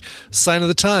things like Sign of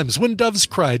the Times, When Doves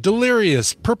Cry,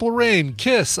 Delirious, Purple Rain,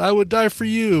 Kiss, I Would Die for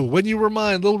You, When You Were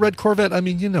Mine, Little Red Corvette. I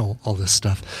mean, all this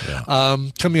stuff. Yeah.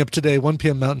 Coming up today, 1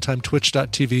 p.m. Mountain Time,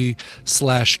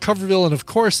 twitch.tv/Coverville, and of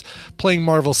course playing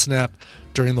Marvel Snap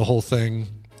during the whole thing,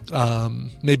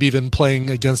 maybe even playing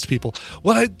against people.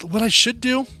 What I should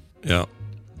do,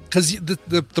 because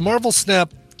the Marvel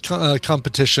Snap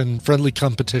competition, friendly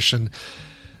competition,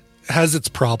 has its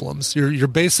problems. You're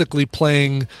basically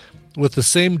playing with the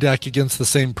same deck against the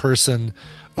same person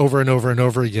over and over and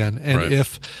over again, and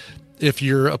if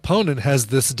your opponent has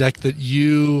this deck that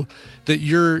your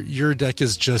deck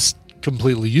is just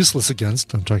completely useless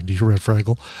against, I'm talking to you, Red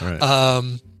Fraggle. Right.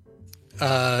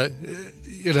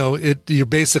 You're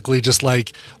basically just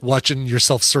like watching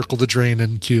yourself circle the drain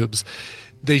in cubes.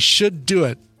 They should do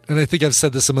it, and I think I've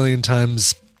said this a million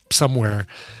times somewhere,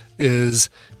 is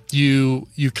you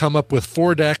come up with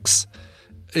 4 decks.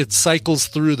 It cycles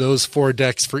through those 4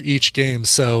 decks for each game.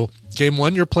 So game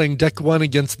 1, you're playing deck 1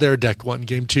 against their deck 1.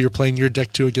 Game 2, you're playing your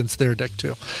deck 2 against their deck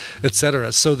 2,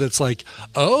 etc. So that's like,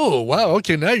 oh, wow,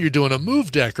 okay, now you're doing a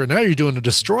move deck, or now you're doing a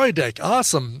destroy deck.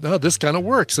 Awesome. Oh, this kind of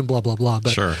works, and blah, blah, blah.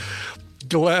 But sure.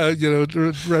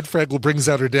 Red Fraggle brings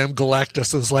out her damn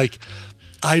Galactus and is like,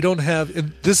 I don't have,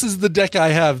 and this is the deck I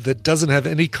have that doesn't have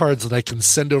any cards that I can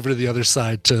send over to the other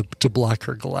side to block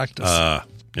her Galactus.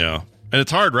 Yeah. And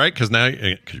it's hard, right? Because now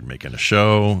you're making a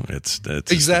show. It's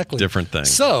exactly a different thing.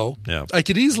 So I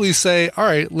could easily say, all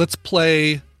right, we're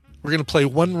going to play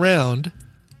 1 round,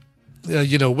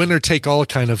 winner take all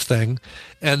kind of thing.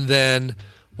 And then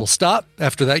we'll stop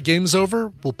after that game's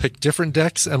over. We'll pick different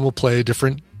decks and we'll play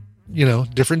different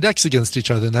decks against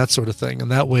each other and that sort of thing. And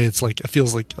that way it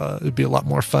feels like it'd be a lot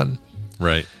more fun.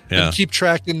 Right. Yeah. And keep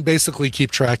track of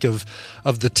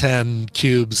the 10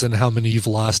 cubes and how many you've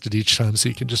lost at each time, so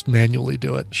you can just manually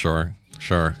do it. Sure.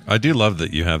 I do love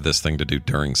that you have this thing to do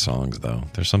during songs, though.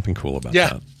 There's something cool about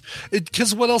that.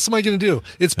 Because what else am I going to do?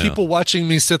 It's people watching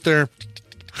me sit there.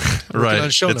 Right.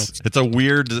 On show notes. It's a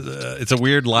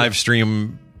weird live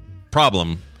stream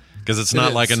problem. Because it's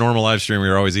not like a normal live stream where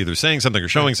you're always either saying something or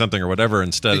showing something or whatever.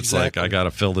 Instead, it's like, I got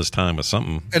to fill this time with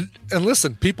something. And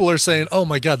listen, people are saying, oh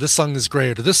my God, this song is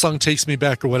great, or this song takes me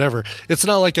back, or whatever. It's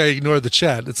not like I ignore the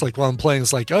chat. It's like while I'm playing,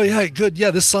 it's like, oh yeah, good.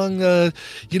 Yeah, this song,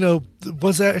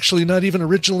 was actually not even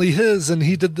originally his, and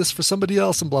he did this for somebody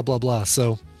else, and blah, blah, blah.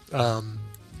 So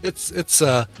it's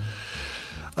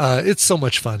so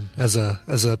much fun as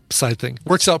a side thing.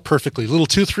 Works out perfectly. Little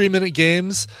 2-3 minute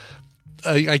games.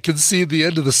 I can see the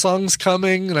end of the songs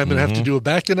coming, and I'm going to have to do a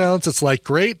back announce. It's like,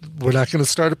 great, we're not going to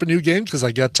start up a new game because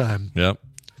I got time. Yep.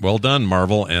 Well done,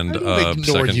 Marvel and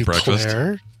Second Breakfast.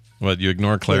 Claire. What, you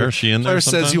ignore Claire? Is she in there Claire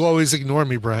sometimes? says you always ignore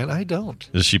me, Brian. I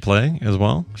don't. Does she play as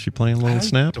well? Is she playing Little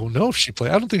Snap? I don't know if she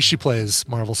plays. I don't think she plays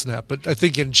Marvel Snap, but I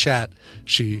think in chat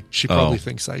she probably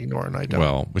thinks I ignore and I don't.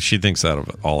 Well, but she thinks that of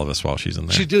all of us while she's in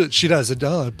there. She does.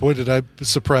 And boy, did I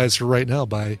surprise her right now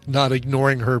by not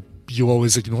ignoring her "you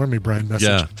always ignore me" Brian message.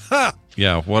 Yeah. Ha!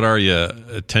 Yeah. What are you?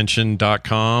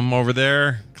 Attention.com over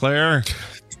there, Claire?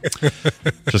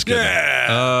 Just kidding.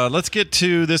 Yeah. Let's get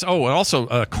to this. Oh, and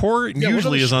also, Core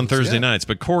usually is on Thursday nights,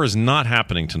 but Core is not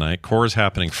happening tonight. Core is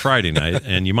happening Friday night,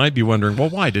 and you might be wondering, well,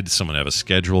 why did someone have a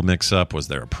schedule mix-up? Was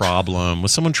there a problem?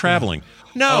 Was someone traveling?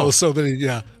 No. Oh, so many,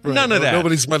 yeah. Right. None of that.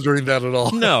 Nobody's wondering that at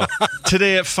all. No.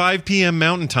 Today at 5 p.m.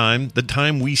 Mountain Time, the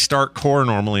time we start Core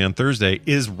normally on Thursday,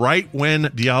 is right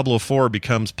when Diablo 4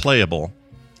 becomes playable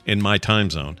in my time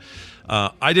zone.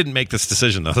 I didn't make this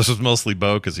decision, though. This was mostly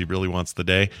Bo because he really wants the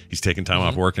day. He's taking time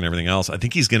off work and everything else. I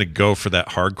think he's going to go for that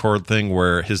hardcore thing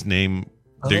where his name,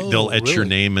 they'll etch your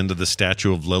name into the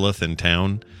statue of Lilith in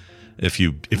town. If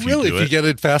you do it. If you get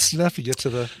it fast enough, you get to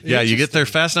the... Yeah, you get there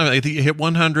fast enough. I think you hit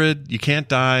 100, you can't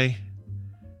die.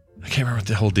 I can't remember what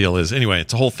the whole deal is. Anyway,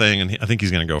 it's a whole thing, and I think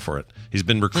he's going to go for it. He's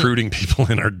been recruiting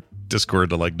people in our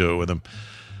Discord to do it with him.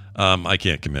 I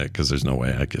can't commit because there's no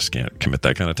way. I just can't commit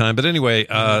that kind of time. But anyway,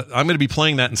 I'm going to be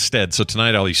playing that instead. So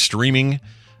tonight I'll be streaming.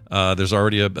 There's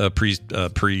already a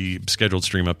pre-scheduled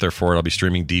stream up there for it. I'll be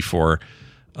streaming D4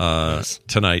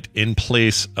 tonight in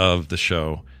place of the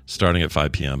show starting at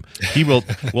 5 p.m.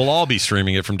 We'll all be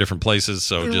streaming it from different places.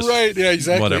 So just right, yeah,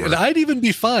 exactly. Whatever. And I'd even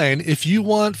be fine if you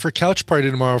want for Couch Party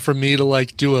tomorrow for me to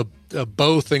do a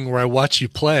Bo thing where I watch you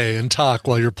play and talk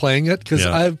while you're playing it, because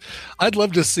I'd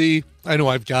love to see. I know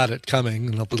I've got it coming,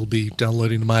 and it'll be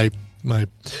downloading to my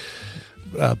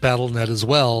BattleNet as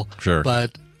well. Sure,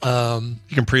 but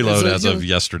you can preload as of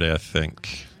yesterday. I think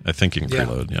you can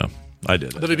preload. Yeah, I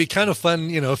did. But it'd be kind of fun,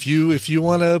 if you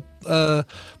want to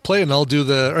play, and I'll do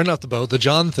the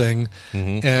John thing,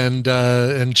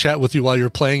 and chat with you while you're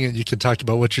playing it. You can talk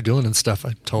about what you're doing and stuff.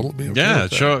 I totally be okay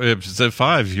with that. Sure. It's at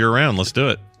 5. You're around. Let's do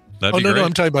it. That'd be great. No,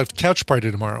 I'm talking about Couch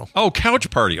Party tomorrow. Oh, Couch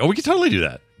Party. Oh, we can totally do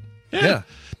that. Yeah.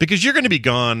 Because you're going to be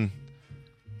gone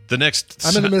the next...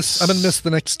 I'm going to miss the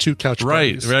next 2 Couch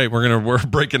Parties. Right. We're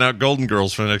breaking out Golden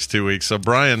Girls for the next 2 weeks. So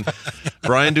Brian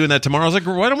doing that tomorrow. I was like,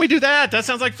 why don't we do that? That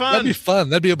sounds like fun. That'd be fun.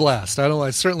 That'd be a blast.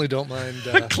 I certainly don't mind.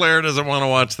 Claire doesn't want to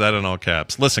watch that in all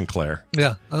caps. Listen, Claire.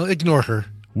 Yeah, I'll ignore her.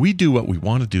 We do what we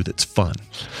want to do that's fun.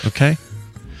 Okay?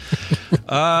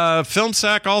 Film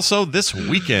Sack also this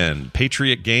weekend.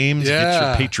 Patriot Games. Yeah. Get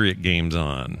your Patriot Games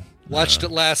on. Watched it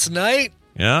last night.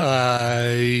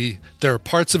 Yeah. There are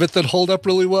parts of it that hold up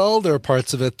really well. There are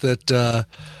parts of it that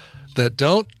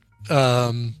don't.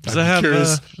 Does it have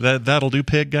that That'll Do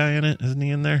Pig guy in it? Isn't he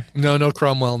in there? No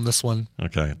Cromwell in this one.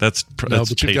 Okay, that's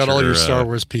but you've got all your Star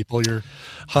Wars people. Your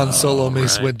Han Solo,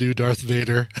 Mace Windu, Darth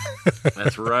Vader.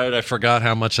 That's right. I forgot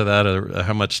how much of that,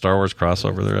 how much Star Wars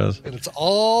crossover there is. And it's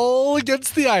all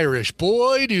against the Irish.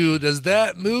 Boy, dude, does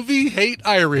that movie hate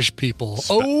Irish people?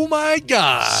 Oh my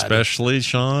God! Especially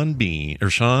Sean Bean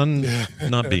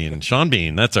not Bean. Sean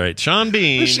Bean. That's all right. Sean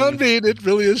Bean. Sean Bean. It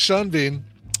really is Sean Bean.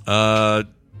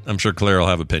 I'm sure Claire will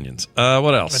have opinions.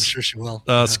 What else? I'm sure she will.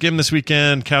 Skim this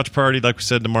weekend, Couch Party, like we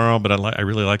said, tomorrow. But I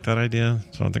really like that idea,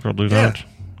 so I think we'll do that.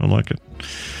 I like it.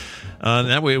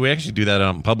 That way, we actually do that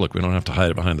out in public. We don't have to hide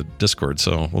it behind the Discord,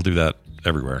 so we'll do that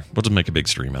everywhere. We'll just make a big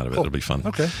stream out of it. Cool. It'll be fun.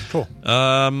 Okay, cool.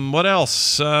 What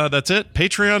else? That's it.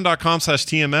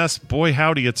 Patreon.com/TMS. Boy,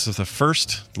 howdy, it's the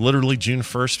first, literally June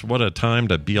 1st. What a time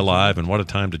to be alive and what a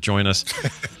time to join us.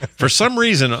 For some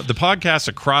reason, the podcast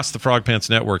across the Frog Pants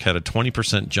Network had a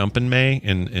 20% jump in May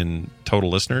in total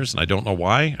listeners, and I don't know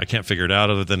why. I can't figure it out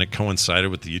other than it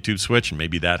coincided with the YouTube switch, and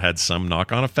maybe that had some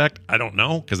knock-on effect. I don't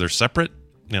know, because they're separate.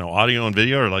 Audio and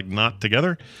video are not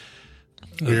together.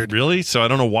 Weird. Really? So I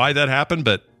don't know why that happened,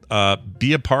 but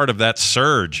be a part of that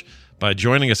surge by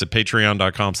joining us at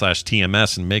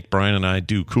patreon.com/TMS and make Brian and I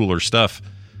do cooler stuff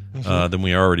than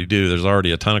we already do. There's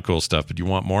already a ton of cool stuff, but you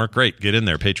want more? Great. Get in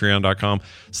there.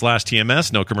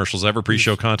 Patreon.com/TMS. No commercials ever.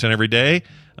 Pre-show content every day.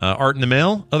 Art in the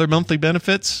mail. Other monthly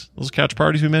benefits. Those couch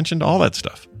parties we mentioned. All that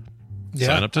stuff. Yeah,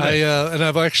 sign up today. And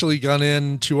I've actually gone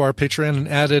into our Patreon and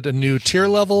added a new tier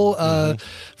level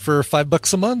for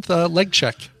 $5 a month. Leg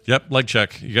check. Yep, leg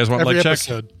check. You guys want Every leg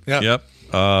episode. check? Yep.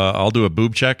 I'll do a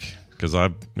boob check because I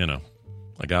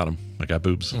got them. I got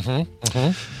boobs. That's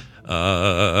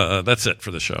it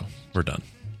for the show. We're done.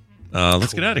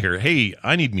 Let's get out of here. Hey,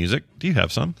 I need music. Do you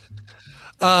have some?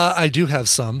 I do have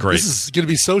some. Great. This is going to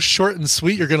be so short and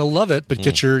sweet. You're going to love it. But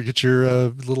get your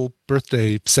little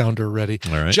birthday sounder ready.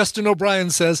 All right. Justin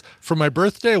O'Brien says, "For my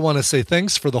birthday, I want to say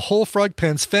thanks for the whole Frog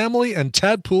Pants family and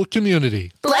Tadpool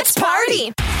community. Let's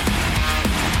party."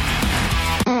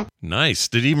 Nice.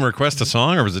 Did he even request a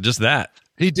song, or was it just that?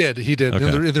 He did. Okay.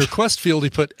 In the request field, he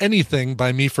put anything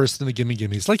by Me First and the Gimme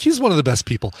Gimmes. Like, he's one of the best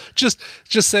people. Just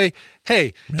say,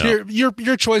 hey, here,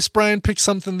 your choice, Brian. Pick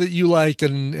something that you like,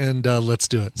 and let's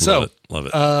do it. Love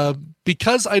it.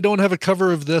 Because I don't have a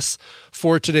cover of this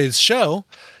for today's show,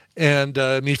 and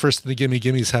Me First and the Gimme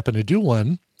Gimmes happen to do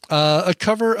one. A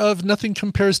cover of Nothing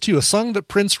Compares to You, a song that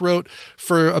Prince wrote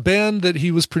for a band that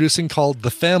he was producing called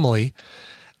The Family.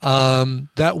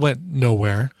 That went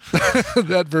nowhere.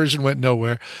 That version went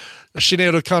nowhere.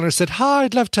 Sinead O'Connor said, "Hi,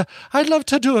 I'd love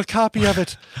to do a copy of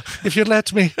it if you'd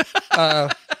let me.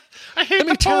 Let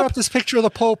me tear up this picture of the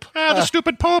Pope. The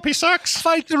stupid Pope, he sucks.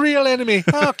 Fight the real enemy.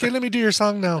 Okay, let me do your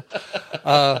song now."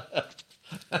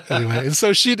 Anyway, and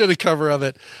so she did a cover of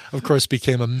it. Of course,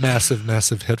 became a massive,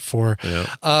 massive hit for her.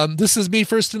 Yeah. This is Me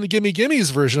First and the Gimme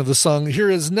Gimmes version of the song. Here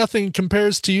is Nothing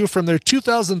Compares to You from their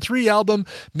 2003 album,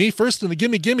 Me First and the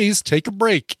Gimme Gimmes. Take a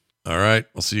break. All right.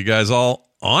 We'll see you guys all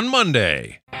on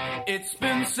Monday. It's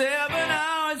been 7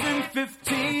 hours and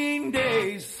 15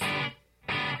 days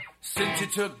since you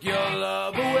took your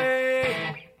love away.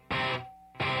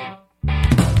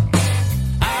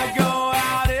 I go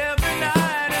out every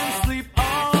night and sleep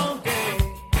all day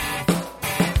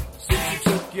since you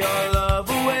took your love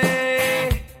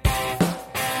away.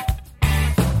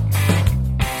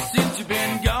 Since you've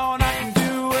been gone, I can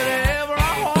do whatever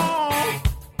I want.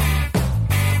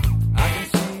 I can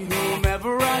see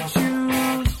whomever I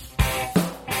choose.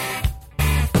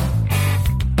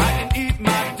 I can eat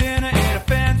my dinner in a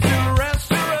fancy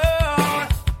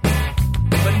restaurant,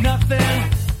 but nothing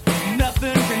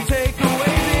can take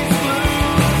away these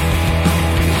blues.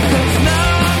 'Cause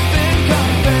nothing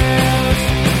compares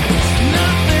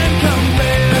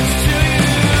to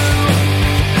you.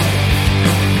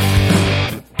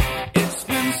 It's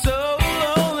been so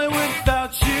lonely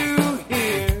without you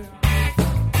here,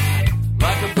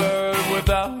 like a bird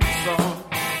without a song.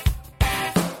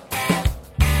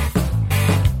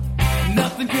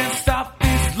 Nothing can stop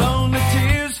these lonely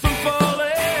tears from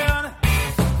falling.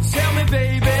 Tell me,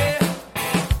 baby,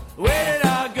 where did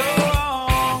I go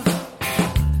wrong?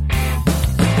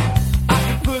 I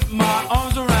can put my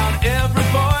arms around every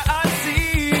boy I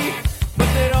see, but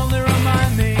they'd only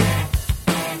remind me of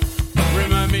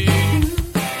you.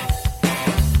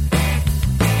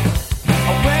 I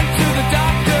went to the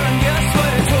doctor and guess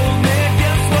what he told me?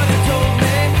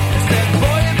 He said,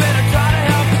 boy, you better try to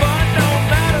have fun no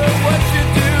matter what you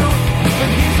do. But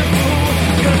he's a fool,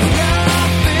 'cause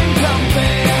nothing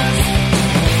compares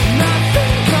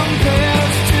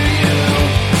to you.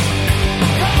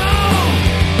 Come on!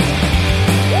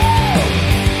 Woo!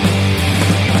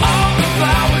 All the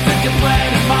flowers that you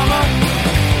planted, mama,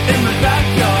 in the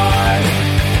backyard,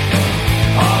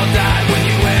 all died when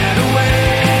you went away.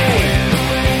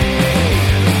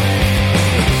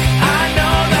 I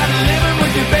know that living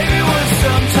with you, baby, was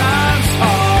sometimes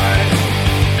hard,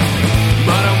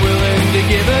 but I'm willing to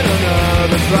give it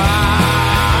another try.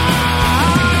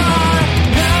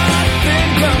 Nothing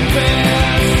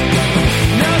compares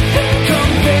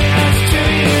to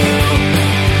you.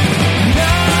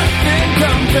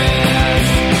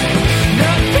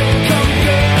 Nothing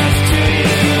compares to you.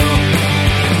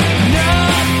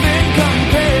 Nothing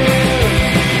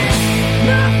compares.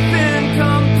 Nothing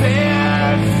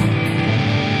compares.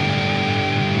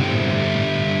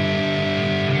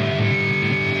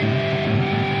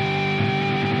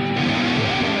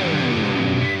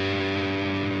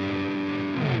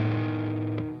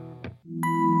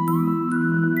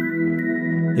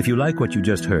 If you like what you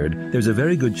just heard, there's a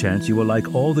very good chance you will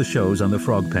like all the shows on the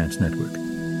Frog Pants Network.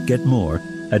 Get more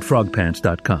at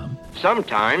frogpants.com.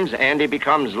 Sometimes Andy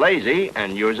becomes lazy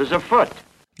and uses a foot.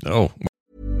 Oh.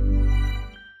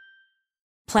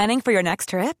 Planning for your next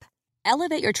trip?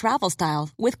 Elevate your travel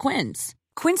style with Quince.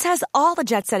 Quince has all the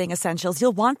jet-setting essentials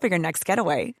you'll want for your next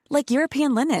getaway, like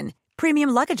European linen,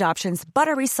 premium luggage options,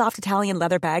 buttery soft Italian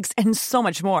leather bags, and so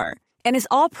much more. And is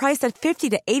all priced at 50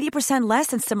 to 80% less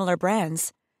than similar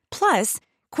brands. Plus,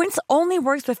 Quince only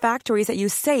works with factories that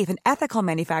use safe and ethical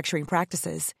manufacturing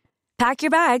practices. Pack your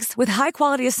bags with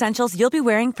high-quality essentials you'll be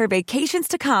wearing for vacations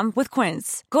to come with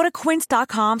Quince. Go to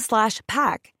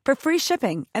quince.com/pack for free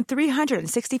shipping and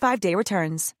 365-day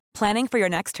returns. Planning for your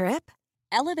next trip?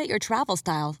 Elevate your travel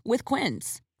style with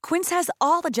Quince. Quince has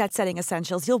all the jet-setting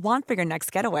essentials you'll want for your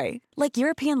next getaway, like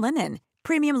European linen,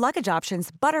 premium luggage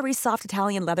options, buttery soft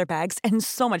Italian leather bags, and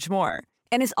so much more.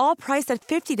 And is all priced at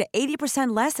 50 to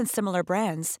 80% less than similar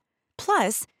brands.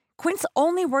 Plus, Quince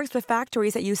only works with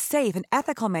factories that use safe and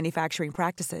ethical manufacturing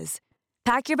practices.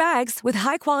 Pack your bags with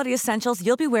high-quality essentials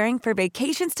you'll be wearing for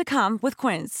vacations to come with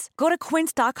Quince. Go to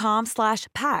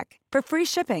quince.com/pack for free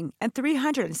shipping and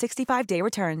 365-day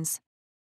returns.